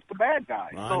look like the bad guy.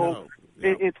 So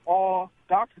it's all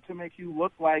doctored to make you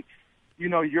look like,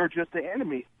 you're just the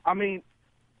enemy. I mean,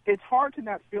 it's hard to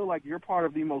not feel like you're part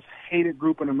of the most hated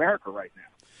group in America right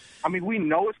now. I mean, we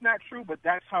know it's not true, but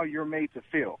that's how you're made to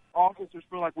feel. Officers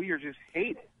feel like we are just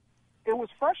hated. It was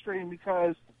frustrating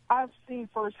because I've seen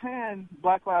firsthand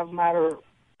Black Lives Matter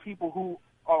people who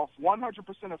are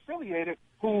 100% affiliated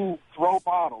who throw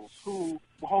bottles, who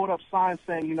hold up signs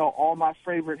saying, all my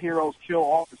favorite heroes kill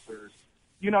officers.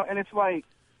 And it's like,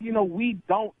 we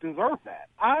don't deserve that.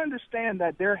 I understand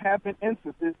that there have been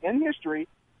instances in history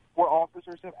where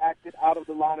officers have acted out of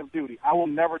the line of duty. I will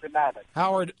never deny that.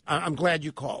 Howard, I'm glad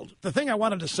you called. The thing I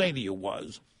wanted to say to you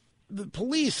was the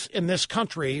police in this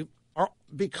country are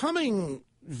becoming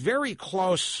very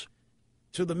close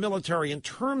to the military in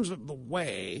terms of the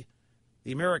way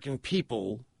the American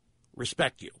people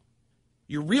respect you.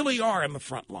 You really are in the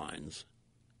front lines.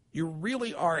 You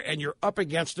really are, and you're up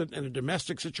against it in a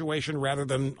domestic situation rather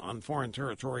than on foreign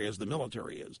territory as the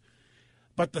military is.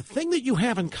 But the thing that you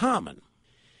have in common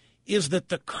is that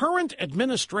the current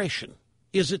administration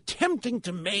is attempting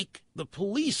to make the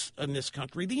police in this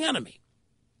country the enemy.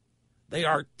 They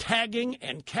are tagging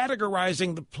and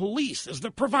categorizing the police as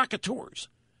the provocateurs,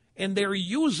 and they're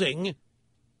using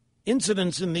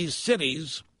incidents in these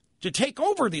cities to take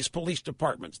over these police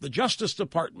departments, the Justice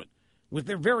Department, with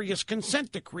their various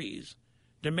consent decrees,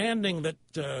 demanding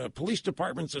that police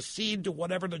departments accede to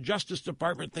whatever the Justice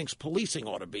Department thinks policing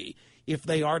ought to be if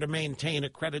they are to maintain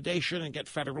accreditation and get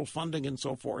federal funding and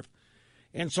so forth.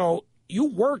 And so you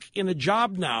work in a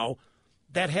job now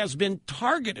that has been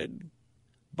targeted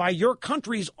by your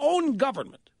country's own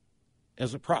government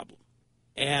as a problem.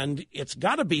 And it's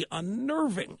got to be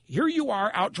unnerving. Here you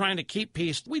are out trying to keep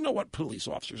peace. We know what police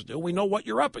officers do. We know what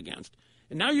you're up against.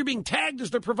 And now you're being tagged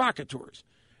as the provocateurs.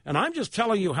 And I'm just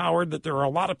telling you, Howard, that there are a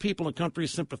lot of people in the country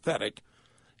sympathetic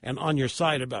and on your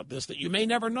side about this that you may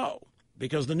never know,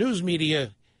 because the news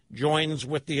media joins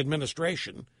with the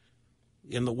administration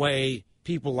in the way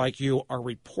people like you are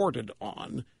reported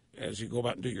on as you go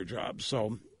about and do your job.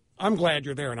 So I'm glad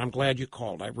you're there, and I'm glad you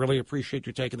called. I really appreciate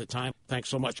you taking the time. Thanks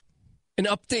so much. An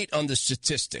update on the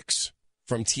statistics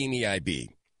from Team EIB.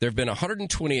 There have been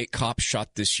 128 cops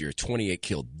shot this year, 28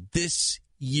 killed this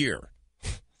year.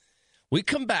 We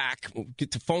come back, we'll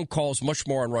get to phone calls, much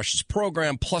more on Rush's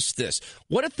program, plus this.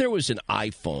 What if there was an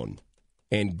iPhone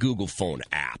and Google phone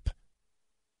app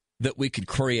that we could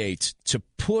create to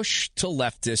push to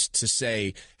leftists to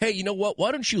say, hey, you know what?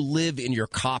 Why don't you live in your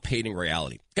cop-hating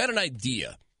reality? Got an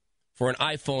idea for an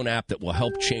iPhone app that will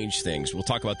help change things. We'll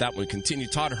talk about that when we continue.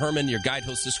 Todd Herman, your guide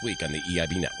host this week on the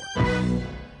EIB Network.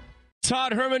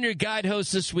 Todd Herman, your guide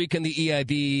host this week on the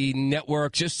EIB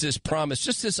Network. Just as promised,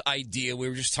 just this idea. We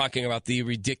were just talking about the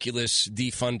ridiculous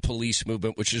defund police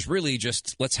movement, which is really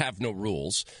just let's have no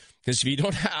rules. Because if you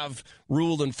don't have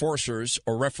rule enforcers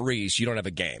or referees, you don't have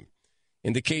a game.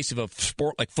 In the case of a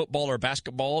sport like football or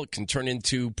basketball, it can turn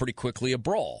into pretty quickly a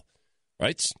brawl,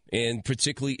 right? And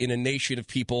particularly in a nation of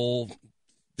people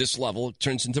this level, it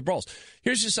turns into brawls.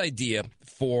 Here's this idea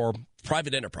for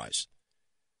private enterprise.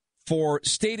 For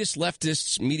statist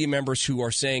leftists, media members who are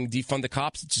saying defund the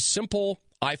cops, it's a simple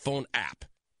iPhone app.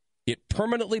 It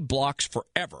permanently blocks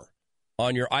forever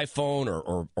on your iPhone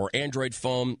or Android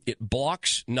phone. It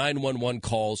blocks 911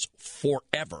 calls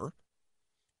forever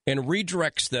and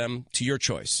redirects them to your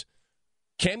choice.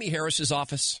 Cammie Harris's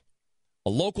office,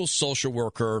 a local social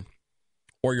worker,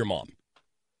 or your mom.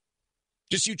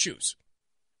 Just you choose.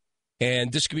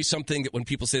 And this could be something that when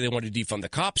people say they want to defund the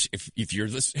cops, if you're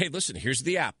listening, hey, listen, here's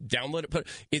the app. Download it.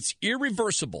 It's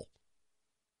irreversible.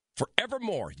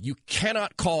 Forevermore, you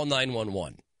cannot call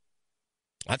 911.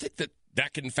 I think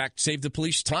that can, in fact, save the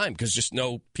police time because just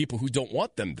know people who don't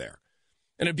want them there.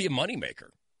 And it'd be a moneymaker,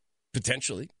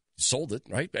 potentially. Sold it,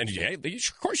 right? And hey,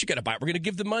 of course you got to buy it. We're going to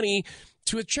give the money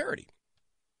to a charity.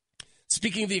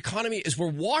 Speaking of the economy, as we're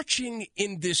watching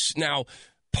in this now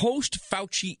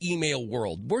post-Fauci email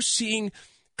world, we're seeing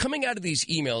coming out of these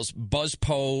emails,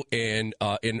 BuzzPo and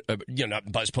not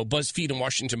BuzzPo, BuzzFeed and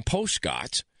Washington Post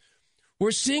got.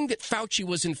 We're seeing that Fauci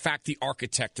was, in fact, the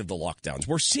architect of the lockdowns.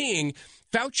 We're seeing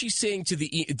Fauci saying to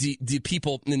the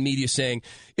people in the media saying,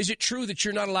 is it true that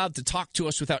you're not allowed to talk to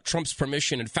us without Trump's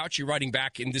permission? And Fauci writing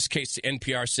back, in this case, to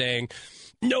NPR saying,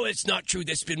 no, it's not true.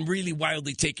 That's been really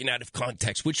wildly taken out of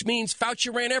context, which means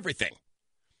Fauci ran everything.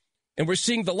 And we're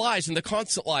seeing the lies and the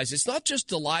constant lies. It's not just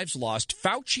the lives lost.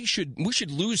 We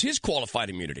should lose his qualified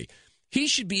immunity. He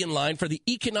should be in line for the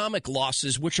economic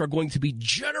losses, which are going to be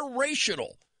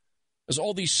generational, as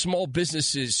all these small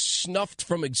businesses snuffed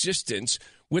from existence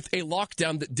with a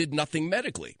lockdown that did nothing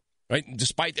medically, right?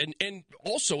 Despite, and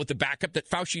also with the backup that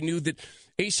Fauci knew that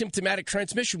asymptomatic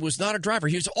transmission was not a driver.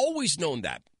 He's always known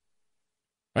that,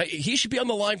 right? He should be on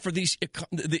the line for the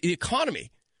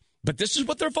economy. But this is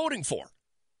what they're voting for.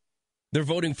 They're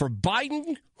voting for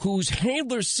Biden, whose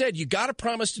handlers said you got to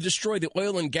promise to destroy the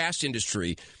oil and gas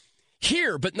industry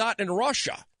here, but not in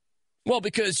Russia. Well,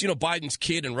 because, Biden's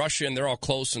kid in Russia and they're all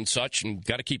close and such, and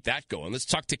got to keep that going. Let's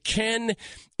talk to Ken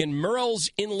in Murrells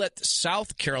Inlet,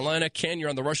 South Carolina. Ken, you're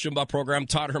on the Rush Limbaugh program.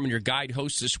 Todd Herman, your guide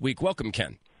host this week. Welcome,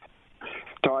 Ken.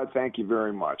 Todd, thank you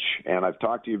very much. And I've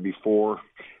talked to you before,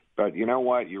 but you know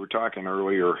what? You were talking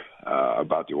earlier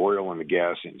about the oil and the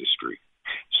gas industry.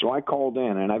 So I called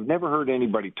in, and I've never heard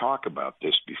anybody talk about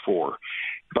this before.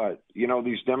 But,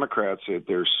 these Democrats,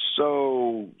 they're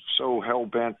so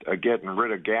hell-bent at getting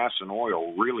rid of gas and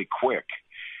oil really quick.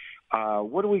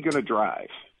 What are we going to drive?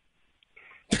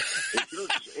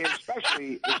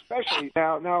 especially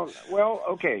now, well,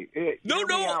 okay. Hear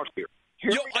me out here.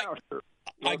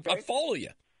 I follow you.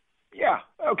 Yeah,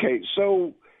 okay.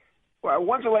 So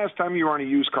when's the last time you were on a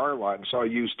used car lot and saw a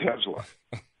used Tesla?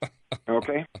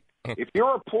 Okay? If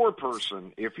you're a poor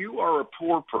person,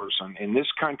 in this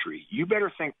country, you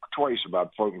better think twice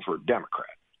about voting for a Democrat.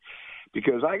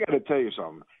 Because I got to tell you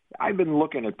something. I've been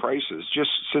looking at prices just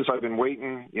since I've been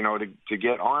waiting, to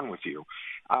get on with you.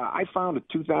 I found a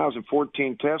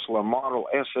 2014 Tesla Model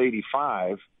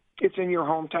S85. It's in your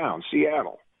hometown,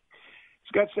 Seattle.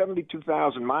 It's got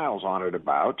 72,000 miles on it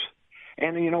about.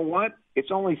 And you know what?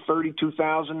 It's only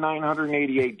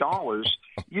 $32,988.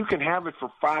 You can have it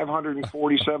for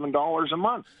 $547 a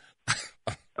month.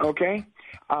 Okay?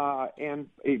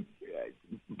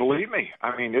 Believe me,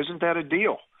 I mean, isn't that a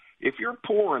deal? If you're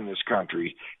poor in this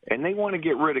country and they want to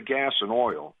get rid of gas and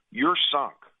oil, you're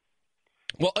sunk.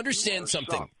 Well, understand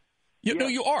something. No,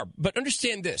 you are. But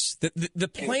understand this. The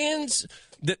plans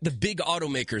that the big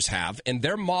automakers have, and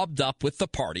they're mobbed up with the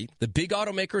party. The big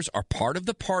automakers are part of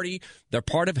the party. They're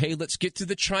part of, hey, let's get to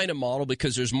the China model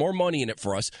because there's more money in it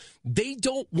for us. They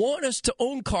don't want us to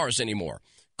own cars anymore.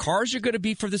 Cars are going to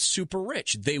be for the super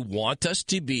rich. They want us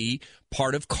to be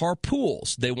part of car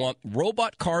pools. They want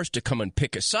robot cars to come and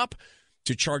pick us up,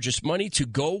 to charge us money, to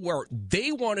go where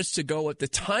they want us to go at the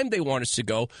time they want us to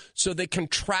go so they can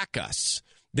track us.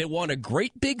 They want a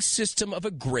great big system of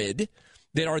a grid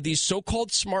that are these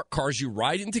so-called smart cars. You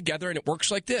ride in together, and it works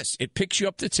like this. It picks you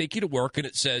up to take you to work, and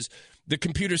it says, the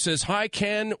computer says, hi,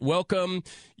 Ken, welcome.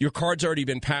 Your card's already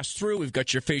been passed through. We've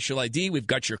got your facial ID. We've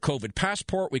got your COVID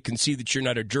passport. We can see that you're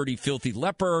not a dirty, filthy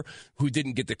leper who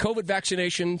didn't get the COVID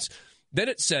vaccinations. Then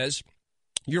it says,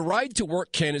 your ride to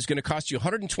work, Ken, is going to cost you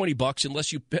 $120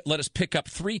 unless you let us pick up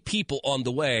 3 people on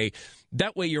the way.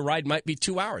 That way your ride might be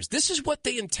 2 hours. This is what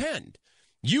they intend.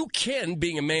 You can,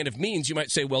 being a man of means, you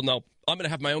might say, well, no, I'm going to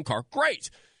have my own car.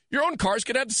 Great. Your own car is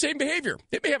going to have the same behavior.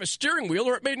 It may have a steering wheel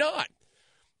or it may not.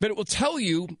 But it will tell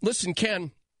you, listen,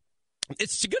 Ken,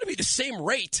 it's going to be the same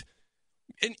rate.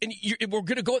 And we're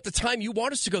going to go at the time you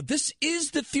want us to go. This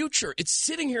is the future. It's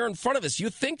sitting here in front of us. You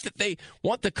think that they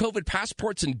want the COVID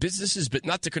passports in businesses but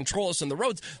not to control us on the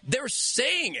roads. They're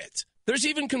saying it. There's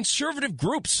even conservative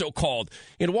groups, so-called,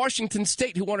 in Washington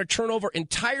State who want to turn over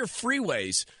entire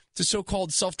freeways to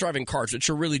so-called self-driving cars, which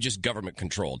are really just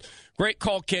government-controlled. Great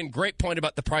call, Ken. Great point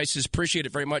about the prices. Appreciate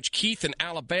it very much. Keith in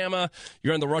Alabama,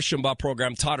 you're on the Rush Limbaugh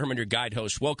program. Todd Herman, your guide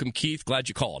host. Welcome, Keith. Glad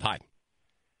you called. Hi.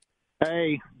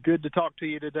 Hey, good to talk to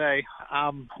you today.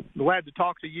 I'm glad to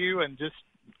talk to you, and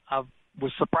I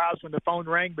was surprised when the phone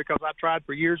rang because I tried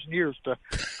for years and years to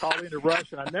call into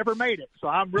Rush, and I never made it. So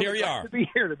I'm really glad to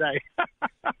be here today.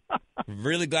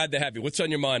 Really glad to have you. What's on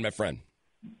your mind, my friend?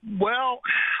 Well,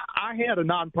 I had a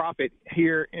nonprofit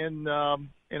here in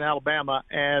Alabama,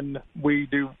 and we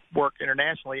do work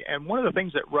internationally. And one of the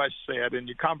things that Rush said, and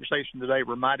your conversation today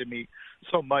reminded me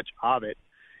so much of it,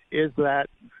 is that,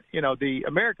 you know, the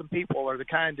American people are the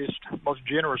kindest, most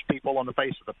generous people on the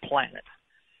face of the planet.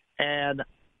 And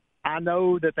I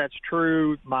know that that's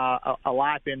true. A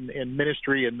life in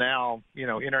ministry and now, you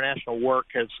know, international work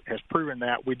has proven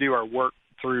that. We do our work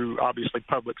through, obviously,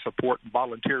 public support and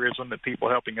volunteerism and people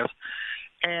helping us.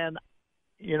 And,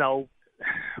 you know,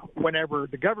 whenever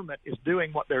the government is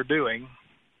doing what they're doing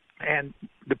and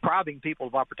depriving people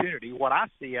of opportunity, what I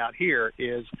see out here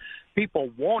is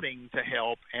people wanting to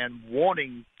help and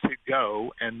wanting to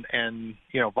go and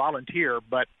you know, volunteer,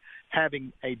 but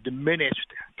having a diminished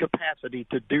capacity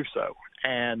to do so.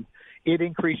 And it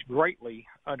increased greatly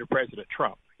under President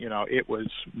Trump. You know, it was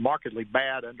markedly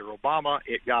bad under Obama.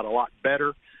 It got a lot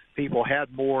better. People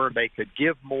had more. They could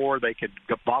give more. They could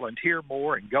volunteer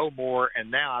more and go more. And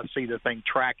now I see the thing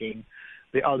tracking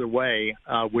the other way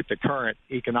with the current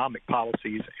economic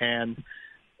policies. And,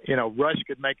 you know, Rush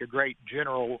could make a great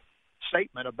general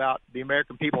statement about the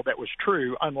American people that was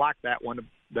true, unlike that one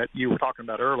that you were talking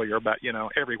about earlier about, you know,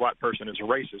 every white person is a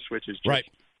racist, which is just right.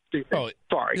 Stupid. Oh,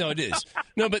 sorry. No, it is.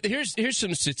 No, but here's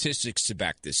some statistics to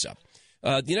back this up.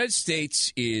 The United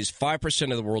States is 5%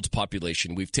 of the world's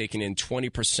population. We've taken in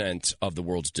 20% of the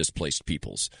world's displaced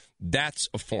peoples. That's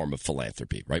a form of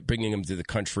philanthropy, right? Bringing them to the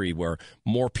country where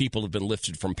more people have been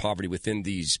lifted from poverty within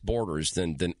these borders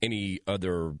than any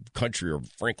other country or,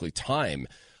 frankly, time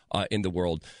in the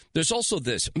world. There's also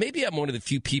this. Maybe I'm one of the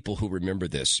few people who remember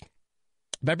this.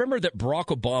 But I remember that Barack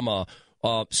Obama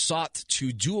sought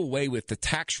to do away with the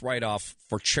tax write-off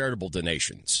for charitable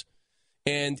donations.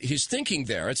 And his thinking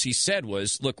there, as he said,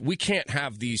 was, look, we can't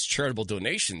have these charitable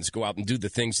donations go out and do the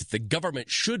things that the government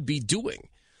should be doing.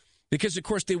 Because, of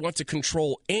course, they want to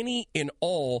control any and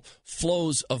all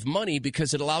flows of money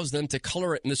because it allows them to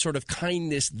color it in the sort of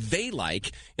kindness they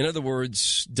like. In other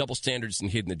words, double standards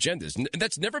and hidden agendas. And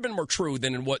that's never been more true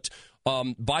than in what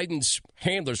Biden's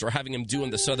handlers are having him do on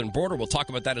the southern border. We'll talk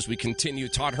about that as we continue.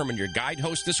 Todd Herman, your guide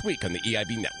host this week on the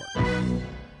EIB Network.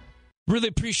 Really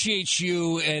appreciate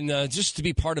you and just to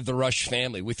be part of the Rush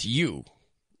family with you.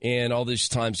 And all these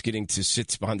times getting to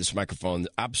sit behind this microphone,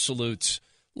 absolute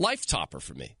life topper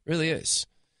for me. Really is.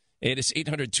 It is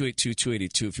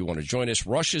 800-282-2882 if you want to join us.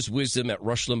 Rush's wisdom at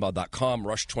rushlimbaugh.com,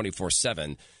 Rush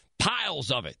 24/7.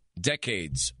 Piles of it.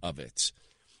 Decades of it.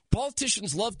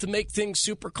 Politicians love to make things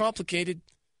super complicated.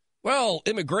 Well,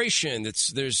 immigration,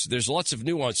 there's lots of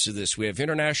nuance to this. We have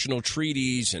international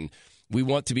treaties, and we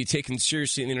want to be taken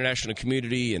seriously in the international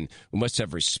community, and we must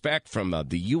have respect from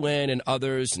the UN and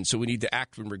others, and so we need to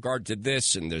act in regard to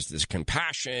this, and there's this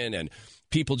compassion, and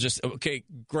people just, okay,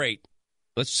 great.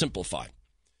 Let's simplify.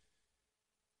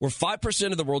 We're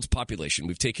 5% of the world's population.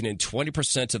 We've taken in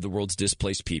 20% of the world's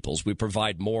displaced peoples. We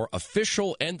provide more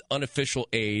official and unofficial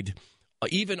aid,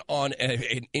 even on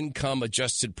an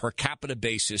income-adjusted per capita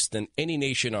basis, than any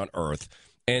nation on earth.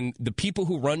 And the people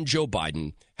who run Joe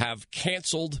Biden have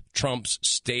canceled Trump's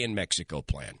stay in Mexico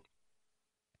plan.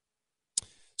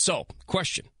 So,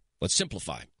 question. Let's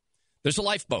simplify. There's a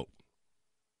lifeboat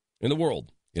in the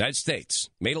world. The United States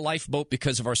made a lifeboat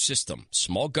because of our system.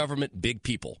 Small government, big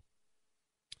people.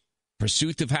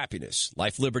 Pursuit of happiness,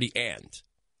 life, liberty, and,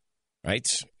 right?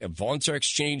 A voluntary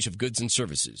exchange of goods and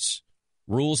services.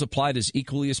 Rules applied as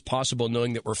equally as possible,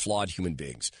 knowing that we're flawed human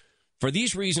beings. For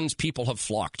these reasons, people have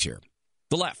flocked here.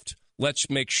 The left, let's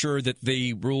make sure that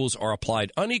the rules are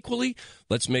applied unequally.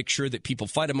 Let's make sure that people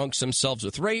fight amongst themselves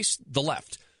with race. The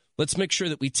left, let's make sure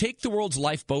that we take the world's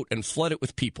lifeboat and flood it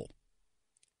with people.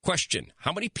 Question,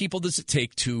 how many people does it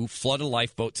take to flood a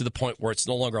lifeboat to the point where it's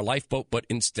no longer a lifeboat, but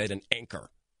instead an anchor?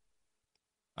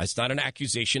 It's not an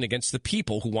accusation against the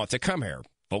people who want to come here.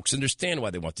 Folks understand why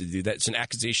they want to do that. It's an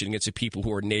accusation against the people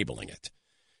who are enabling it.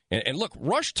 And look,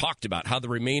 Rush talked about how the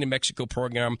Remain in Mexico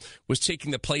program was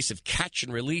taking the place of catch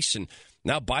and release, and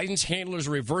now Biden's handlers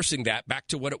are reversing that back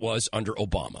to what it was under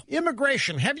Obama.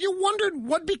 Immigration. Have you wondered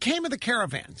what became of the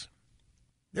caravans?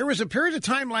 There was a period of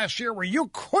time last year where you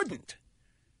couldn't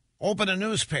open a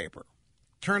newspaper,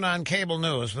 turn on cable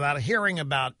news without hearing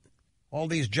about all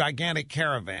these gigantic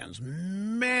caravans,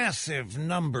 massive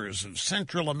numbers of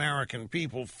Central American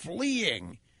people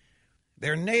fleeing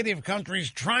their native countries,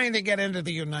 trying to get into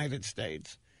the United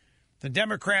States. The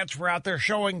Democrats were out there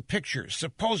showing pictures,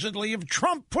 supposedly, of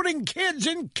Trump putting kids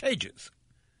in cages.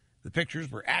 The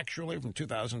pictures were actually from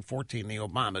 2014, the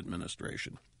Obama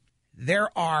administration. There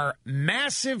are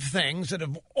massive things that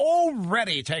have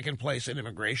already taken place in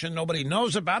immigration. Nobody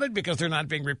knows about it because they're not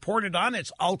being reported on.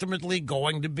 It's ultimately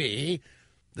going to be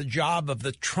the job of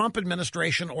the Trump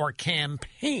administration or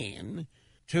campaign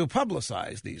to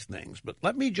publicize these things. But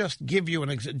let me just give you an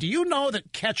example. Do you know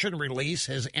that catch and release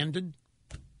has ended?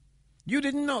 You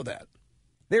didn't know that.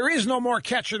 There is no more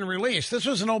catch and release. This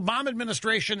was an Obama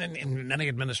administration, and many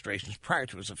administrations prior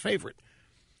to it was a favorite.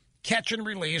 Catch and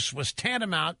release was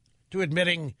tantamount to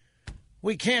admitting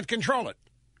we can't control it.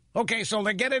 Okay, so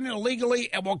they get in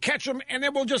illegally, and we'll catch them, and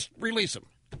then we'll just release them.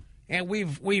 And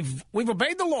we've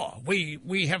obeyed the law.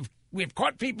 We've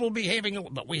caught people behaving,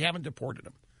 but we haven't deported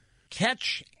them.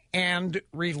 Catch and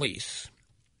release.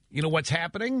 You know what's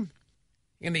happening?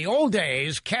 In the old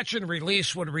days, catch and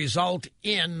release would result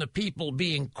in the people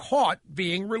being caught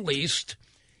being released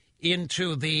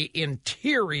into the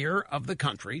interior of the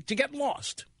country to get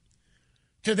lost,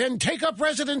 to then take up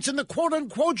residence in the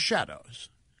quote-unquote shadows,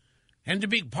 and to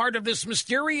be part of this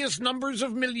mysterious numbers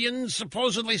of millions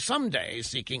supposedly someday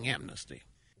seeking amnesty.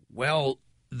 Well,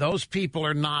 those people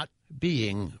are not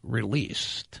being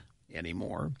released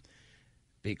anymore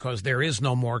because there is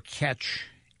no more catch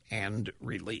and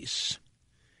release.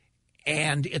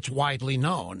 And it's widely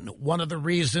known. One of the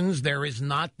reasons there is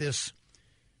not this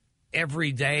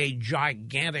everyday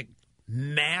gigantic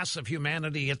mass of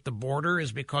humanity at the border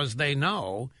is because they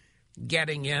know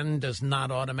getting in does not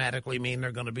automatically mean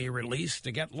they're going to be released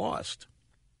to get lost.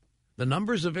 The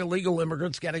numbers of illegal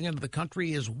immigrants getting into the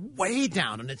country is way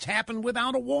down, and it's happened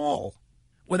without a wall,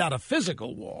 without a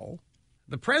physical wall.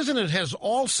 The president has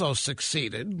also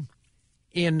succeeded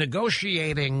in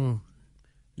negotiating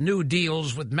new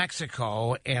deals with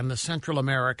Mexico and the Central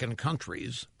American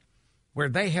countries where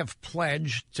they have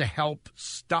pledged to help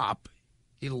stop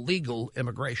illegal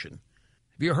immigration.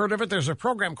 Have you heard of it? There's a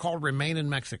program called Remain in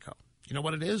Mexico. You know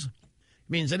what it is? It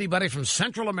means anybody from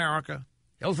Central America,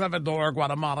 El Salvador,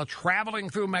 Guatemala, traveling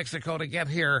through Mexico to get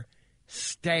here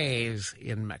stays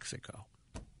in Mexico.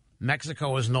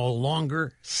 Mexico is no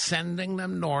longer sending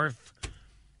them north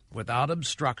without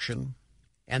obstruction.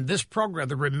 And this program,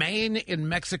 the Remain in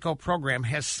Mexico program,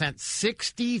 has sent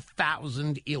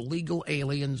 60,000 illegal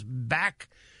aliens back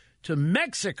to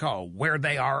Mexico, where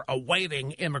they are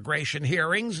awaiting immigration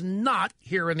hearings, not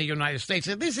here in the United States.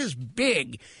 And this is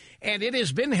big, and it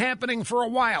has been happening for a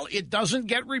while. It doesn't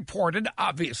get reported,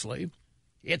 obviously.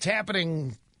 It's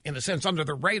happening, in a sense, under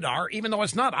the radar, even though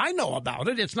it's not. I know about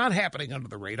it. It's not happening under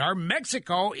the radar.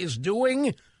 Mexico,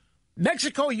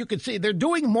 you can see, they're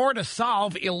doing more to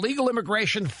solve illegal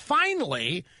immigration.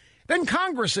 Finally, than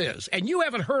Congress is, and you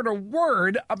haven't heard a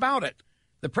word about it.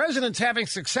 The president's having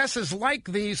successes like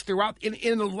these throughout in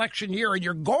an election year, and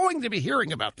you're going to be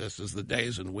hearing about this as the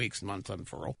days and weeks and months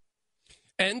unfurl.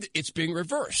 And it's being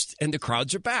reversed, and the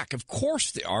crowds are back. Of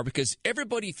course they are, because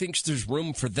everybody thinks there's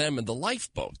room for them in the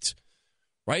lifeboat,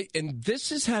 right? And this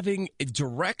is having a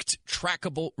direct,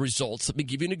 trackable results. Let me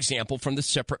give you an example from the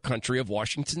separate country of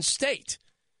Washington State.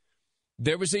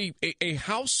 There was a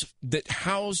house that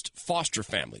housed foster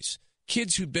families,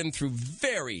 kids who'd been through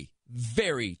very,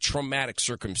 very traumatic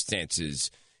circumstances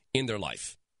in their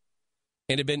life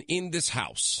and had been in this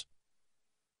house.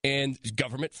 And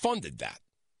government funded that.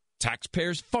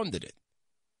 Taxpayers funded it.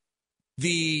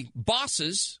 The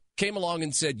bosses came along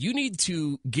and said, you need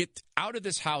to get out of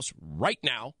this house right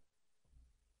now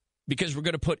because we're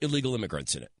going to put illegal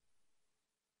immigrants in it.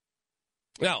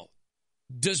 Now,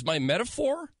 does my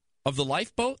metaphor of the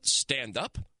lifeboat stand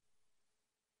up?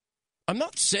 I'm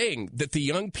not saying that the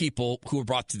young people who were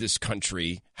brought to this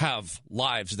country have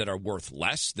lives that are worth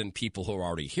less than people who are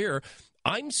already here.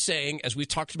 I'm saying, as we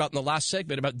talked about in the last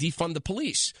segment, about defund the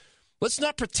police. Let's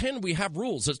not pretend we have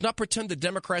rules. Let's not pretend the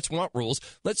Democrats want rules.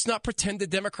 Let's not pretend the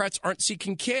Democrats aren't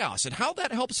seeking chaos. And how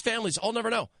that helps families, I'll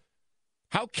never know.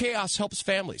 How chaos helps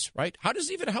families, right? How does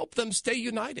it even help them stay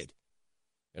united?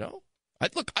 You know? I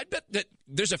bet that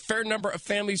there's a fair number of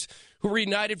families who were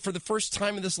united for the first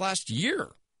time in this last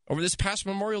year, over this past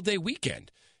Memorial Day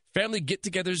weekend. Family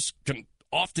get-togethers can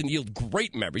often yield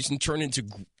great memories and turn into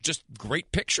just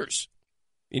great pictures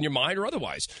in your mind or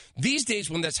otherwise. These days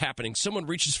when that's happening, someone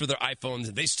reaches for their iPhones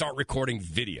and they start recording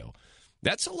video.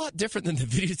 That's a lot different than the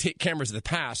videotape cameras of the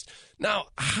past. Now,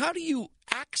 how do you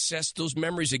access those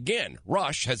memories again?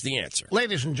 Rush has the answer.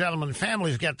 Ladies and gentlemen,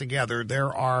 families get together.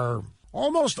 There are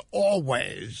almost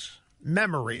always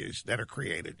memories that are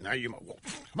created. Now, well,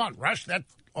 come on, Rush,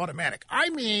 that's automatic. I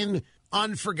mean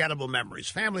unforgettable memories.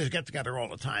 Families get together all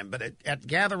the time, but at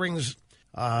gatherings,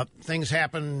 things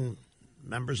happen.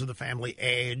 Members of the family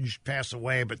age, pass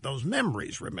away, but those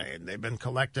memories remain. They've been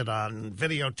collected on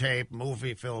videotape,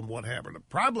 movie, film, whatever. The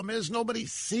problem is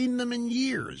nobody's seen them in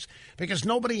years because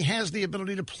nobody has the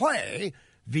ability to play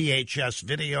VHS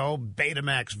video,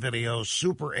 Betamax video,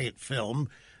 Super 8 film.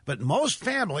 But most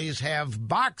families have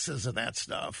boxes of that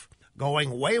stuff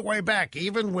going way, way back,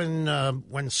 even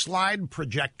when slide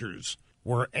projectors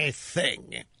were a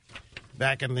thing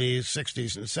back in the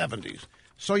 60s and 70s.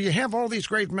 So you have all these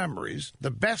great memories,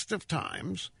 the best of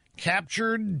times,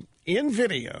 captured in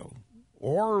video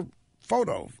or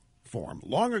photo form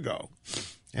long ago,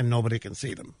 and nobody can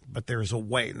see them. But there's a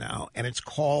way now, and it's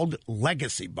called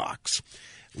Legacy Box.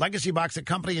 Legacy Box, a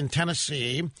company in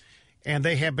Tennessee, and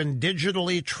they have been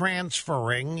digitally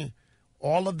transferring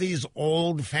all of these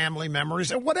old family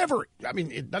memories, or whatever. I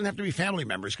mean, it doesn't have to be family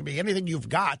memories. It can be anything you've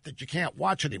got that you can't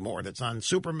watch anymore that's on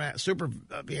Super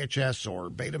VHS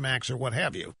or Betamax or what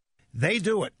have you. They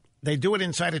do it. They do it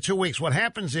inside of 2 weeks. What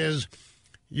happens is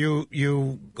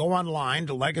you go online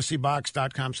to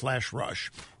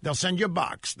legacybox.com/rush. They'll send you a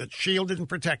box that's shielded and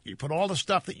protected. You put all the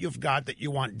stuff that you've got that you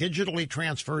want digitally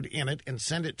transferred in it and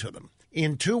send it to them.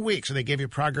 In 2 weeks, and they give you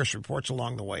progress reports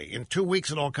along the way. In 2 weeks,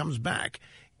 it all comes back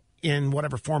in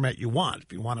whatever format you want.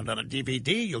 If you want it on a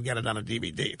DVD, you'll get it on a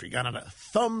DVD. If you got it on a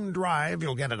thumb drive,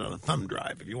 you'll get it on a thumb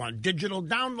drive. If you want a digital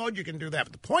download, you can do that.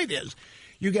 But the point is,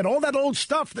 you get all that old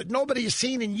stuff that nobody has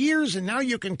seen in years, and now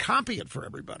you can copy it for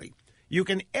everybody. You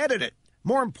can edit it.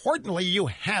 More importantly, you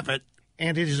have it,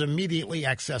 and it is immediately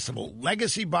accessible.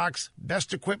 Legacy Box,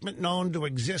 best equipment known to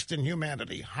exist in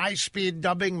humanity. High-speed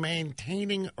dubbing,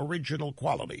 maintaining original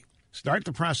quality. Start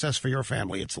the process for your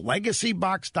family. It's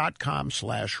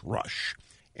legacybox.com/rush.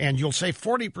 And you'll save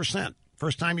 40%.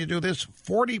 First time you do this,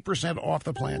 40% off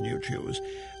the plan you choose.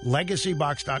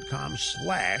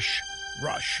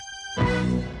 legacybox.com/rush.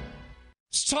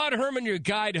 It's Todd Herman, your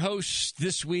guide host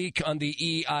this week on the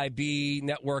EIB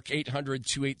Network,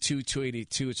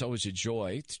 800-282-2882. It's always a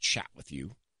joy to chat with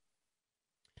you.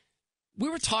 We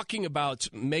were talking about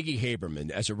Maggie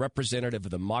Haberman as a representative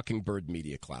of the Mockingbird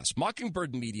Media class.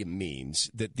 Mockingbird Media means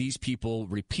that these people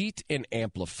repeat and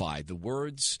amplify the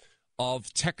words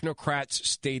of technocrats,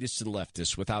 statists, and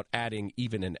leftists without adding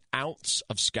even an ounce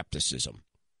of skepticism.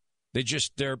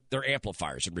 They're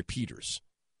amplifiers and repeaters.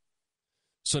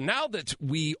 So now that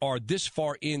we are this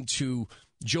far into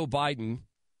Joe Biden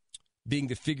being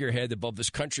the figurehead above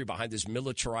this country behind this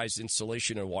militarized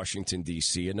installation in Washington,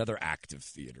 D.C., another active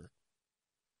theater,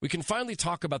 we can finally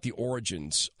talk about the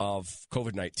origins of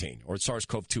COVID-19, or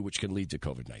SARS-CoV-2, which can lead to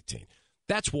COVID-19.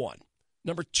 That's one.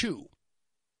 Number two,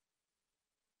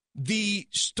 the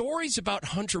stories about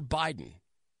Hunter Biden,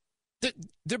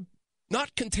 they're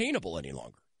not containable any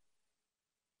longer.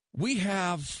 we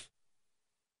have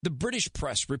the British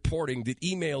press reporting that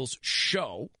emails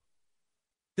show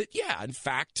that, yeah, in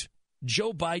fact,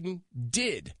 Joe Biden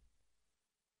did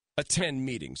attend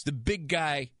meetings. The big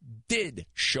guy did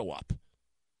show up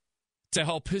to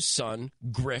help his son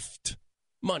grift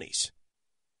monies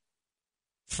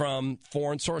from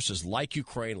foreign sources like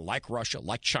Ukraine, like Russia,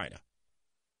 like China.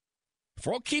 If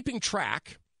we're all keeping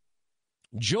track,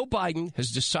 Joe Biden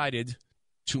has decided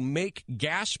to make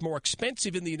gas more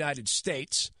expensive in the United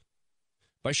States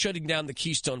by shutting down the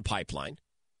Keystone Pipeline,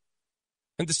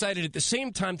 and decided at the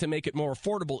same time to make it more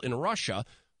affordable in Russia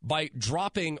by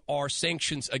dropping our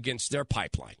sanctions against their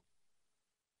pipeline.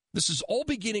 This is all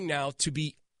beginning now to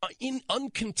be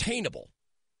uncontainable,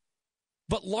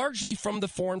 but largely from the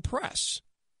foreign press.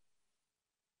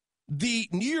 The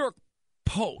New York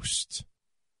Post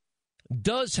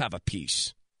does have a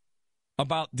piece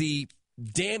about the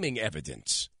damning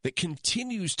evidence that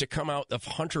continues to come out of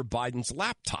Hunter Biden's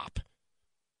laptop.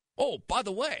 Oh, by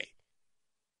the way,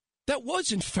 that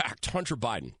was, in fact, Hunter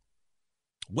Biden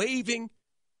waving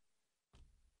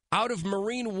out of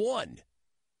Marine One.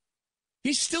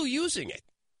 He's still using it.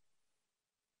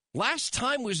 Last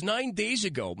time was 9 days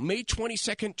ago, May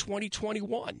 22nd,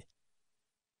 2021.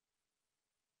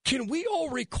 Can we all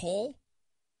recall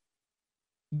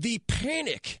the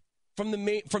panic from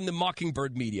the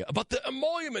Mockingbird media about the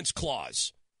emoluments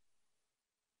clause?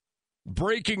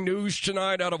 Breaking news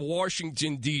tonight out of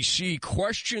Washington, D.C.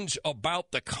 Questions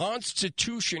about the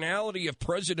constitutionality of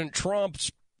President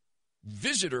Trump's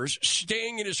visitors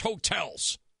staying in his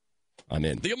hotels. I'm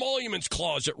in. The emoluments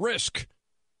clause at risk.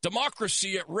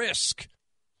 Democracy at risk.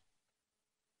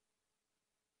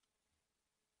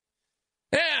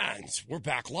 And we're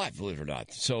back live, believe it or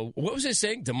not. So what was I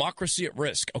saying? Democracy at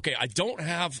risk. Okay, I don't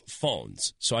have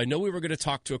phones, so I know we were going to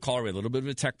talk to a caller. We had a little bit of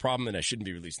a tech problem, and I shouldn't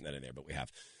be releasing that in there, but we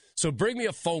have. So bring me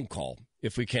a phone call,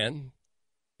 if we can.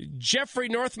 Jeffrey,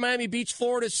 North Miami Beach,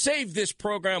 Florida, saved this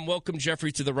program. Welcome,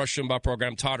 Jeffrey, to the Rush Limbaugh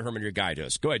program. Todd Herman, your guide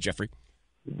host. Go ahead, Jeffrey.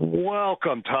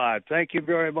 Welcome, Todd. Thank you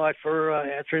very much for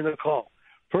answering the call.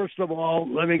 First of all,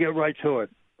 let me get right to it.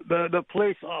 The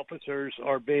police officers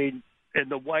are being in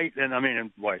the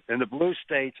blue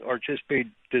states are just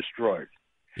being destroyed.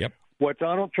 Yep. What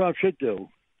Donald Trump should do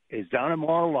is down in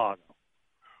Mar-a-Lago,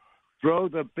 throw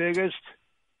the biggest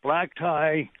black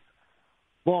tie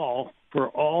ball for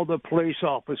all the police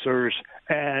officers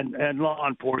and law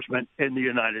enforcement in the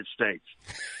United States.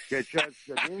 Get Judge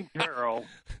Janine Pirro.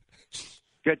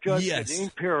 Get Judge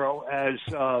Janine Pirro as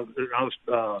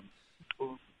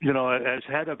as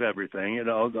head of everything,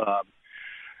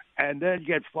 and then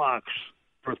get Fox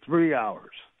for 3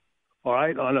 hours, all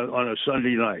right, on a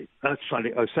Sunday night. That's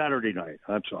a Saturday night.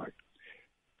 I'm sorry.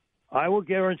 I will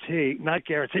not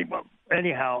guarantee, but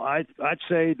anyhow, I'd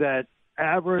say that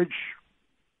average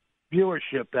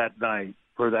viewership that night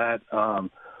for that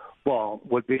ball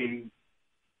would be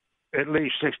at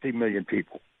least 60 million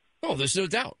people. Oh, there's no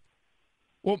doubt.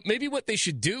 Well, maybe what they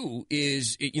should do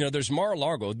is, there's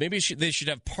Mar-a-Lago. Maybe they should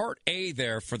have Part A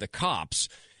there for the cops,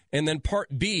 and then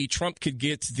Part B, Trump could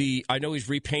get I know he's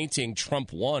repainting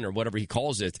Trump 1 or whatever he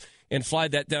calls it, and fly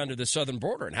that down to the southern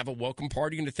border and have a welcome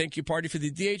party and a thank you party for the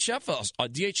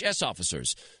DHS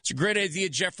officers. It's a great idea,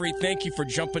 Jeffrey. Thank you for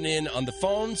jumping in on the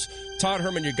phones. Todd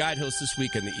Herman, your guide host this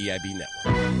week on the EIB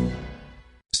Network.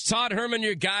 It's Todd Herman,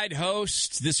 your guide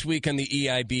host this week on the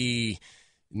EIB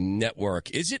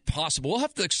Network. Is it possible? We'll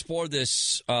have to explore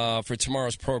this for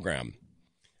tomorrow's program.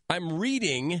 I'm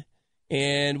reading,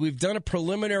 and we've done a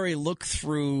preliminary look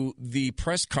through the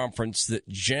press conference that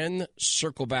Jen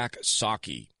Circleback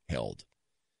Psaki held.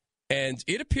 And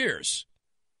it appears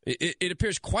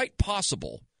quite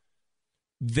possible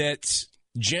that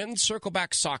Jen Circleback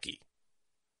Psaki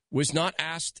was not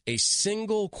asked a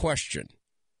single question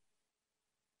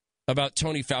about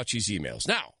Tony Fauci's emails.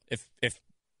 Now, if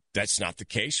that's not the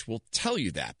case, we'll tell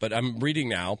you that. But I'm reading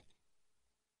now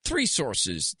 3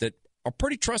 sources that are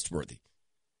pretty trustworthy.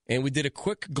 And we did a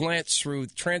quick glance through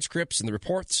the transcripts and the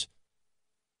reports.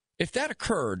 If that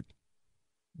occurred,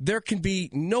 there can be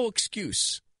no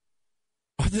excuse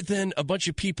other than a bunch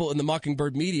of people in the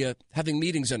Mockingbird media having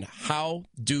meetings on how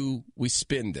do we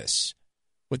spin this?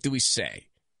 What do we say?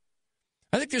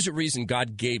 I think there's a reason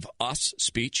God gave us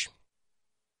speech.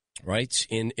 Right?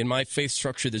 In my faith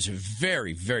structure, there's a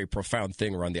very, very profound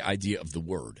thing around the idea of the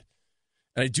word.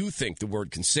 And I do think the word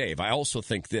can save. I also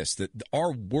think that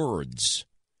our words,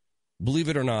 believe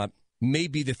it or not, may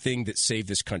be the thing that saved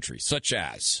this country, such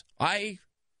as, I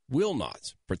will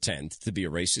not pretend to be a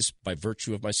racist by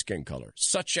virtue of my skin color,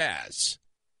 such as,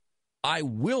 I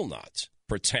will not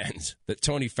pretend that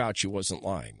Tony Fauci wasn't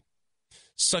lying,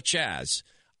 such as,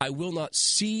 I will not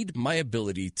cede my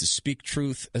ability to speak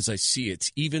truth as I see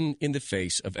it, even in the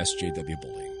face of SJW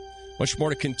bullying. Much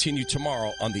more to continue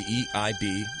tomorrow on the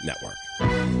EIB Network.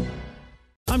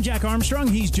 I'm Jack Armstrong.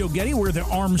 He's Joe Getty. We're the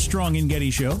Armstrong and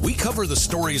Getty Show. We cover the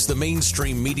stories the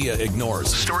mainstream media ignores.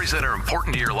 The stories that are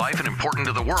important to your life and important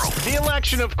to the world. The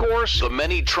election, of course. The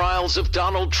many trials of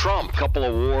Donald Trump. Couple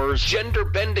of wars.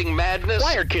 Gender-bending madness.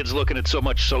 Why are kids looking at so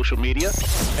much social media?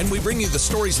 And we bring you the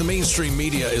stories the mainstream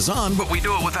media is on, but we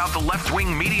do it without the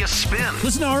left-wing media spin.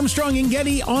 Listen to Armstrong and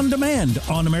Getty on demand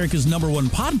on America's #1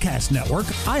 podcast network,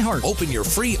 iHeart. Open your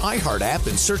free iHeart app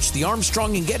and search The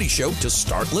Armstrong and Getty Show to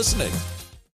start listening.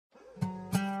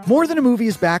 More Than a Movie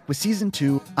is back with Season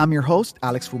 2. I'm your host,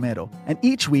 Alex Fumero, and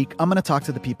each week I'm going to talk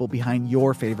to the people behind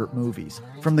your favorite movies.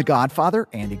 From The Godfather,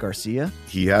 Andy Garcia.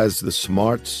 He has the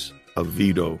smarts of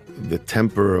Vito, the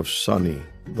temper of Sonny,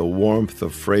 the warmth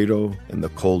of Fredo, and the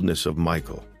coldness of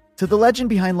Michael. To the legend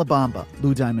behind La Bamba,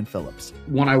 Lou Diamond Phillips.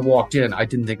 When I walked in, I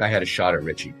didn't think I had a shot at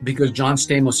Richie because John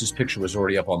Stamos' picture was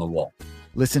already up on the wall.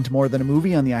 Listen to More Than a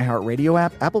Movie on the iHeartRadio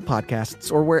app, Apple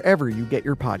Podcasts, or wherever you get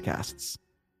your podcasts.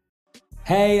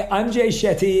 Hey, I'm Jay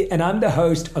Shetty, and I'm the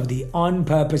host of the On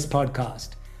Purpose podcast.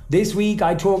 This week,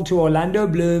 I talked to Orlando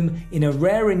Bloom in a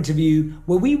rare interview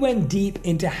where we went deep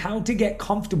into how to get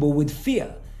comfortable with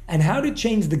fear and how to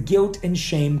change the guilt and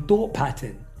shame thought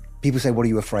pattern. People say, what are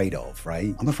you afraid of,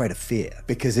 right? I'm afraid of fear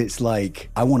because it's like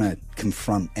I want to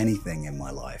confront anything in my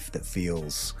life that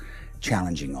feels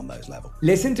challenging on those levels.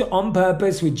 Listen to On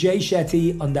Purpose with Jay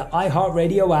Shetty on the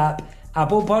iHeartRadio app,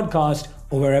 Apple Podcast,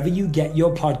 or wherever you get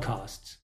your podcasts.